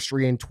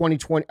anniversary in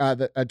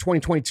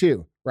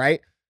 2022,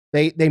 right?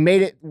 They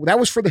made it, that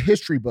was for the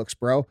history books,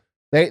 bro.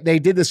 They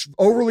did this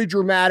overly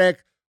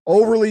dramatic,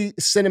 overly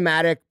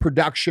cinematic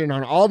production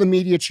on all the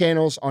media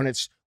channels on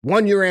its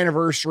 1 year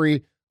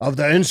anniversary of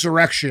the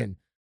insurrection.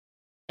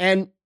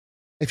 And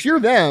if you're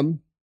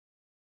them,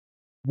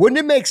 wouldn't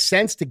it make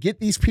sense to get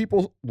these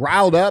people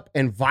riled up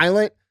and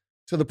violent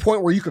to the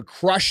point where you could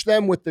crush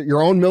them with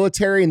your own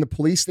military and the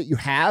police that you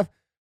have,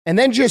 and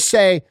then just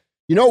say,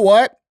 you know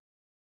what?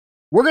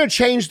 We're going to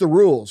change the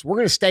rules. We're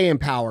going to stay in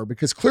power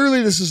because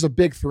clearly this is a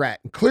big threat.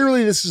 And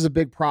clearly this is a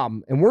big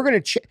problem. And we're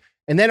going to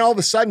and then all of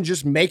a sudden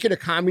just make it a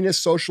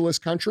communist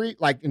socialist country,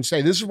 and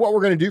say, this is what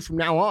we're going to do from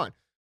now on.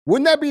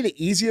 Wouldn't that be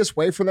the easiest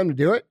way for them to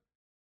do it?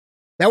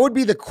 That would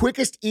be the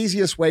quickest,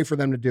 easiest way for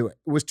them to do it.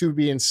 It was to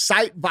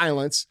incite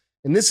violence.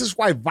 And this is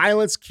why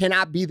violence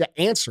cannot be the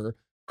answer.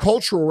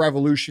 Cultural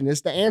revolution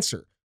is the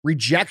answer.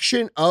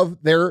 Rejection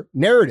of their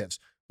narratives,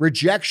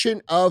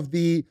 rejection of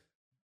the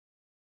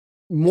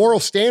moral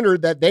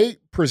standard that they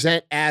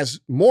present as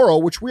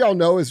moral, which we all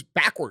know is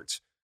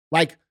backwards.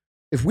 Like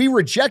if we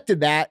rejected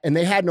that and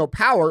they had no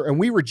power and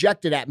we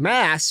rejected at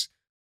mass,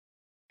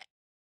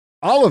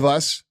 all of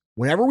us,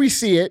 whenever we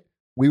see it,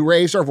 we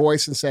raised our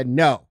voice and said,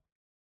 no,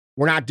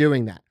 we're not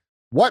doing that.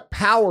 What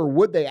power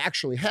would they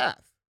actually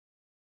have?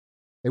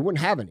 They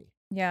wouldn't have any.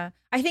 Yeah.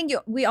 I think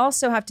we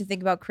also have to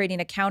think about creating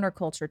a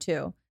counterculture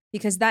too,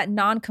 because that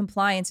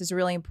non-compliance is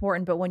really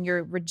important. But when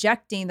you're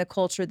rejecting the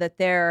culture that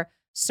they're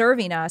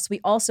serving us, we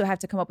also have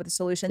to come up with a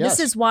solution. Yes.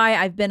 This is why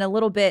I've been a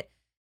little bit,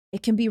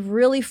 it can be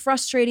really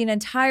frustrating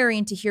and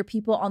tiring to hear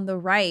people on the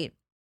right.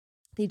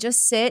 They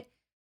just sit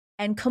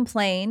and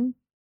complain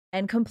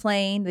and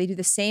complain. They do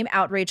the same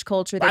outrage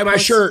culture. Buy my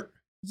shirt.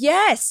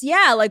 Yes.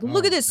 Yeah. Like,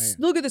 look at this.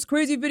 Man. Look at this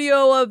crazy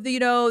video of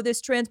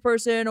this trans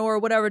person or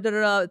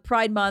whatever,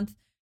 Pride Month.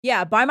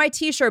 Yeah. Buy my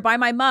t-shirt, buy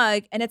my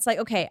mug. And it's like,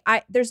 okay,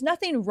 there's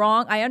nothing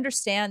wrong. I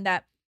understand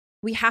that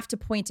we have to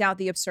point out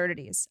the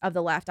absurdities of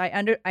the left. I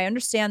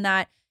understand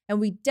that. And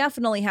we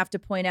definitely have to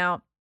point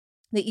out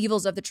the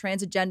evils of the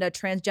trans agenda,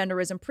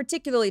 transgenderism,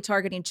 particularly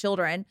targeting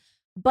children.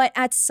 But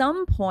at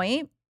some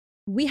point,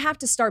 we have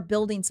to start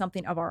building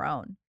something of our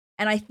own.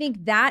 And I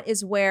think that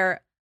is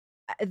where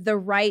the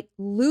right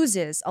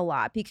loses a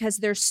lot because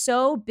they're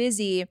so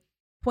busy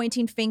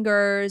pointing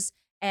fingers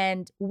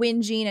and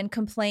whinging and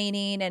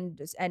complaining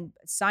and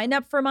sign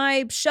up for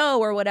my show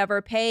or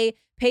whatever, pay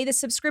the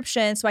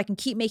subscription so I can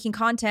keep making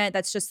content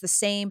that's just the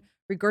same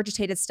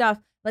regurgitated stuff.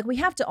 Like, we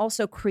have to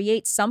also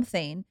create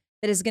something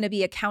that is going to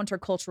be a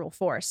countercultural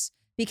force,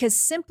 because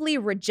simply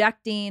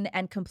rejecting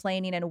and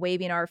complaining and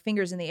waving our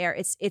fingers in the air,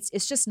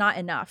 it's just not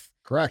enough.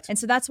 Correct. And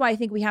so that's why I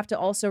think we have to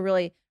also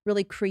really,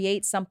 really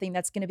create something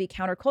that's going to be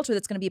counterculture,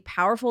 that's going to be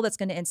powerful, that's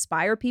going to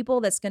inspire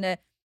people, that's going to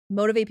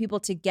motivate people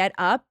to get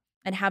up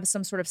and have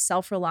some sort of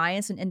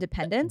self-reliance and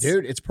independence.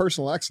 Dude, it's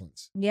personal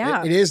excellence.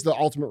 Yeah. It is the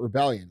ultimate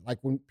rebellion. Like,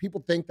 when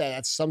people think that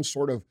that's some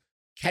sort of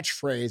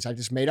catchphrase I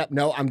just made up.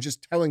 No, I'm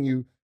just telling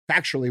you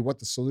factually what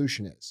the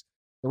solution is.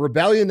 The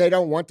rebellion they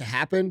don't want to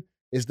happen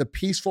is the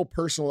peaceful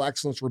personal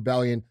excellence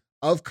rebellion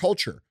of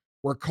culture,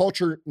 where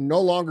culture no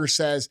longer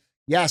says,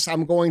 yes,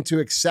 I'm going to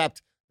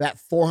accept that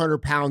 400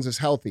 pounds is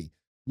healthy.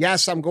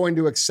 Yes, I'm going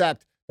to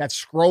accept that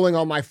scrolling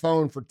on my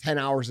phone for 10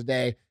 hours a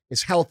day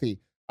is healthy.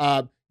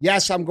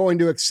 Yes, I'm going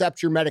to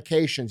accept your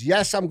medications.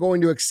 Yes, I'm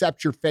going to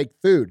accept your fake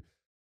food.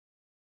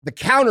 The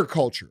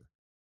counterculture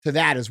to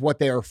that is what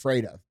they are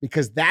afraid of,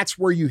 because that's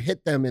where you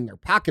hit them in their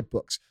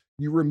pocketbooks.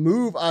 You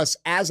remove us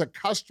as a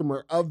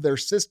customer of their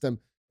system.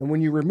 And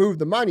when you remove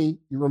the money,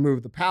 you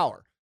remove the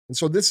power. And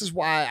so this is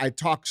why I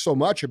talk so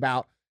much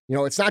about,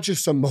 it's not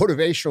just some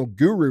motivational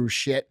guru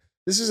shit.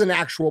 This is an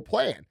actual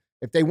plan.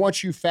 If they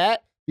want you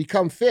fat,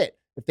 become fit.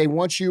 If they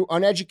want you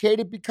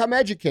uneducated, become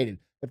educated.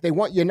 If they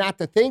want you not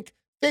to think.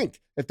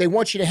 If they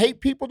want you to hate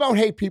people, don't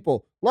hate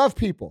people. Love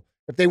people.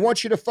 If they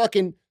want you to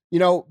fucking,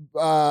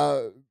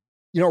 rely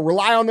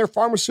on their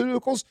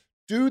pharmaceuticals,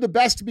 do the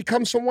best to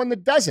become someone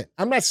that doesn't.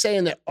 I'm not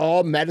saying that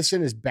all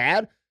medicine is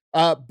bad,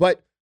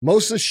 but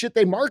most of the shit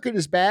they market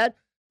is bad.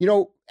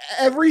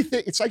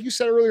 Everything, it's like you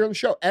said earlier on the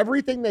show,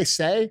 everything they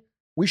say,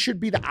 we should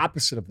be the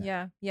opposite of that.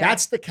 Yeah.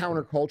 That's the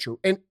counterculture,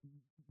 and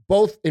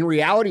both in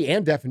reality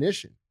and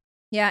definition.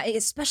 Yeah,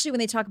 especially when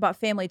they talk about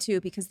family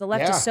too, because the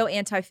left is so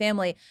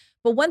anti-family.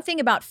 But one thing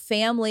about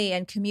family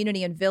and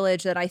community and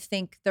village that I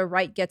think the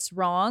right gets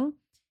wrong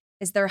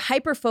is they're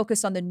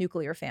hyper-focused on the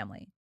nuclear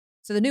family.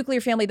 So the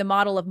nuclear family, the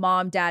model of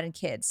mom, dad, and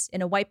kids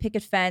in a white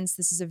picket fence.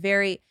 This is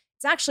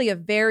it's actually a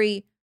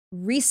very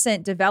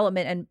recent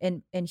development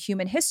in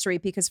human history,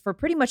 because for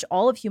pretty much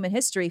all of human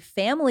history,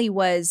 family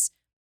was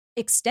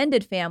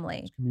extended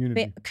family.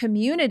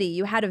 Community.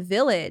 You had a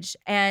village,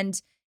 and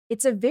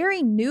it's a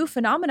very new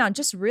phenomenon,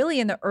 just really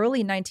in the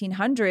early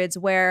 1900s,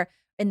 where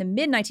in the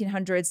mid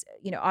 1900s,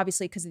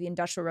 obviously because of the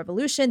Industrial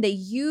Revolution, they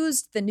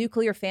used the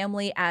nuclear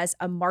family as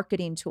a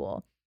marketing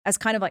tool, as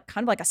kind of like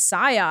a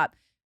psyop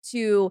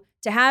to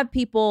have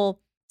people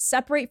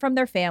separate from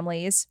their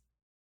families,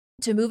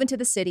 to move into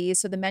the cities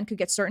so the men could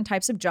get certain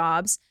types of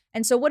jobs.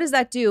 And so what does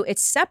that do? It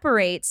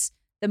separates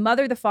the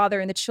mother, the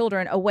father, and the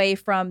children away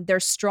from their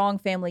strong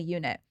family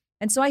unit.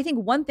 And so I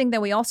think one thing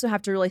that we also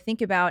have to really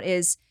think about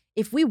is,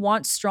 if we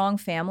want strong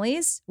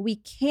families, we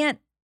can't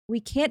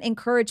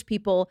encourage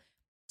people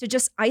to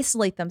just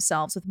isolate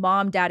themselves with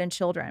mom, dad, and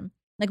children.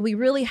 Like, we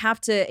really have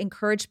to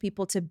encourage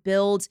people to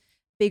build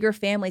bigger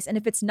families. And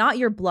if it's not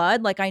your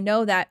blood, like, I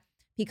know that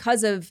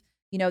because of,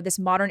 this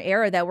modern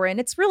era that we're in,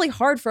 it's really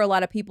hard for a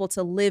lot of people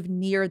to live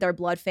near their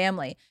blood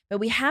family. But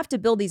we have to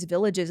build these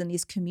villages and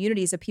these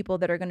communities of people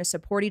that are going to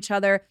support each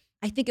other.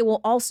 I think it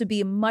will also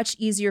be much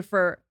easier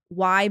for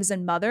wives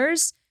and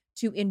mothers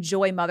to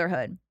enjoy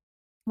motherhood.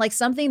 Like,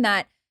 something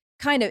that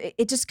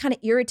it just kind of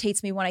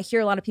irritates me when I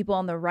hear a lot of people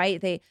on the right,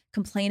 they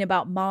complain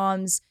about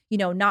moms,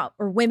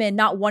 or women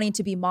not wanting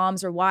to be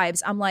moms or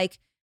wives. I'm like,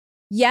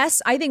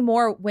 yes, I think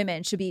more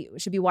women should be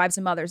wives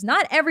and mothers.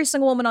 Not every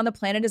single woman on the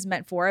planet is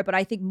meant for it, but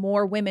I think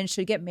more women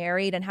should get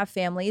married and have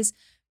families.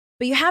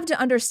 But you have to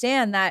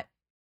understand that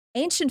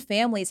ancient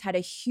families had a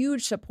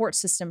huge support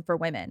system for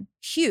women.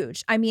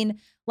 Huge. I mean,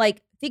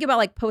 like, think about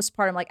like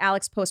postpartum, like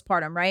Alex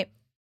postpartum, right?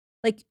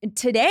 Like, in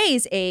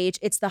today's age,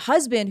 it's the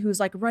husband who's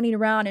like running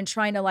around and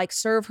trying to like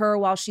serve her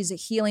while she's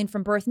healing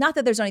from birth. Not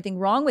that there's anything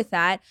wrong with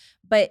that,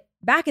 but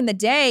back in the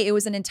day, it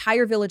was an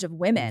entire village of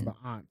women. The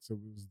aunts, it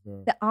was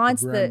the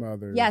aunts, the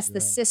grandmothers, the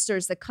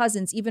sisters, the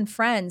cousins, even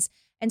friends.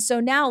 And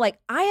so now, like,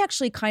 I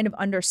actually kind of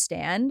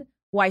understand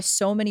why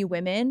so many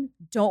women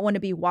don't want to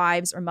be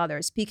wives or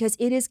mothers, because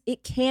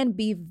it can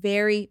be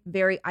very,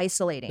 very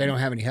isolating. They don't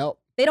have any help.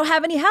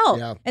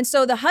 Yeah. And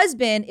so the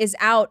husband is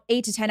out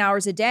 8 to 10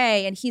 hours a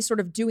day, and he's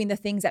sort of doing the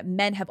things that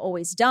men have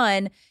always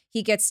done.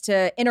 He gets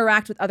to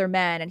interact with other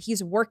men, and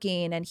he's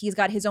working, and he's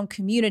got his own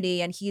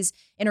community, and he's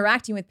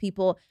interacting with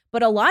people.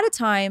 But a lot of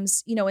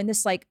times, in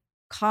this like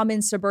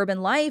common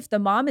suburban life, the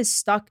mom is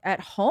stuck at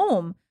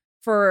home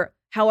for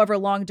however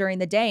long during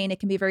the day, and it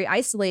can be very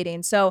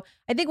isolating. So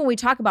I think when we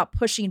talk about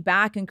pushing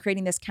back and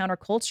creating this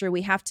counterculture,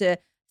 we have to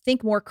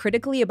think more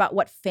critically about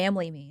what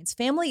family means.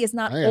 Family is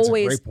not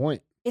always, that's a great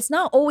point. It's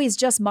not always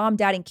just mom,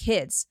 dad, and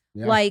kids.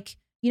 Yeah. Like,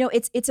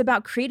 it's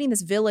about creating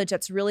this village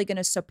that's really going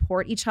to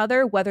support each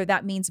other, whether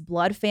that means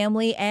blood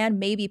family and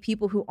maybe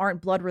people who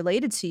aren't blood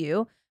related to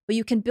you, but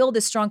you can build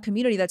a strong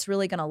community that's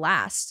really going to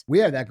last. We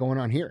have that going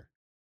on here.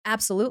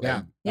 Absolutely.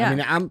 Yeah. I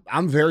mean,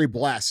 I'm very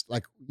blessed.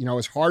 Like,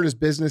 as hard as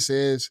business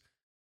is,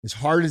 as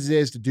hard as it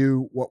is to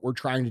do what we're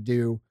trying to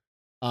do,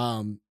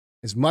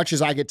 as much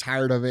as I get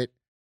tired of it,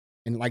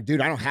 and like,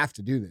 dude, I don't have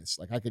to do this.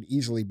 Like, I could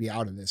easily be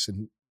out of this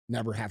and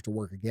never have to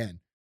work again.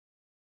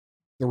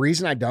 The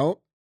reason I don't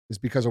is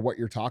because of what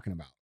you're talking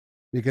about.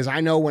 Because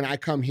I know when I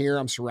come here,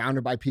 I'm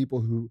surrounded by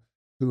people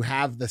who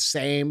have the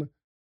same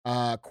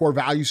core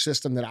value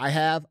system that I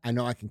have. I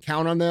know I can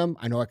count on them.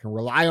 I know I can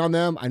rely on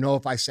them. I know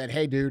if I said,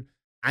 hey, dude,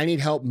 I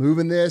need help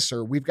moving this,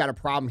 or we've got a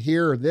problem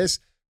here or this,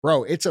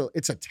 bro, it's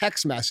a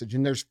text message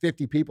and there's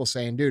 50 people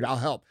saying, dude, I'll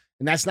help.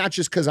 And that's not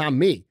just because I'm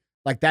me.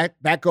 Like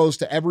that goes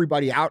to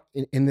everybody out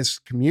in this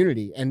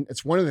community. And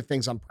it's one of the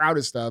things I'm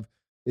proudest of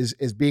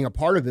is being a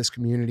part of this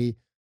community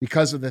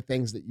because of the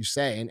things that you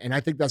say. And I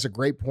think that's a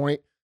great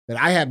point that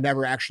I have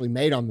never actually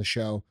made on the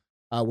show,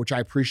 which I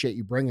appreciate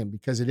you bringing,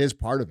 because it is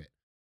part of it.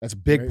 That's a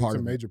big part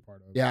of it. It's a major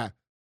part of it. Yeah,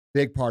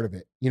 big part of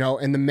it.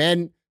 And the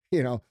men,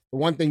 the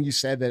one thing you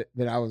said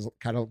that I was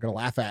kind of going to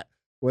laugh at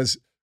was,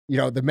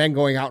 the men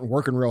going out and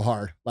working real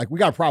hard. Like, we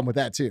got a problem with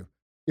that too.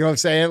 You know what I'm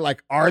saying?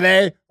 Like, are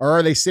they, or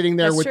are they sitting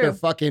there with their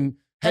fucking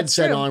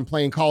headset on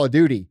playing Call of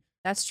Duty?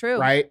 That's true.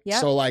 Right?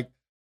 Yeah. So like,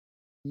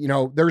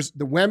 there's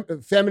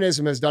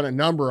feminism has done a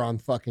number on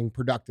fucking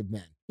productive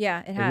men.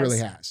 Yeah, it has. It really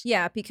has.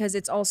 Yeah, because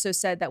it's also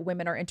said that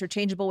women are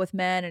interchangeable with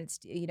men, and it's,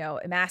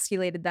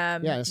 emasculated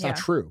them. Yeah, it's not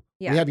true.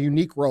 Yeah. We have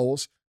unique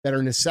roles that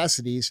are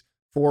necessities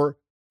for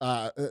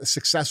a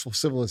successful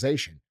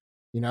civilization,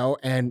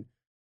 and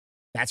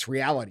that's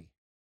reality.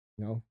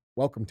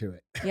 Welcome to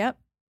it. Yep.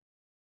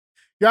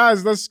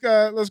 Guys, let's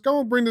go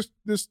and bring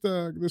this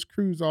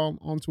cruise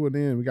onto an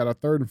end. We got our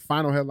third and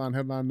final headline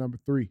number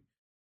 3.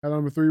 Headline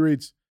number 3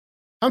 reads,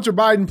 Hunter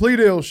Biden plea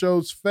deal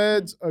shows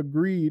feds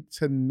agreed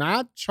to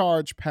not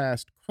charge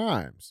past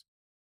crimes,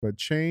 but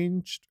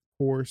changed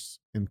course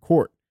in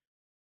court.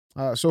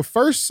 So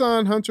first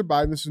son Hunter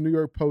Biden, this is a New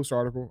York Post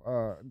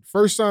article,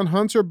 first son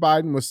Hunter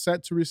Biden was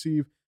set to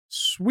receive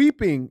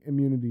sweeping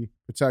immunity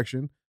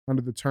protection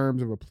under the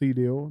terms of a plea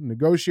deal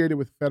negotiated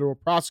with federal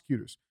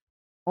prosecutors,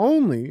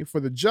 only for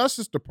the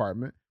Justice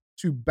Department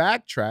to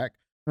backtrack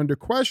under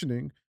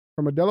questioning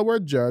from a Delaware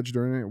judge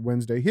during a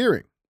Wednesday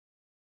hearing.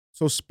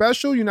 So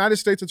special United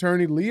States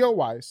Attorney Leo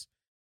Weiss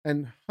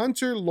and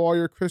Hunter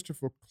lawyer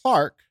Christopher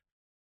Clark,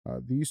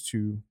 these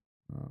two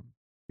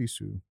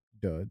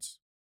duds.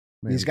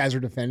 Man, These guys are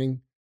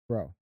defending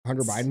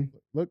Hunter Biden.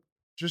 Look.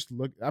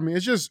 I mean,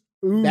 it's just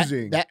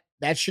oozing.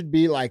 That should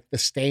be like the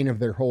stain of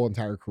their whole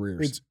entire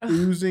careers. It's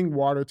oozing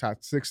water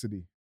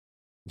toxicity.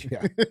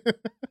 Yeah.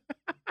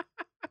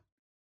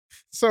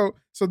 So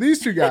these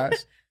two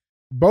guys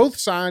both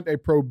signed a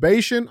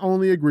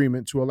probation-only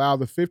agreement to allow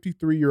the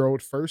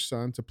 53-year-old first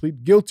son to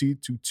plead guilty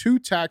to 2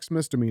 tax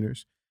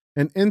misdemeanors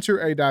and enter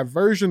a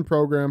diversion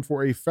program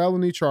for a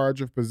felony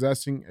charge of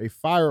possessing a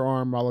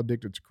firearm while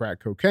addicted to crack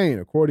cocaine,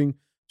 according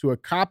to a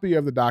copy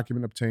of the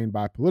document obtained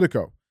by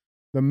Politico.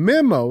 The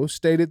memo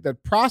stated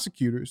that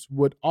prosecutors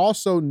would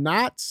also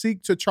not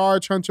seek to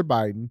charge Hunter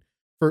Biden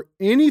for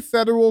any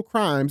federal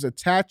crimes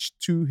attached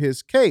to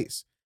his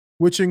case,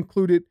 which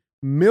included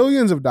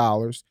millions of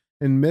dollars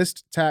in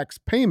missed tax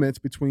payments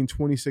between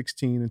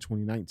 2016 and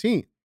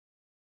 2019.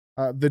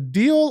 The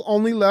deal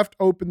only left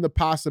open the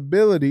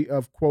possibility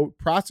of, quote,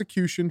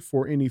 prosecution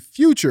for any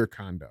future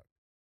conduct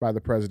by the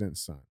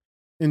president's son,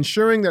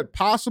 ensuring that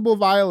possible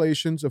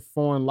violations of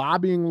foreign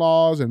lobbying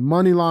laws and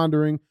money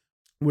laundering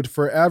would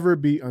forever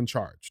be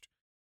uncharged.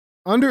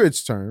 Under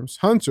its terms,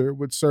 Hunter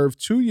would serve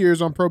 2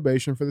 years on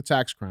probation for the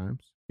tax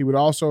crimes. He would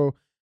also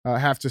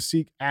have to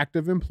seek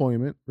active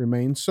employment,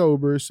 remain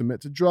sober,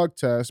 submit to drug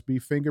tests, be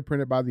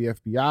fingerprinted by the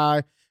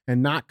FBI,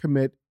 and not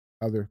commit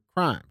other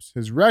crimes.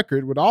 His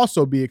record would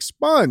also be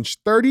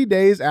expunged 30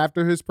 days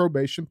after his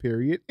probation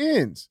period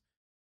ends.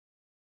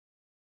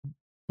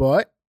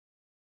 But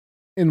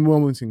in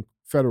Wilmington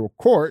federal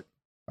court,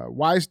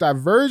 Weiss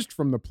diverged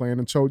from the plan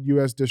and told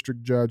U.S.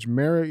 District Judge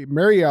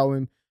Mary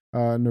Ellen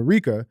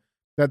Norica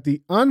that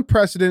the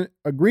unprecedented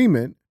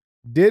agreement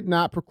did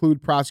not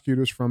preclude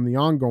prosecutors from the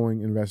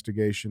ongoing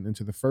investigation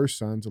into the first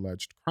son's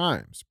alleged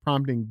crimes,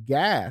 prompting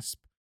gasp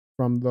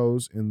from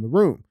those in the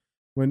room.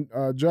 When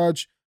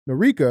Judge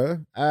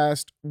Norica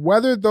asked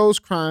whether those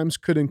crimes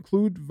could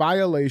include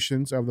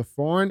violations of the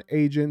Foreign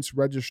Agents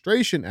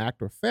Registration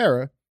Act, or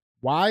FARA,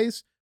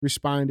 Weiss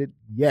responded,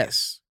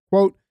 yes.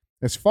 Quote,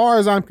 as far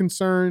as I'm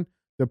concerned,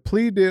 the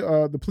plea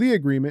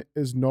agreement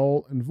is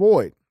null and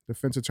void,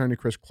 defense attorney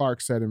Chris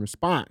Clark said in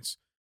response.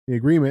 The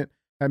agreement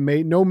had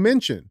made no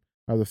mention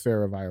of the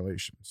FARA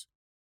violations.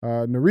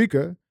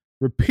 Norica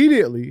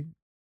repeatedly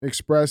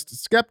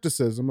expressed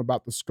skepticism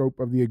about the scope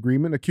of the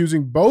agreement,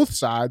 accusing both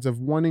sides of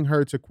wanting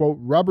her to, quote,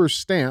 rubber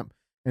stamp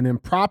an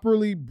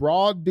improperly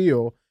broad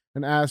deal,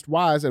 and asked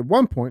Weiss at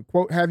one point,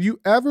 quote, have you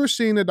ever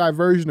seen a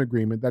diversion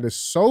agreement that is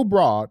so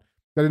broad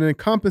that it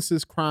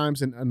encompasses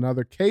crimes in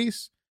another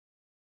case?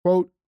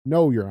 Quote,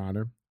 no, Your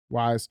Honor,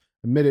 Weiss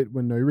admitted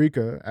when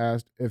Norica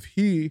asked if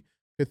he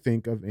could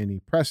think of any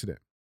precedent.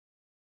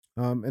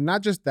 And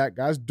not just that,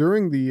 guys.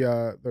 During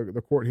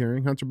the court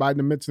hearing, Hunter Biden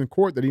admits in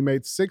court that he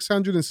made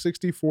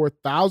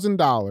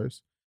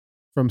 $664,000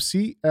 from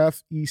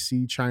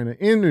CFEC China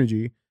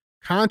Energy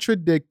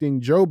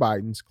contradicting Joe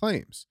Biden's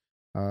claims.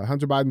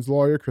 Hunter Biden's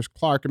lawyer, Chris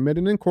Clark,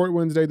 admitted in court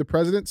Wednesday the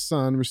president's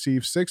son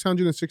received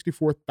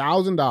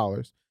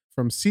 $664,000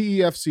 from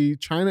CEFC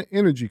China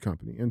Energy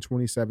Company in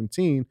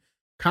 2017,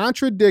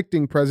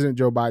 contradicting President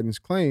Joe Biden's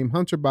claim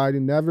Hunter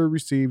Biden never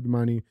received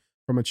money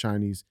from a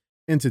Chinese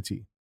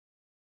entity.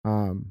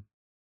 And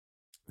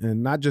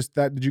not just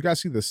that, did you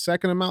guys see the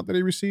second amount that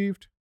he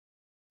received?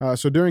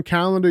 So during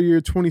calendar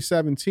year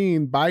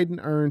 2017, Biden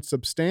earned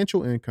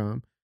substantial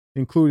income,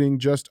 including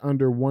just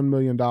under $1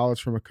 million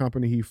from a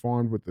company he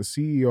formed with the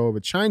CEO of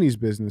a Chinese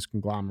business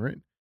conglomerate,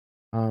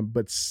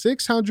 but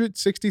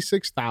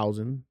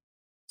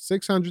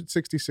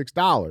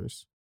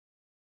 $666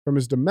 from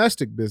his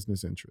domestic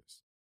business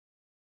interests.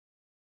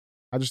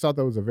 I just thought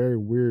that was a very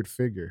weird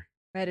figure.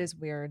 That is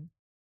weird.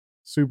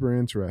 Super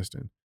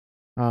interesting.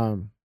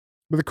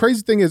 But the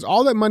crazy thing is,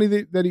 all that money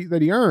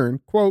that he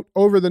earned, quote,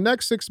 over the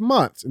next 6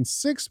 months,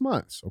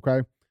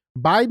 okay,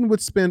 Biden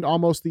would spend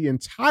almost the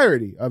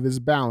entirety of his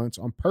balance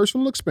on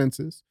personal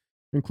expenses,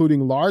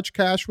 including large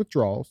cash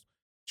withdrawals,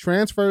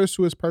 transfers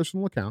to his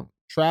personal account,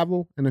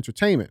 travel, and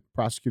entertainment,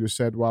 prosecutors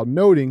said, while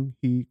noting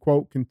he,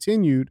 quote,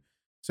 continued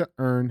to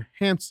earn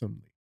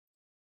handsomely.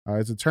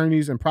 His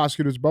attorneys and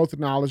prosecutors both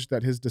acknowledged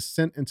that his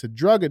descent into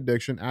drug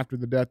addiction after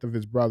the death of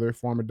his brother,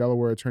 former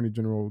Delaware Attorney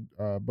General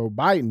Beau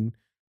Biden,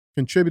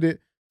 contributed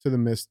to the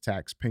missed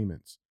tax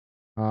payments.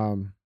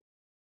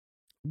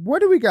 What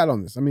do we got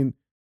on this? I mean,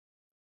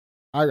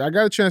 I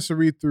got a chance to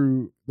read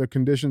through the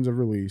conditions of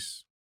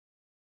release,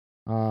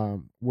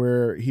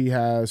 where he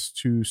has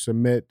to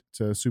submit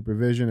to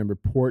supervision and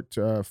report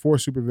for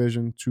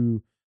supervision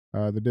to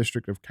the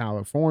District of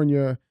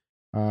California.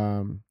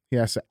 He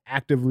has to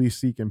actively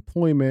seek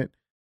employment.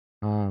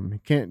 He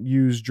can't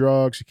use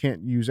drugs. He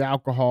can't use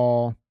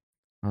alcohol.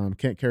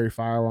 Can't carry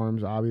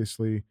firearms,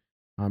 obviously.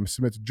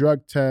 Submits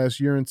drug tests,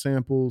 urine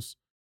samples.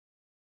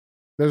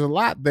 There's a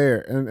lot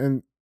there.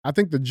 And I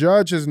think the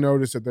judge has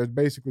noticed that they're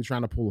basically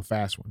trying to pull a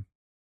fast one.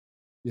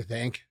 You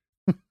think?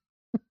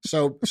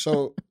 So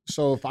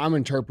if I'm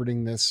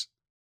interpreting this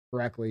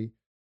correctly,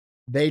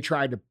 they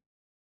tried to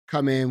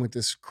come in with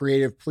this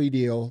creative plea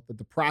deal that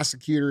the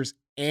prosecutors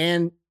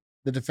and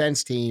the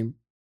defense team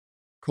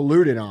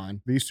colluded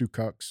on. These two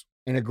cucks.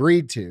 And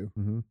agreed to.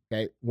 Mm-hmm.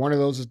 Okay. One of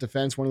those is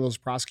defense, one of those is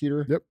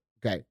prosecutor. Yep.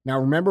 Okay. Now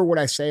remember what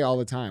I say all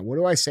the time. What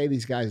do I say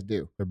these guys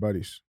do? They're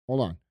buddies.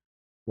 Hold on.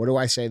 What do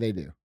I say they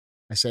do?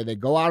 I say they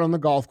go out on the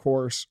golf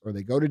course, or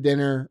they go to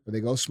dinner, or they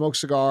go smoke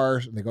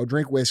cigars, or they go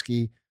drink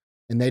whiskey,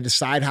 and they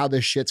decide how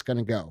this shit's going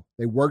to go.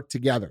 They work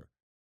together.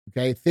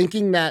 Okay.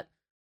 Thinking that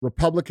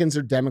Republicans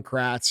are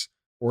Democrats,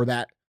 or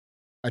that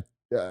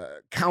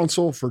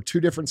counsel for two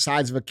different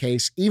sides of a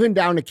case, even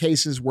down to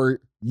cases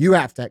where you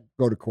have to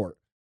go to court.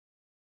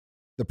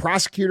 The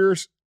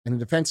prosecutors and the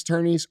defense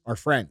attorneys are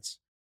friends.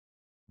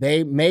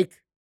 They make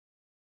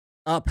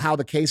up how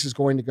the case is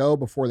going to go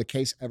before the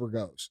case ever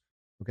goes.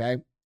 Okay.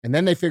 And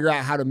then they figure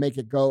out how to make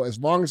it go as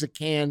long as it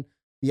can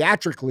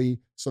theatrically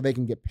so they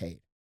can get paid.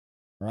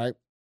 All right.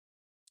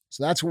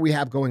 So that's what we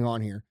have going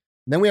on here.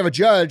 And then we have a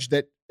judge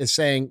that is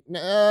saying,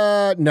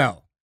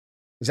 no.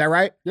 Is that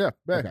right? Yeah.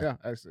 Okay. Yeah.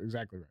 That's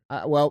exactly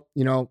right. Well,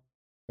 you know.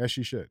 Yes,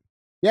 she should.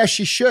 Yes,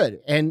 she should.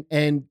 And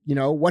you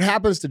know, what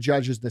happens to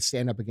judges that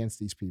stand up against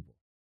these people?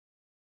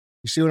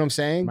 You see what I'm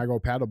saying? Might go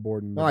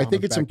paddleboarding. No, I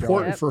think it's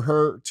important for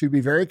her to be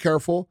very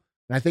careful.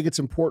 And I think it's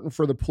important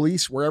for the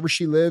police, wherever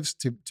she lives,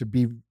 to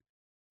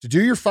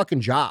do your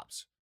fucking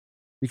jobs.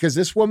 Because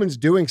this woman's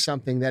doing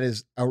something that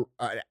is an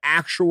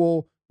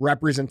actual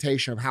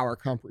representation of how our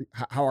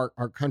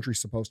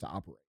country's supposed to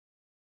operate.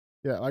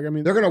 Yeah, like, I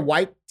mean, they're going to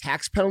wipe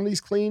tax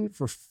penalties clean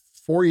for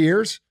 4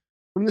 years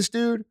from this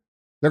dude.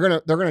 They're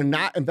going to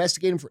not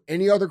investigate him for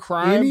any other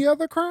crime. Any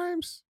other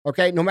crimes?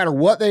 Okay, no matter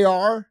what they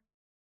are.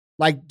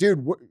 Like,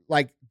 dude,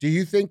 do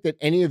you think that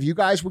any of you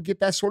guys would get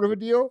that sort of a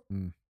deal?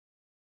 Mm.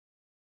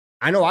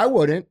 I know I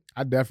wouldn't.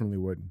 I definitely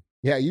wouldn't.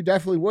 Yeah, you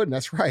definitely wouldn't.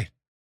 That's right.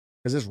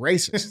 Because it's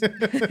racist.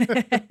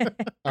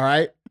 All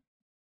right.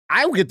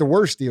 I would get the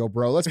worst deal,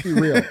 bro. Let's be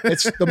real.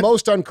 It's the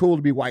most uncool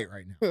to be white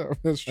right now. Yeah,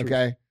 that's true.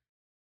 Okay.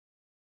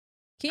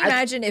 Can you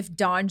imagine if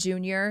Don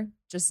Jr.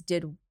 just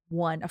did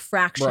a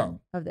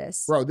fraction of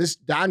this? Bro, this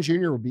Don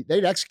Jr.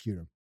 they'd execute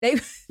him.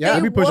 They'd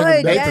be pushing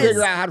him. They'd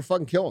figure out how to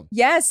fucking kill him.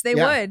 Yes, they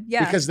would.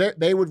 Yeah. Because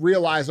they would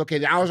realize, okay,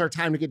 now is our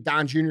time to get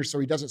Don Jr. so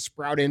he doesn't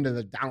sprout into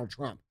the Donald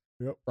Trump.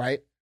 Yep. Right?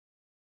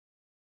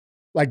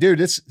 Like,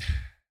 dude,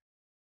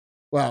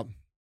 well,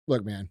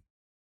 look, man.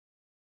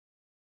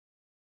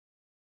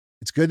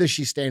 It's good that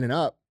she's standing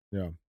up.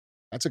 Yeah.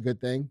 That's a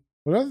good thing.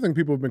 Another thing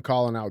people have been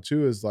calling out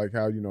too is like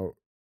how, you know,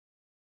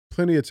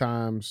 plenty of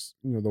times,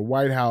 you know, the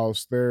White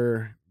House,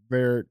 their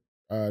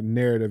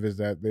narrative is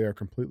that they are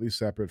completely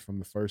separate from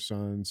the first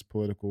son's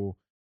political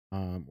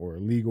or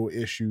legal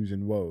issues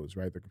and woes,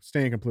 right? They're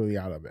staying completely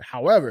out of it.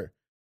 However,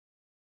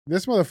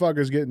 this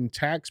motherfucker's getting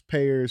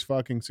taxpayers'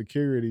 fucking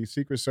security,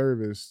 Secret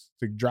Service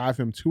to drive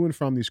him to and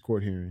from these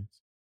court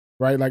hearings,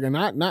 right? Like, and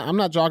I'm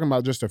not talking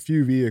about just a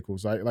few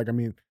vehicles, right? Like, I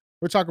mean,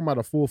 we're talking about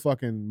a full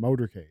fucking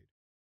motorcade,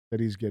 that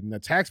he's getting.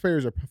 That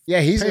taxpayers are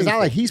it's paying not for.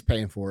 like he's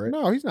paying for it.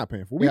 No, he's not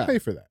paying for it. We pay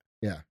for that.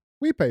 Yeah.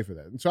 We pay for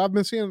that. And so I've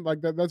been seeing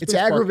like that. It's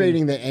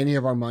aggravating that any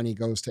of our money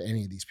goes to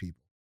any of these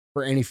people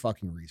for any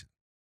fucking reason.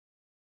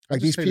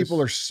 Like these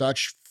people are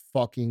such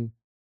fucking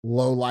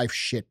low life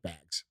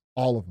shitbags,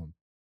 all of them.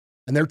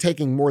 And they're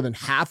taking more than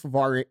half of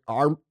our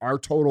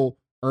total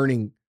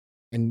earning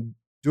and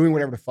doing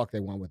whatever the fuck they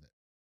want with it.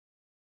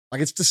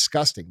 Like it's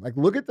disgusting. Like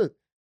look at the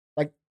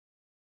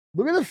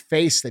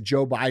face that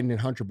Joe Biden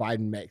and Hunter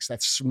Biden makes.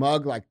 That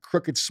smug, like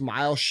crooked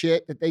smile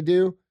shit that they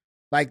do.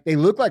 Like they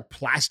look like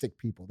plastic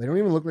people. They don't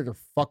even look like they're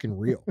fucking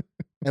real.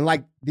 And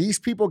like these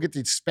people get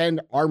to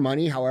spend our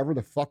money however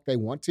the fuck they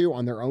want to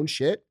on their own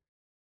shit.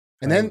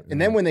 And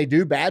then when they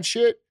do bad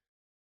shit,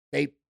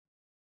 they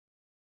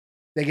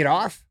get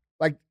off.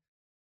 Like,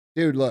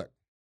 dude, look.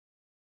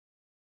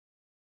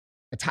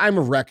 A time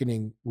of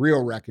reckoning,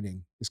 real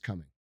reckoning is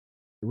coming.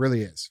 It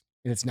really is.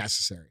 And it's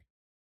necessary.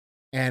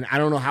 And I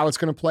don't know how it's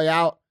going to play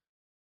out,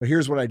 but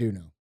here's what I do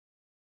know.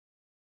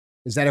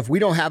 Is that if we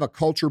don't have a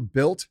culture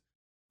built,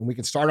 and we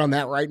can start on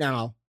that right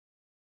now,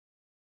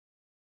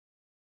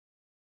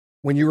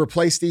 when you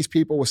replace these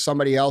people with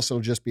somebody else,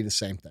 it'll just be the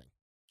same thing.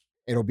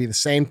 It'll be the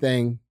same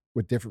thing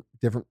with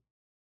different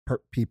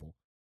people.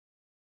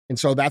 And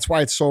so that's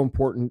why it's so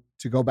important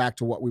to go back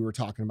to what we were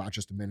talking about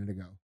just a minute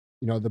ago.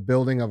 You know, the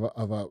building of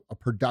a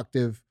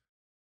productive,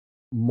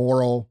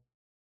 moral,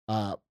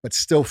 but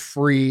still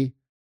free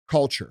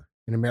culture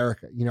in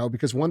America. You know,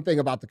 because one thing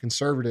about the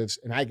conservatives,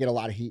 and I get a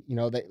lot of heat, you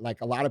know, they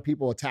like a lot of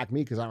people attack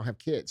me because I don't have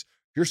kids.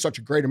 You're such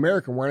a great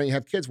American. Why don't you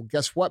have kids? Well,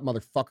 guess what,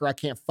 motherfucker? I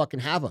can't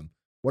fucking have them.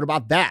 What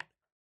about that?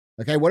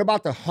 Okay. What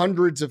about the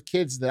hundreds of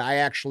kids that I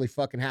actually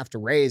fucking have to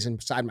raise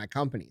inside my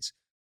companies?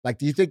 Like,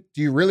 do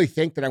you really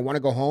think that I want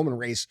to go home and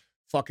raise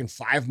fucking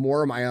 5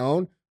 more of my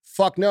own?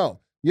 Fuck no.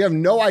 You have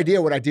no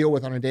idea what I deal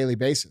with on a daily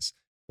basis.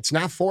 It's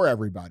not for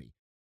everybody.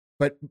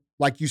 But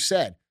like you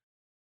said,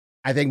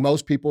 I think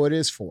most people it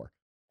is for.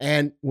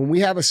 And when we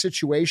have a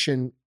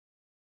situation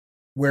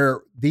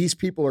where these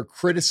people are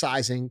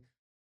criticizing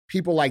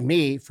people like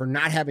me for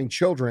not having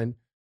children,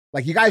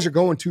 like you guys are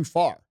going too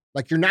far.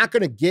 Like you're not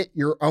going to get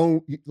your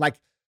own, like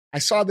I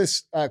saw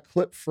this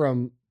clip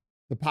from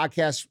the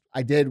podcast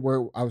I did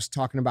where I was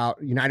talking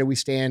about United We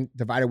Stand,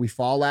 Divided We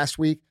Fall last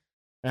week.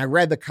 And I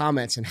read the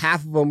comments and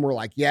half of them were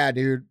like, yeah,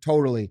 dude,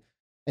 totally.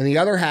 And the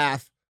other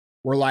half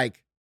were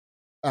like,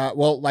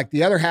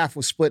 the other half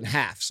was split in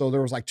half. So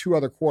there was like 2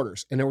 other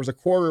quarters. And there was a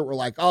quarter that were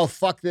like, oh,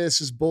 fuck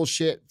this is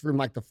bullshit from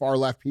like the far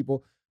left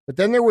people. But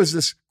then there was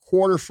this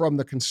quarter from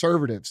the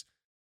conservatives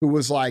who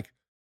was like,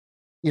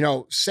 you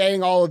know,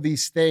 saying all of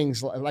these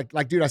things.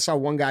 Like, dude, I saw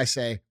one guy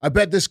say, I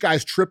bet this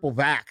guy's triple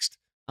vaxxed.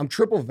 I'm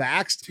triple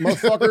vaxxed,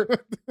 motherfucker.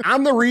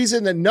 I'm the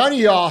reason that none of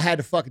y'all had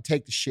to fucking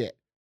take the shit.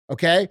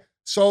 Okay.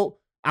 So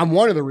I'm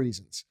one of the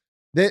reasons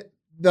that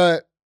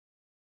the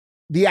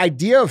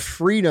idea of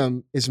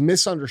freedom is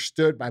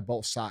misunderstood by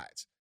both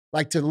sides.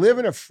 Like to live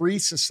in a free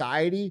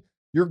society,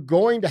 you're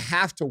going to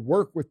have to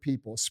work with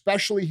people,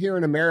 especially here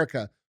in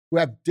America, who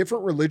have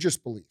different religious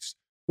beliefs,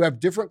 who have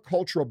different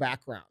cultural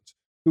backgrounds,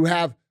 who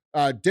have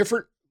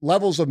different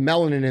levels of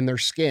melanin in their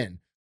skin,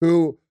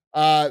 who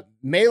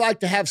may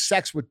like to have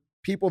sex with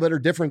people that are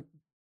different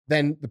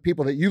than the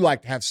people that you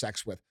like to have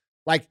sex with.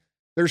 Like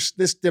there's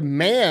this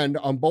demand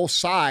on both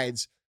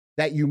sides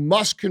that you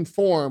must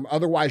conform,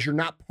 otherwise you're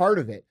not part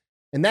of it.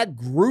 And that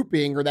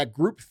grouping or that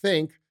group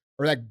think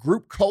or that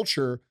group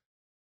culture,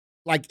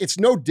 like it's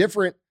no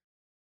different.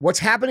 What's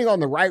happening on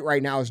the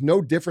right now is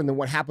no different than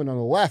what happened on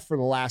the left for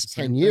the last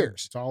 10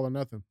 years. It's all or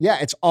nothing. Yeah,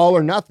 it's all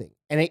or nothing.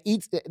 And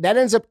that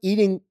ends up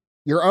eating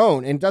your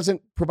own and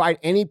doesn't provide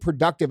any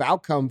productive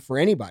outcome for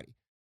anybody.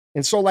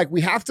 And so like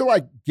we have to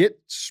like get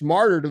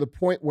smarter to the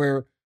point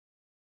where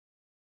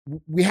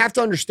we have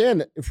to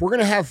understand that if we're going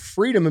to have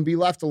freedom and be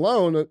left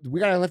alone, we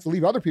got to have to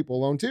leave other people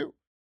alone too.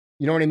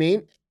 You know what I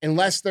mean?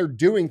 Unless they're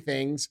doing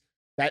things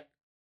that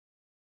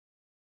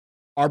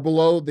are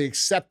below the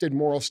accepted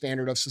moral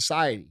standard of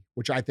society,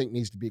 which I think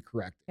needs to be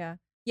corrected. Yeah.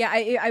 Yeah,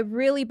 it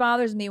really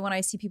bothers me when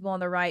I see people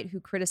on the right who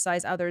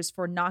criticize others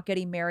for not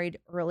getting married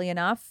early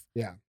enough,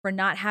 for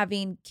not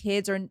having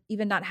kids or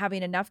even not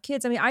having enough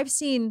kids. I mean, I've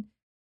seen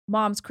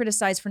moms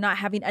criticized for not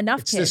having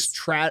enough kids. It's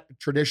this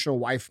traditional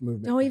wife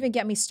movement. Don't even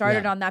get me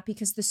started on that,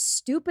 because the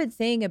stupid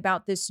thing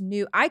about this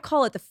I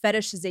call it the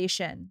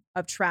fetishization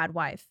of trad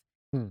wife.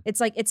 It's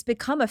like it's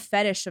become a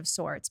fetish of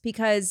sorts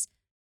because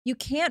you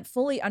can't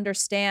fully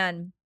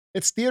understand.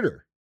 It's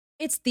theater.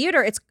 It's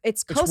theater. It's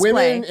cosplay. It's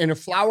women in a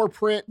flower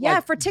print. Yeah,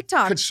 like, for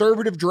TikTok.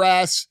 Conservative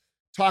dress,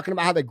 talking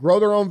about how they grow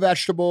their own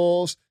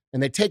vegetables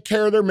and they take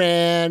care of their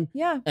man.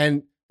 Yeah.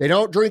 And they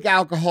don't drink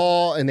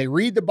alcohol and they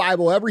read the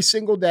Bible every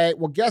single day.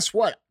 Well, guess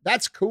what?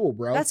 That's cool,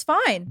 bro. That's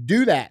fine.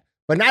 Do that.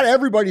 But not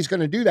everybody's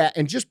going to do that.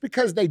 And just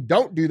because they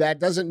don't do that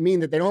doesn't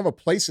mean that they don't have a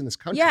place in this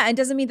country. Yeah, and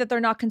doesn't mean that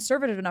they're not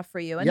conservative enough for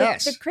you. And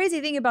the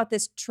crazy thing about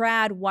this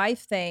trad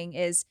wife thing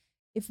is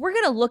if we're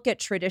going to look at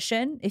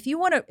tradition, if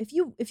you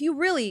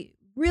really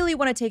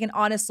want to take an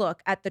honest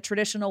look at the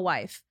traditional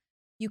wife,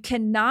 you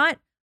cannot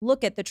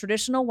look at the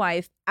traditional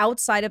wife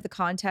outside of the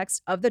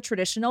context of the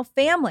traditional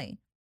family.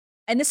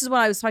 And this is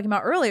what I was talking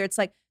about earlier. It's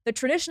like the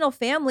traditional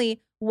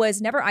family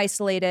was never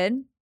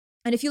isolated.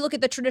 And if you look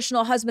at the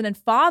traditional husband and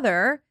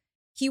father,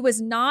 he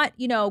was not,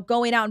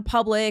 going out in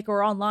public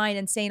or online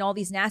and saying all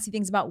these nasty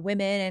things about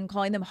women and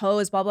calling them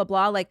hoes, blah, blah,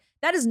 blah. Like,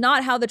 that is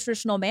not how the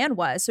traditional man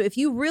was. So if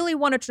you really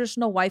want a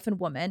traditional wife and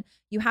woman,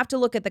 you have to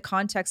look at the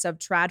context of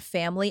trad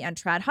family and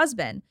trad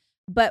husband.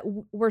 But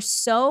we're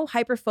so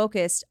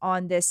hyper-focused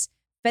on this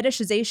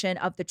fetishization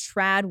of the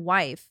trad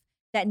wife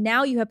that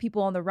now you have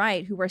people on the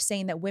right who are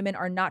saying that women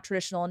are not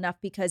traditional enough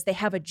because they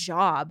have a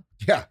job.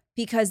 Yeah.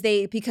 Because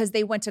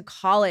they went to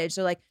college.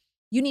 They're like,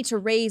 you need to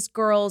raise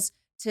girls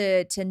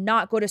to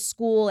not go to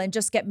school and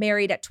just get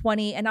married at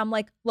 20. And I'm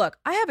like, look,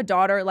 I have a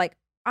daughter. Like,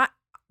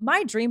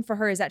 my dream for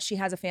her is that she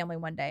has a family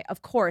one day.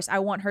 Of course, I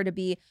want her to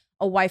be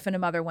a wife and a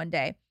mother one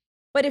day.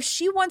 But if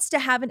she wants to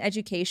have an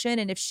education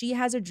and if she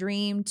has a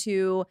dream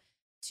to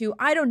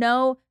I don't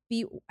know,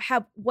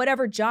 have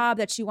whatever job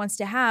that she wants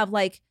to have,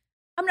 like,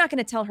 I'm not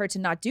going to tell her to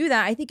not do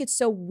that. I think it's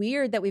so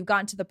weird that we've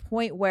gotten to the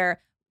point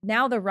where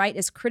now the right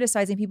is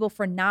criticizing people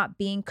for not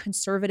being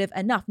conservative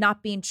enough,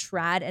 not being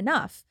trad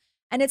enough.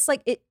 And it's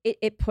like,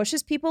 it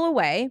pushes people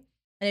away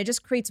and it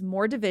just creates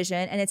more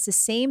division. And it's the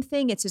same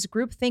thing. It's this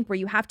group think where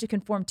you have to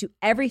conform to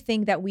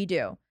everything that we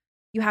do.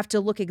 You have to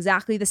look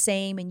exactly the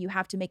same and you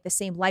have to make the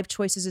same life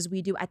choices as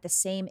we do at the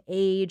same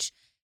age.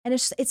 And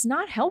it's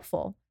not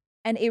helpful.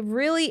 And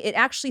it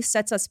actually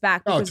sets us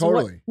back. Oh,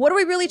 totally. What are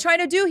we really trying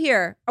to do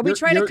here? Are we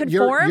trying to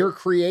conform? You're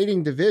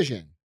creating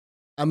division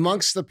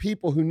amongst the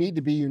people who need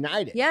to be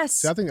united. Yes.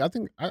 See, I think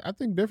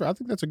different. I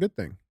think that's a good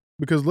thing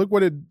because look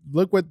what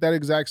that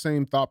exact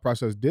same thought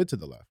process did to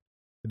the left.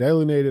 It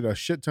alienated a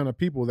shit ton of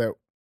people that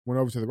went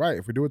over to the right.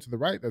 If we do it to the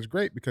right, that's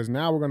great because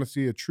now we're going to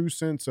see a true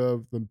sense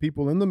of the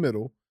people in the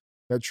middle,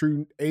 that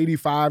true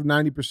 85,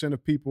 90%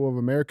 of people of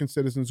American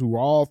citizens who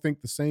all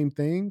think the same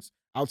things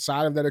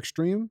outside of that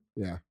extreme.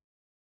 Yeah.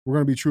 We're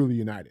going to be truly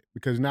united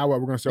because now what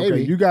we're going to say, Maybe.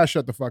 okay, you guys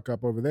shut the fuck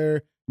up over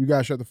there. You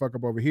guys shut the fuck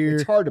up over here.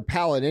 It's hard to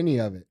palate any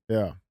of it.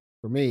 Yeah.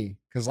 For me,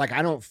 because like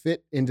I don't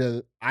fit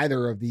into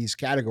either of these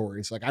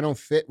categories. Like I don't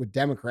fit with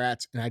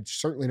Democrats and I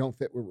certainly don't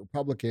fit with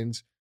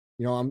Republicans.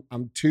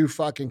 I'm too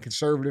fucking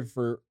conservative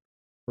for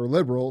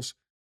liberals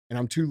and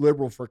I'm too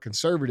liberal for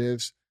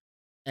conservatives.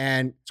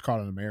 And it's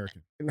called an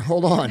American. And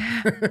hold on.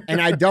 and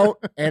I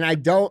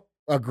don't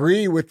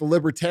agree with the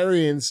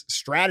libertarians'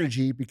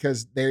 strategy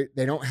because they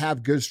don't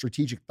have good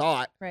strategic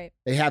thought. Right.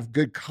 They have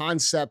good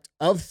concept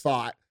of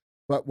thought,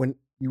 but when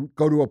you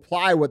go to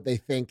apply what they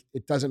think,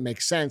 it doesn't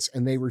make sense,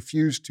 and they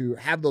refuse to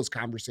have those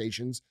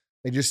conversations.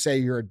 They just say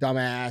you're a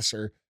dumbass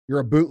or you're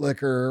a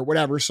bootlicker or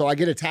whatever. So I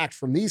get attacked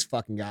from these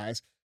fucking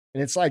guys,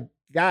 and it's like,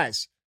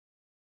 guys,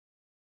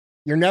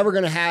 you're never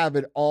going to have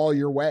it all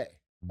your way.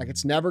 Like,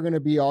 it's never going to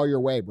be all your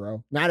way,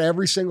 bro. Not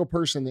every single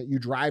person that you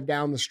drive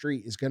down the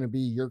street is going to be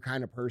your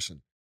kind of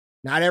person.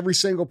 Not every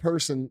single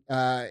person,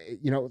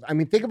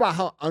 think about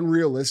how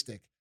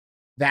unrealistic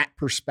that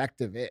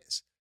perspective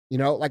is.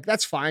 Like,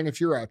 that's fine if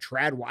you're a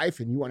trad wife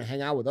and you want to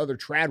hang out with other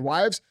trad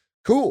wives,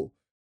 cool.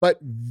 But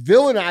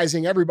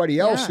villainizing everybody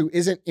else who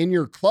isn't in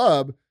your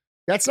club,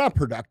 that's not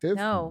productive.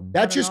 No.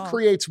 That just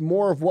creates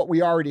more of what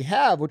we already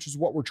have, which is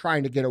what we're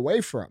trying to get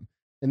away from.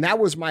 And that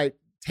was my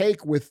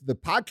take with the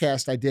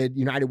podcast I did,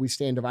 United We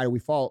Stand, Divided We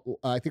Fall.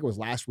 I think it was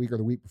last week or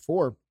the week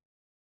before.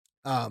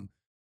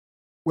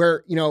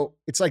 Where,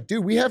 it's like,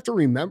 dude, we have to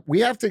remember, we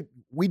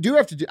do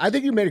have to do, I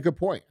think you made a good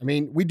point. I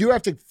mean, we do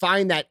have to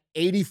find that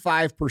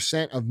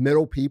 85% of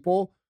middle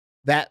people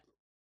that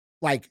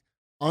like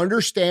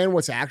understand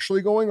what's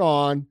actually going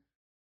on,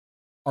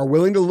 are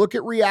willing to look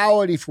at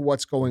reality for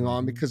what's going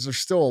on, because there's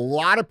still a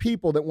lot of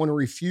people that want to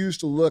refuse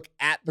to look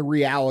at the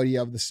reality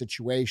of the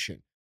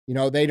situation.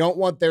 They don't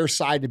want their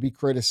side to be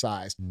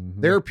criticized.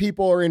 Their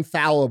people are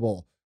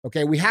infallible.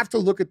 Okay. We have to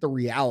look at the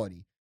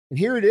reality. And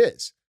here it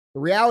is. The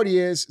reality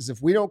is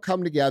if we don't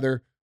come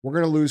together, we're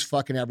going to lose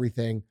fucking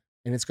everything.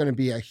 And it's going to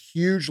be a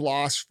huge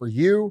loss for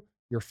you,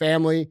 your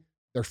family,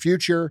 their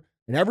future,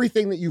 and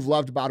everything that you've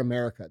loved about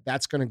America.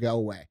 That's going to go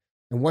away.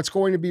 And what's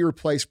going to be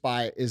replaced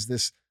by is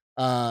this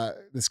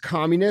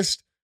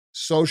communist,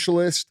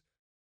 socialist,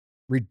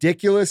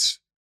 ridiculous,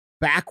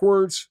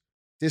 backwards,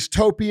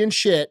 dystopian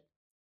shit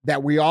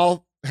that we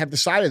all have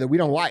decided that we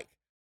don't like.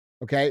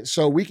 Okay.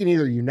 So we can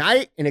either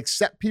unite and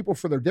accept people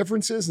for their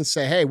differences and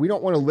say, hey, we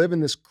don't want to live in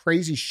this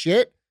crazy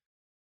shit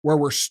where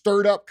we're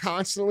stirred up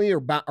constantly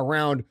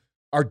around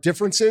our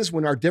differences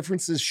when our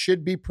differences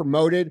should be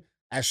promoted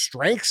as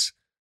strengths.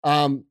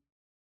 We're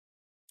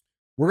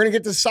going to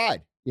get to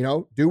decide,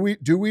 do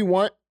we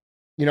want,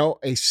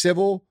 a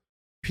civil,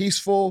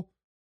 peaceful,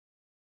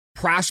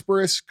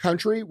 prosperous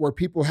country where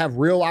people have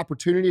real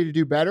opportunity to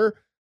do better?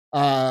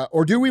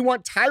 Or do we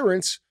want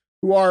tyrants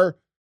who are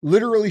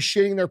literally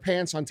shitting their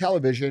pants on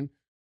television,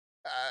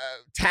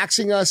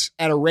 taxing us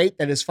at a rate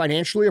that is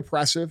financially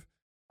oppressive,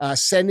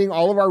 sending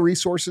all of our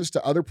resources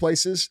to other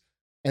places?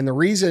 And the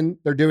reason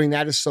they're doing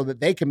that is so that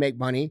they can make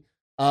money,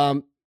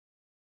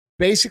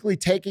 basically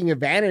taking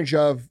advantage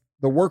of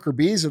the worker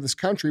bees of this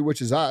country,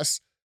 which is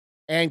us,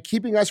 and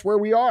keeping us where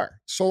we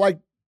are. So like,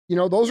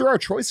 those are our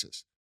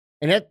choices,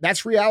 and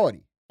that's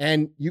reality.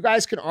 And you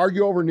guys can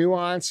argue over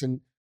nuance,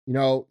 and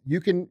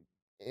you can.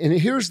 And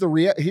here's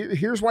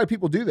here's why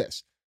people do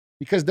this,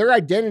 because their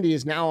identity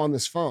is now on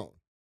this phone.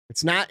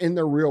 It's not in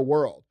their real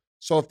world.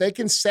 So if they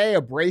can say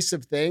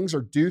abrasive things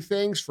or do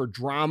things for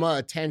drama,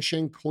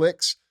 attention,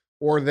 clicks,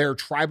 or their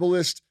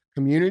tribalist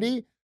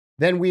community,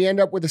 then we end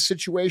up with a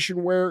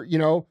situation where,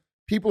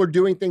 people are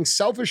doing things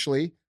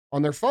selfishly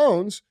on their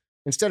phones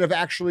instead of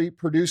actually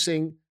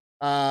producing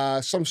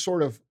some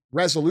sort of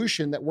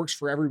resolution that works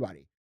for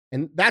everybody.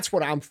 And that's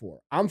what I'm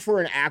for. I'm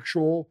for an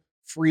actual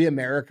free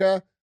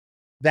America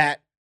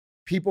that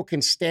people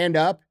can stand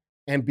up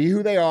and be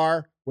who they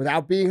are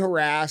without being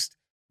harassed.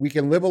 We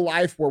can live a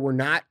life where we're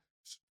not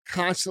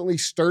constantly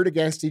stirred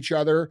against each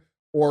other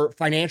or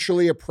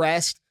financially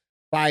oppressed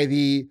by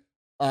the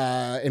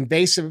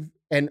invasive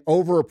and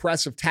over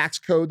oppressive tax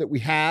code that we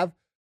have.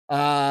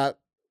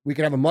 We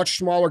could have a much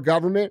smaller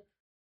government.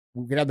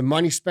 We could have the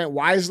money spent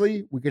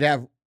wisely. We could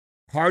have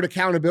hard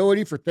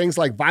accountability for things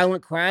like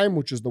violent crime,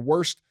 which is the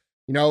worst.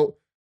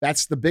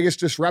 That's the biggest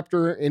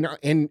disruptor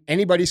in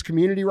anybody's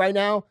community right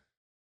now.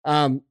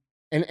 And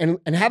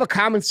have a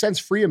common sense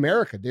free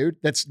America, dude.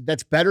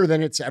 That's better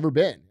than it's ever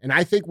been. And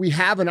I think we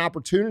have an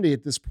opportunity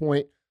at this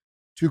point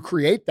to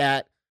create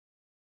that.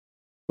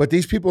 But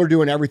these people are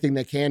doing everything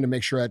they can to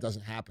make sure that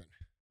doesn't happen.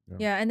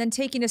 Yeah, and then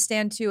taking a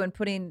stand too and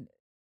putting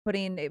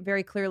it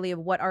very clearly of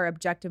what our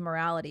objective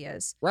morality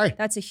is. Right.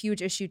 That's a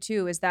huge issue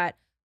too, is that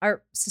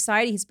our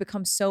society has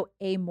become so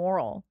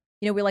amoral.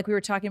 We were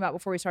talking about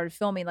before we started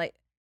filming,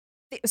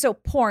 so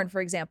porn,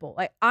 for example,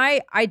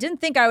 I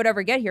didn't think I would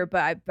ever get here,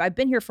 but I've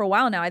been here for a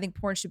while now. I think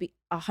porn should be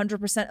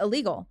 100%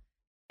 illegal.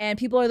 And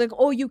people are like,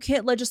 oh, you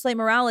can't legislate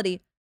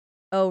morality.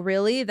 Oh,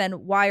 really?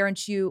 Then why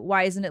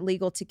isn't it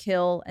legal to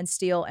kill and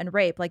steal and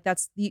rape?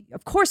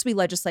 Of course we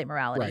legislate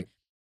morality. Right.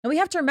 And we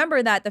have to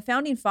remember that the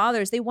founding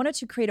fathers, they wanted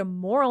to create a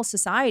moral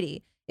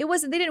society. They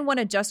didn't want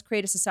to just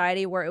create a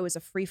society where it was a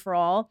free for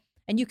all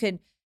and you could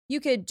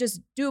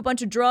just do a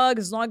bunch of drugs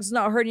as long as it's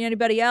not hurting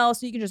anybody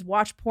else. You can just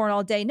watch porn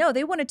all day. No,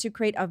 they wanted to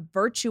create a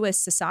virtuous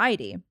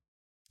society.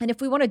 And if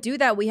we want to do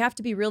that, we have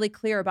to be really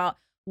clear about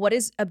what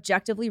is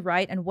objectively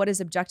right and what is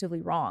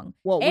objectively wrong.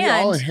 Well, we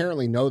all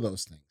inherently know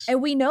those things.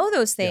 And we know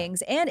those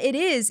things. Yeah. And it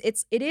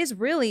is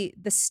really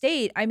the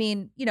state. I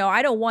mean,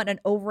 I don't want an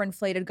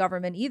overinflated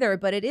government either,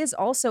 but it is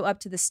also up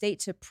to the state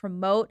to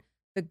promote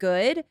the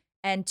good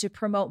and to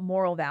promote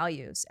moral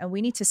values. And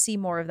we need to see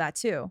more of that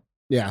too.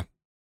 Yeah.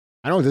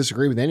 I don't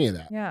disagree with any of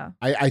that. Yeah.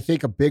 I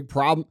think a big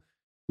problem,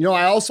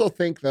 I also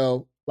think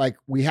though,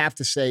 we have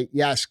to say,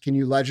 yes, can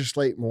you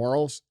legislate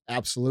morals?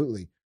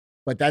 Absolutely.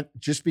 But that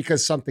just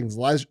because something's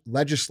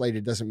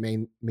legislated doesn't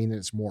mean that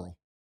it's moral.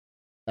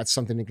 That's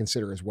something to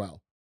consider as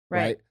well.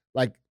 Right?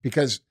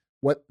 Because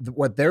what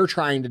they're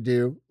trying to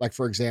do,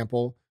 for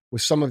example,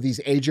 with some of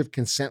these age of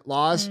consent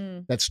laws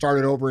that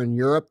started over in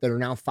Europe that are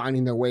now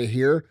finding their way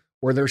here,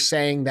 where they're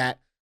saying that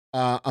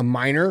a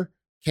minor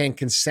can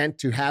consent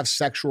to have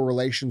sexual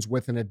relations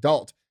with an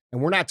adult.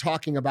 And we're not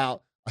talking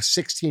about a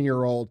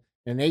 16-year-old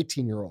and an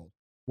 18-year-old.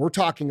 We're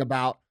talking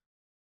about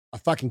a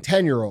fucking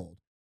 10-year-old.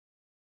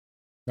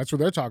 That's what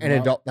they're talking an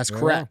about. Adult. That's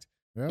correct.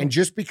 Yeah. And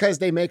just because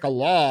they make a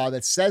law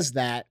that says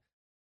that,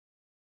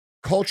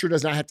 culture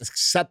does not have to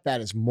accept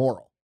that as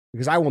moral,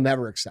 because I will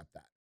never accept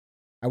that.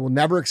 I will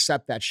never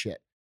accept that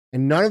shit.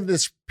 And none of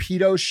this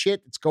pedo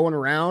shit that's going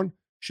around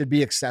should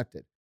be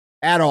accepted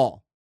at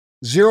all.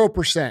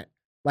 0%.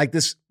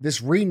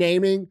 This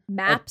renaming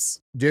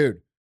maps.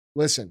 Dude,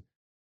 listen,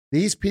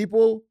 these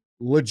people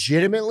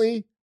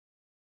legitimately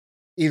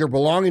either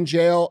belong in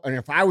jail, and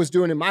if I was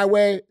doing it my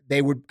way,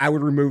 I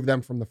would remove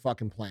them from the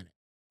fucking planet.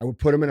 I would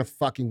put them in a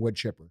fucking wood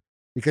chipper,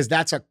 because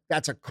that's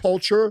a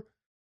culture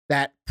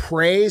that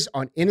preys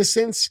on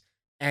innocence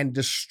and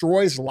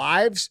destroys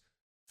lives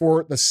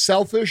for the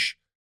selfish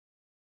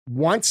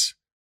wants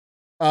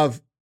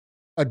of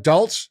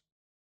adults.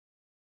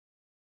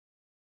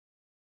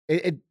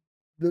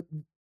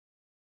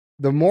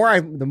 The more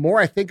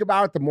I think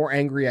about it, the more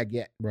angry I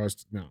get.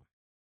 No.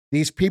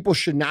 These people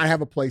should not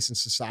have a place in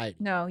society.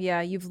 No,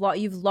 yeah, you've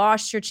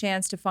lost your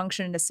chance to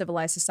function in a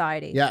civilized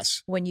society.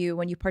 Yes. When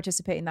you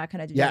participate in that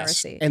kind of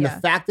degeneracy. Yes. And the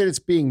fact that it's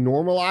being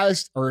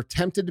normalized or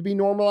attempted to be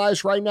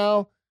normalized right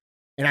now,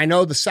 and I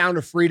know the sound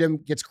of freedom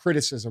gets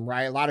criticism,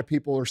 right? A lot of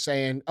people are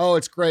saying, oh,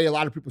 it's great. A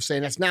lot of people are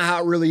saying that's not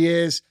how it really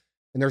is.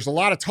 And there's a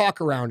lot of talk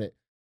around it.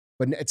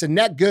 But it's a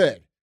net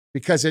good,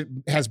 because it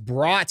has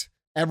brought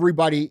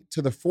everybody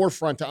to the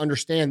forefront to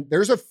understand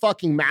there's a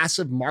fucking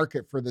massive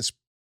market for this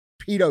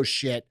pedo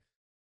shit.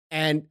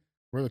 And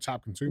we're the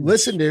top consumers.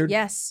 Listen, dude.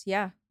 Yes.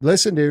 Yeah.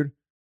 Listen, dude.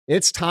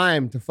 It's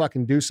time to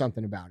fucking do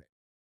something about it.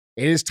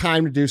 It is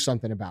time to do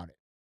something about it.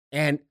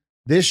 And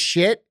this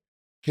shit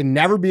can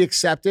never be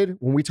accepted.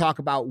 When we talk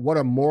about what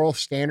a moral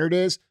standard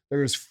is,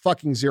 there is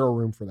fucking zero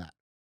room for that.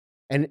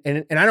 And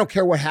I don't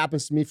care what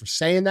happens to me for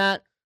saying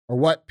that or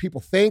what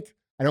people think.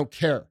 I don't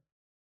care.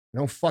 I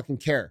don't fucking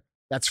care.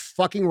 That's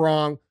fucking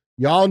wrong.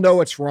 Y'all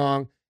know it's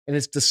wrong. And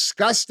it's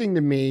disgusting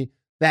to me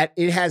that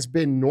it has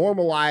been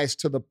normalized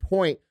to the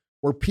point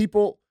where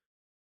people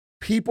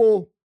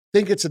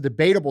think it's a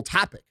debatable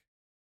topic.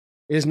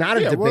 It is not a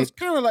debate. Well, it's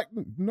kind of like,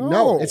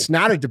 No, it's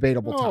not a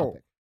debatable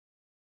topic.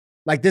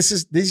 Like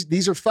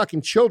these are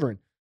fucking children.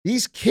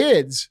 These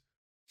kids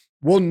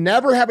will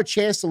never have a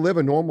chance to live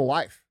a normal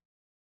life.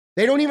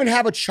 They don't even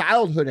have a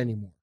childhood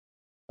anymore.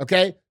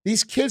 Okay?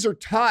 These kids are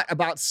taught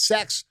about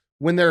sex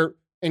when they're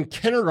in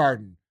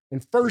kindergarten, in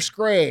first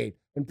grade,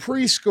 in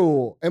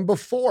preschool, and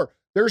before.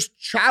 There's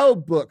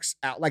child books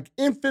out, like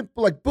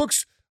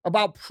books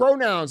about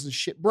pronouns and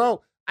shit.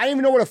 Bro, I didn't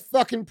even know what a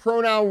fucking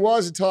pronoun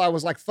was until I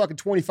was like fucking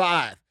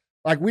 25.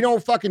 Like, we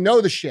don't fucking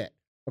know the shit.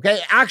 Okay?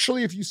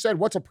 Actually, if you said,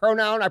 what's a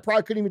pronoun? I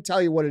probably couldn't even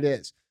tell you what it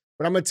is.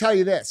 But I'm going to tell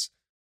you this.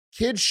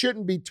 Kids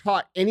shouldn't be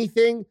taught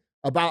anything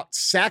about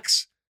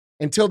sex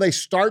until they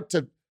start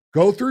to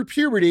go through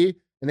puberty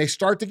and they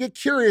start to get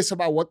curious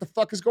about what the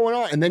fuck is going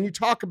on. And then you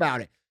talk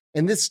about it.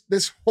 And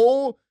this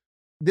whole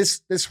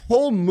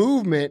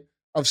movement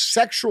of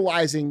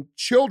sexualizing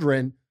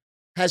children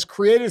has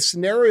created a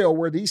scenario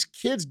where these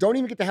kids don't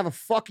even get to have a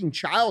fucking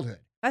childhood.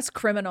 That's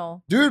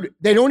criminal. Dude,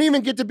 they don't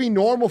even get to be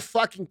normal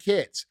fucking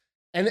kids.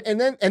 And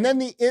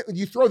then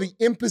you throw the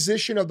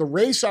imposition of the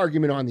race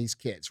argument on these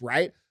kids,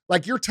 right?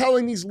 Like, you're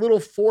telling these little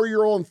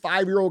 4-year-old and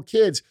 5-year-old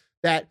kids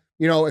that,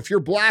 you know, if you're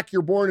black,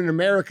 you're born in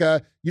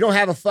America, you don't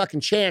have a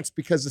fucking chance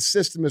because the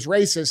system is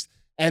racist.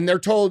 And they're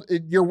told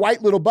your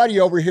white little buddy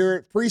over here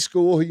at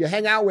preschool who you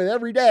hang out with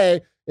every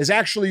day is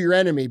actually your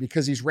enemy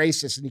because he's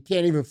racist and he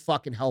can't even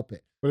fucking help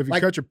it. But if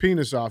you cut your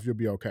penis off, you'll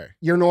be okay.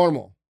 You're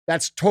normal.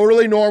 That's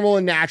totally normal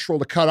and natural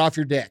to cut off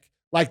your dick.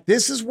 Like,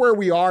 this is where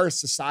we are as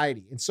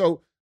society. And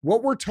so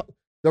what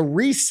the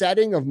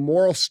resetting of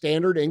moral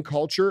standard in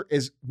culture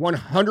is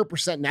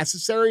 100%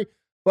 necessary,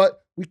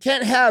 but we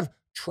can't have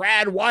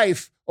trad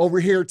wife over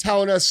here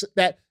telling us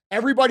that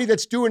everybody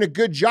that's doing a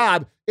good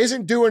job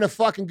isn't doing a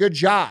fucking good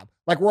job.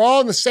 Like, we're all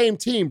on the same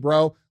team,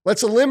 bro.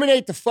 Let's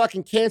eliminate the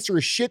fucking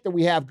cancerous shit that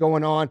we have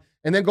going on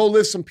and then go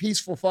live some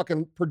peaceful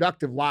fucking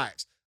productive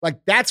lives.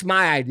 Like, that's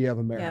my idea of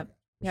America.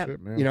 Yep.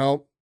 Shit, man. You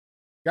know?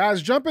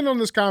 Guys, jump in on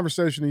this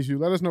conversation issue.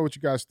 Let us know what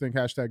you guys think.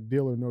 Hashtag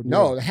deal or no deal.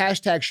 No, the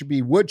hashtag should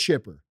be wood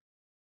chipper.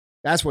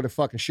 That's what it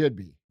fucking should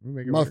be.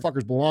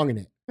 Motherfuckers belong in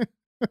it.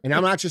 And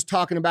I'm not just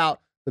talking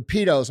about the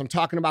pedos. I'm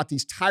talking about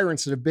these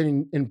tyrants that have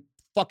been in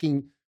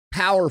fucking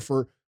power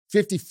for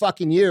 50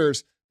 fucking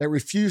years that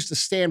refuse to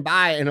stand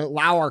by and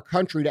allow our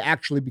country to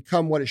actually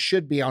become what it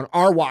should be on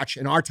our watch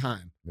and our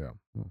time. Yeah.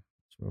 That's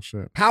real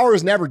shit. Power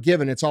is never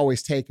given. It's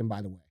always taken,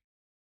 by the way.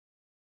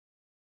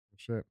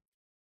 Shit.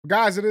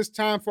 Guys, it is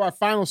time for our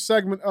final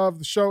segment of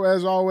the show.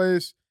 As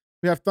always,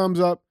 we have thumbs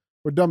up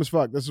or dumb as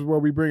fuck. This is where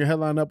we bring a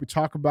headline up, we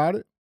talk about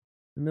it,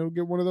 and it'll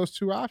get one of those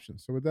two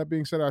options. So with that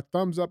being said, our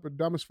thumbs up or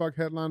dumb as fuck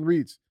headline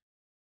reads,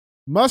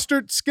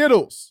 mustard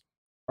Skittles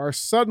are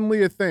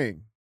suddenly a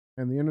thing,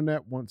 and the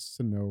internet wants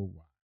to know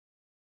why.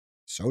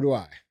 So do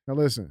I. Now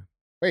listen.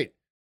 Wait.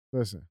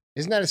 Listen.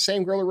 Isn't that the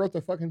same girl that wrote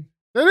the fucking...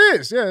 It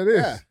is. Yeah, it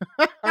is.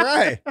 Yeah. All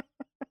right.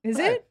 Is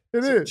it?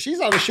 It is. She's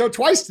on the show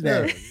twice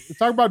today. Yeah. We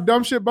talk about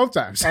dumb shit both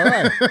times. All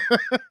right.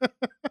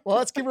 Well,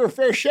 let's give her a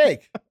fair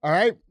shake. All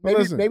right.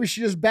 Maybe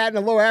she's just batting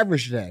a low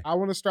average today. I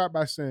want to start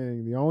by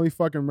saying the only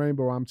fucking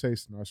rainbow I'm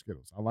tasting are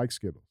Skittles. I like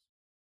Skittles.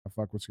 I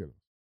fuck with Skittles.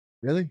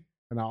 Really?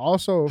 And I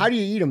also... How do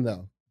you eat them,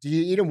 though? Do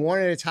you eat them one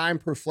at a time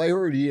per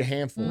flavor, or do you eat a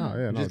handful?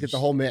 No, Just get the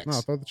whole mix. No,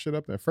 throw the shit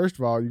up there. First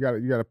of all, you got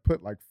to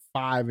put like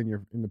 5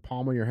 in the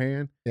palm of your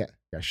hand. Yeah.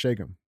 You got to shake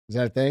them. Is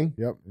that a thing?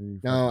 Yep.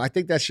 No, I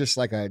think that's just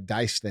like a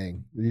dice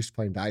thing. They're used to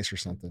playing dice or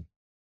something.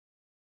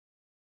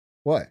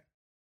 What?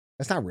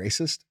 That's not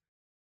racist.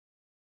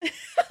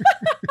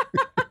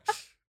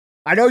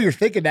 I know you're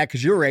thinking that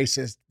because you're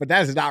racist, but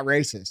that is not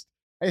racist.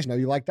 I just know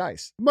you like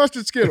dice.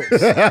 Mustard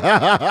Skittles.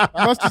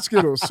 Mustard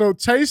Skittles. So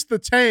taste the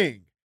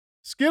tang.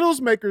 Skittles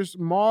makers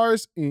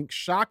Mars Inc.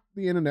 shocked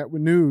the internet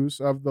with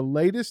news of the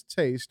latest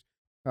taste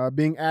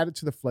being added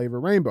to the flavor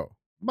rainbow.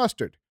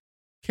 Mustard.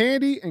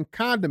 Candy and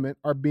condiment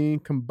are being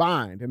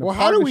combined. Well,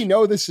 how do we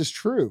know this is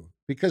true?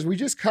 Because we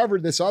just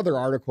covered this other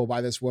article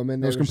by this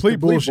woman. It was complete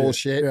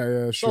bullshit.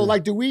 Yeah, sure. So,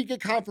 like, do we get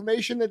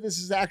confirmation that this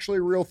is actually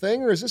a real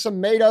thing, or is this a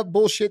made-up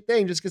bullshit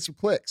thing? Just get some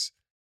clicks.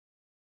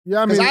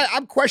 Yeah, I mean,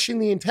 I'm questioning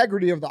the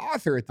integrity of the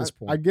author at this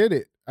point. I get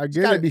it. It's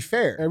got to be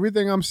fair.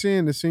 Everything I'm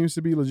seeing, it seems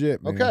to be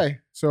legit, man. Okay.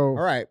 So, all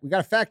right, we got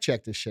to fact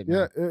check this shit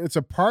now. Yeah, it's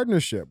a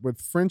partnership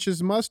with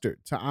French's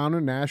Mustard to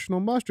honor National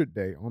Mustard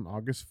Day on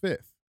August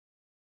 5th.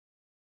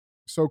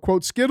 So,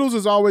 quote, Skittles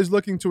is always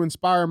looking to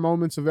inspire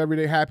moments of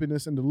everyday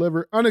happiness and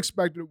deliver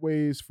unexpected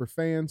ways for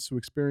fans to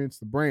experience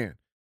the brand.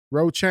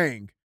 Ro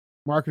Chang,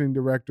 marketing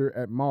director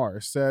at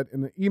Mars, said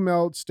in an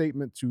emailed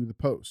statement to the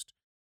Post,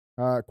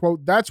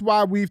 quote, that's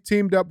why we've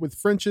teamed up with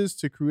French's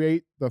to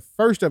create the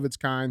first of its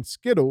kind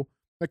Skittle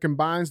that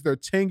combines their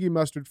tangy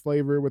mustard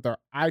flavor with our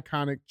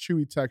iconic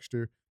chewy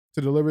texture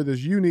to deliver this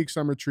unique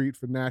summer treat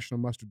for National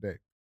Mustard Day.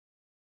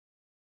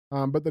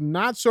 But the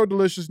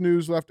not-so-delicious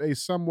news left a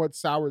somewhat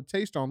sour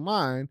taste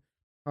online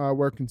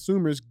where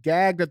consumers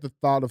gagged at the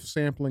thought of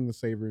sampling the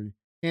savory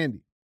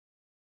candy.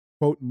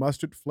 Quote,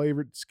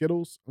 mustard-flavored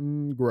Skittles?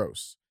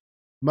 Gross.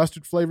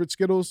 Mustard-flavored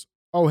Skittles?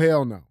 Oh,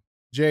 hell no.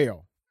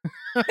 Jail.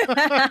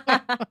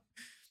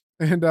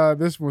 And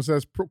this one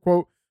says,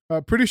 quote,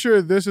 pretty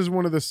sure this is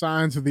one of the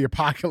signs of the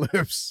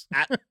apocalypse.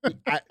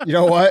 You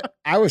know what?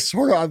 I was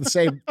sort of on the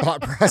same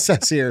thought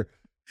process here.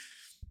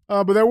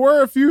 But there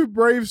were a few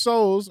brave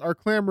souls are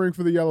clamoring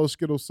for the yellow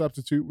Skittles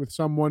substitute, with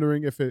some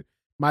wondering if it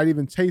might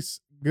even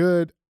taste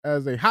good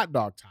as a hot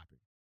dog topping.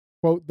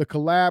 Quote, the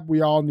collab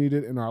we all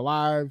needed in our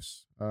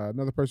lives.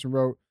 Another person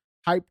wrote,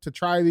 hyped to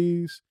try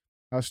these.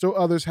 Still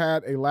others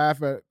had a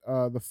laugh at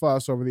the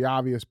fuss over the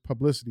obvious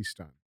publicity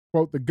stunt.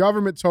 Quote, the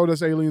government told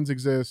us aliens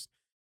exist,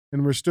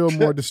 and we're still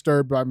more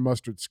disturbed by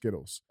mustard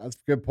Skittles. That's a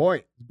good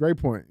point. Great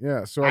point.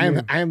 Yeah. So I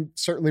am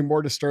certainly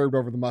more disturbed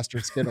over the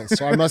mustard Skittles.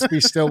 So I must be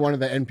still one of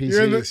the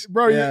NPCs.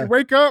 You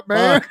wake up,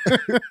 man.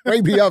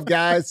 Wake me up,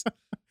 guys.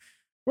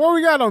 What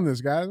we got on this,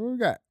 guys? What we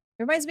got?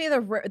 It reminds me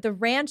of the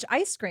ranch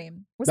ice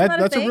cream. Wasn't that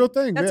a that's thing? a real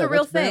thing. That's yeah, a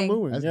real that's Van thing.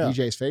 Leeuwen, That's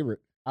yeah. DJ's favorite.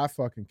 I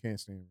fucking can't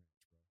stand it.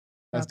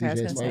 That's Okay, I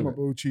was DJ's gonna say. I'm a favorite.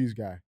 blue cheese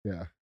guy.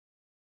 Yeah.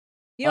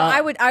 You know,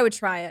 I would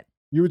try it.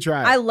 You would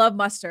try it. I love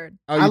mustard.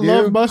 Oh, you I do?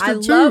 love mustard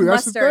I too. love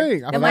That's mustard. the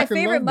thing. I And my fucking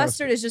favorite love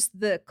mustard is just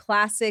the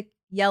classic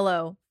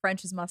yellow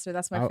French's mustard.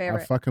 That's my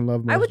favorite. I fucking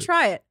love mustard. I would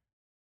try it.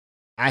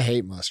 I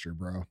hate mustard,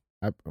 bro.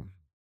 It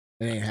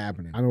ain't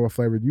happening. I know what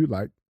flavor you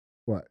like.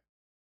 What?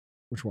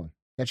 Which one?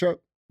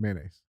 Ketchup?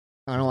 Mayonnaise.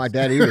 I don't like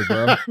that either,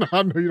 bro.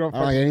 I know you don't. I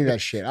don't like any of that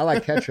shit. I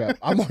like ketchup.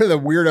 I'm one of the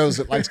weirdos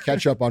that likes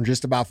ketchup on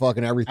just about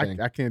fucking everything.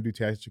 I can't do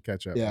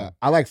ketchup. Yeah. Man.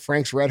 I like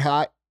Frank's Red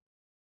Hot,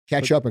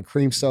 ketchup, and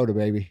cream soda,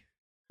 baby.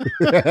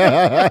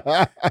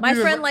 My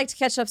friend liked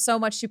ketchup so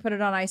much she put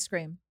it on ice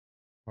cream.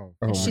 Oh,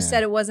 And she man.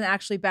 said it wasn't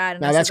actually bad.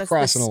 And Now I that's said,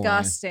 crossing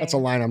disgusting. a line. That's a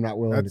line I'm not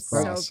willing That's to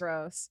cross. So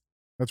gross.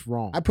 That's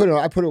wrong.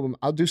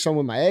 I'll do some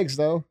with my eggs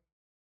though.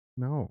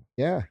 No.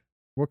 Yeah.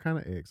 What kind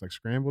of eggs? Like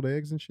scrambled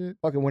eggs and shit?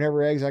 Fucking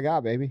whatever eggs I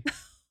got, baby.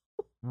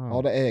 Oh.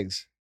 All the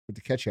eggs with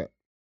the ketchup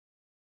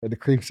and the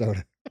cream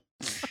soda.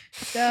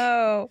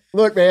 No.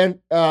 Look, man,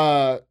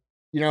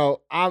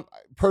 I'm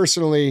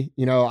personally,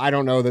 I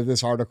don't know that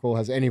this article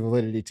has any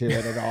validity to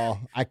it at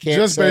all. I can't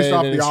Just say based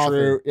off that the it's author.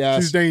 true.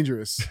 Yes. She's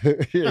dangerous.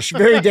 It's a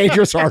very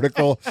dangerous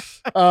article.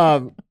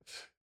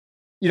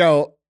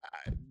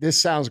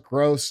 This sounds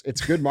gross.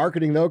 It's good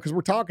marketing though, because we're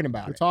talking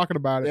about We're it. talking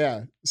about it.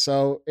 Yeah.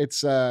 So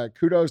it's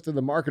kudos to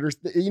the marketers.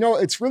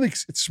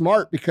 It's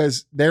smart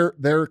because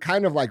they're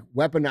kind of like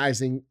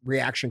weaponizing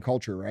reaction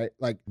culture, right?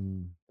 Like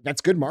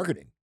that's good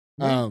marketing.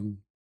 Yeah.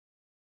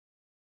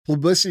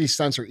 Publicity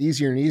stunts are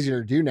easier and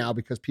easier to do now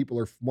because people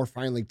are more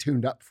finely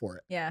tuned up for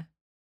it. Yeah.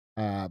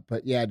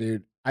 But yeah,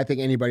 dude, I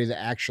think anybody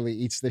that actually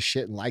eats this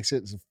shit and likes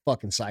it is a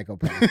fucking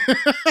psychopath.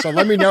 So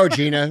let me know,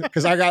 Gina,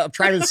 because I'm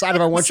trying to decide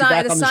if I want you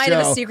back on the show. The sign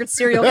of a secret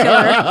serial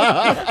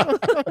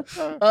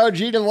killer. Oh,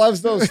 Gina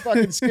loves those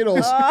fucking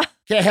Skittles.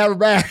 Can't have her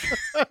back.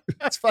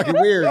 It's fucking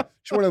weird.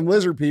 She's one of them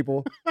lizard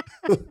people.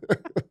 She's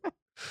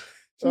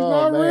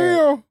not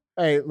real.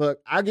 Hey, look,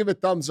 I'll give a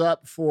thumbs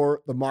up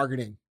for the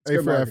marketing. It's A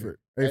good for marketing. effort.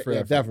 A for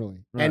effort.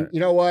 Definitely. Right. And you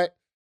know what?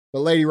 The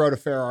lady wrote a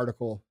fair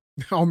article.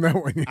 On that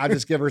one. I'll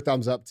just give her a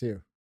thumbs up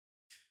too.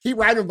 Keep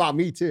writing about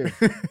me too.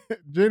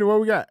 Gina, what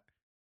we got?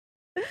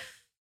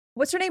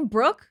 What's her name?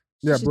 Brooke?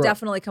 She Yeah, should Brooke.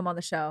 definitely come on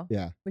the show.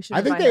 Yeah. We should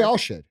I think invite they her. all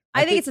should.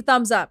 I think it's a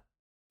thumbs up.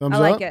 Thumbs I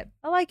like up? it.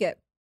 I like it.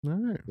 All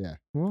right. Yeah.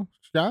 Well,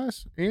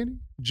 guys, Andy,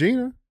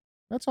 Gina,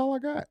 that's all I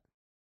got.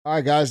 All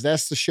right, guys,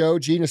 that's the show.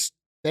 Gina,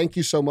 thank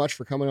you so much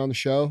for coming on the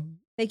show.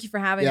 Thank you for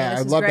having me. Yeah, This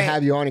I'd is love great. to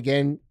have you on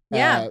again.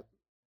 Yeah.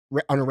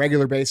 On a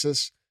regular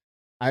basis.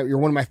 You're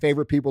one of my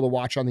favorite people to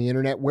watch on the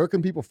internet. Where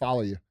can people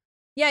follow you?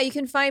 Yeah, you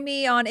can find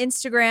me on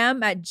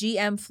Instagram at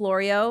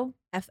GMFlorio,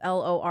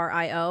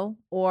 FLORIO,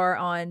 or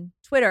on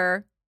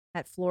Twitter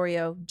at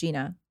Florio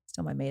Gina.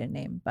 Still my maiden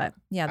name, but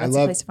yeah, that's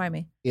the place to find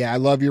me. Yeah, I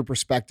love your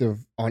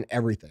perspective on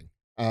everything.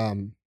 I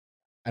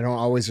don't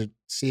always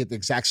see it the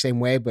exact same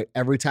way, but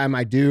every time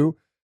I do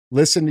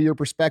listen to your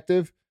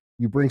perspective,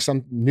 you bring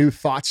some new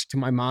thoughts to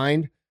my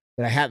mind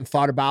that I hadn't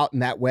thought about in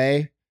that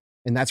way.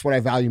 And that's what I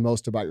value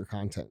most about your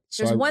content.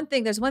 So There's one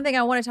thing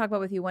I want to talk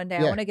about with you one day. I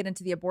Yeah. want to get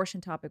into the abortion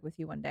topic with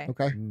you one day.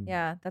 Okay.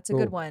 Yeah, that's a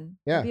Cool. good one.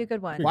 Yeah. That'd be a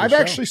good one. Well, I've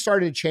actually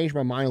started to change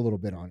my mind a little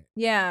bit on it.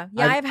 Yeah.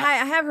 Yeah,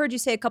 I have heard you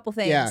say a couple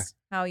things. Yeah.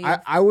 How you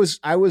I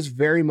was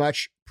very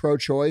much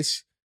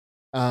pro-choice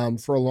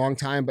for a long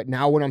time, but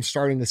now when I'm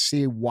starting to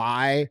see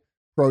why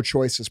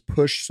pro-choice is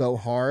pushed so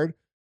hard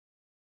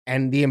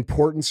and the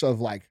importance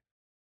of like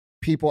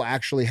people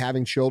actually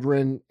having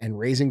children and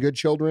raising good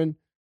children,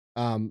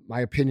 my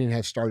opinion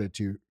has started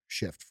to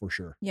shift for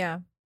sure. Yeah.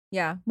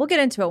 Yeah. We'll get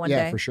into it one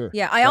Yeah, day. for sure.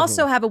 Yeah. I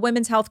also have a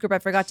women's health group. I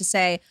forgot to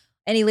say,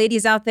 any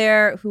ladies out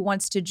there who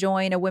wants to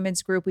join a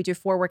women's group, we do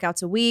 4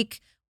 workouts a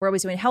week. We're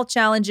always doing health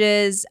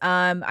challenges.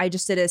 I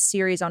just did a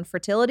series on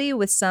fertility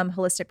with some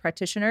holistic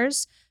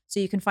practitioners. So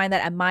you can find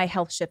that at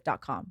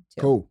myhealthshift.com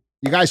too. Cool.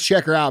 You guys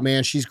check her out,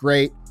 man. She's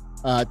great.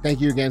 Thank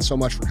you again so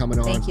much for coming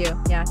on. Thank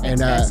you. Yeah. And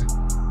Thanks,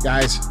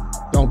 guys,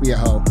 don't be a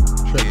hoe.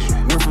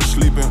 Went from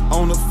sleeping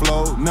on the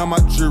floor, now my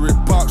jewelry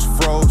box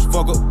froze.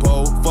 Fuck a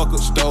bowl, fuck a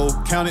stove,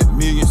 counted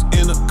millions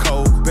in a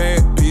cold. Bad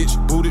bitch.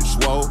 bitch, booted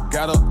swole.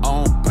 Got her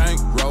on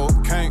bankroll,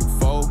 can't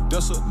fold,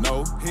 that's a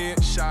no.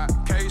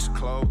 Headshot, case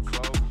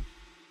closed.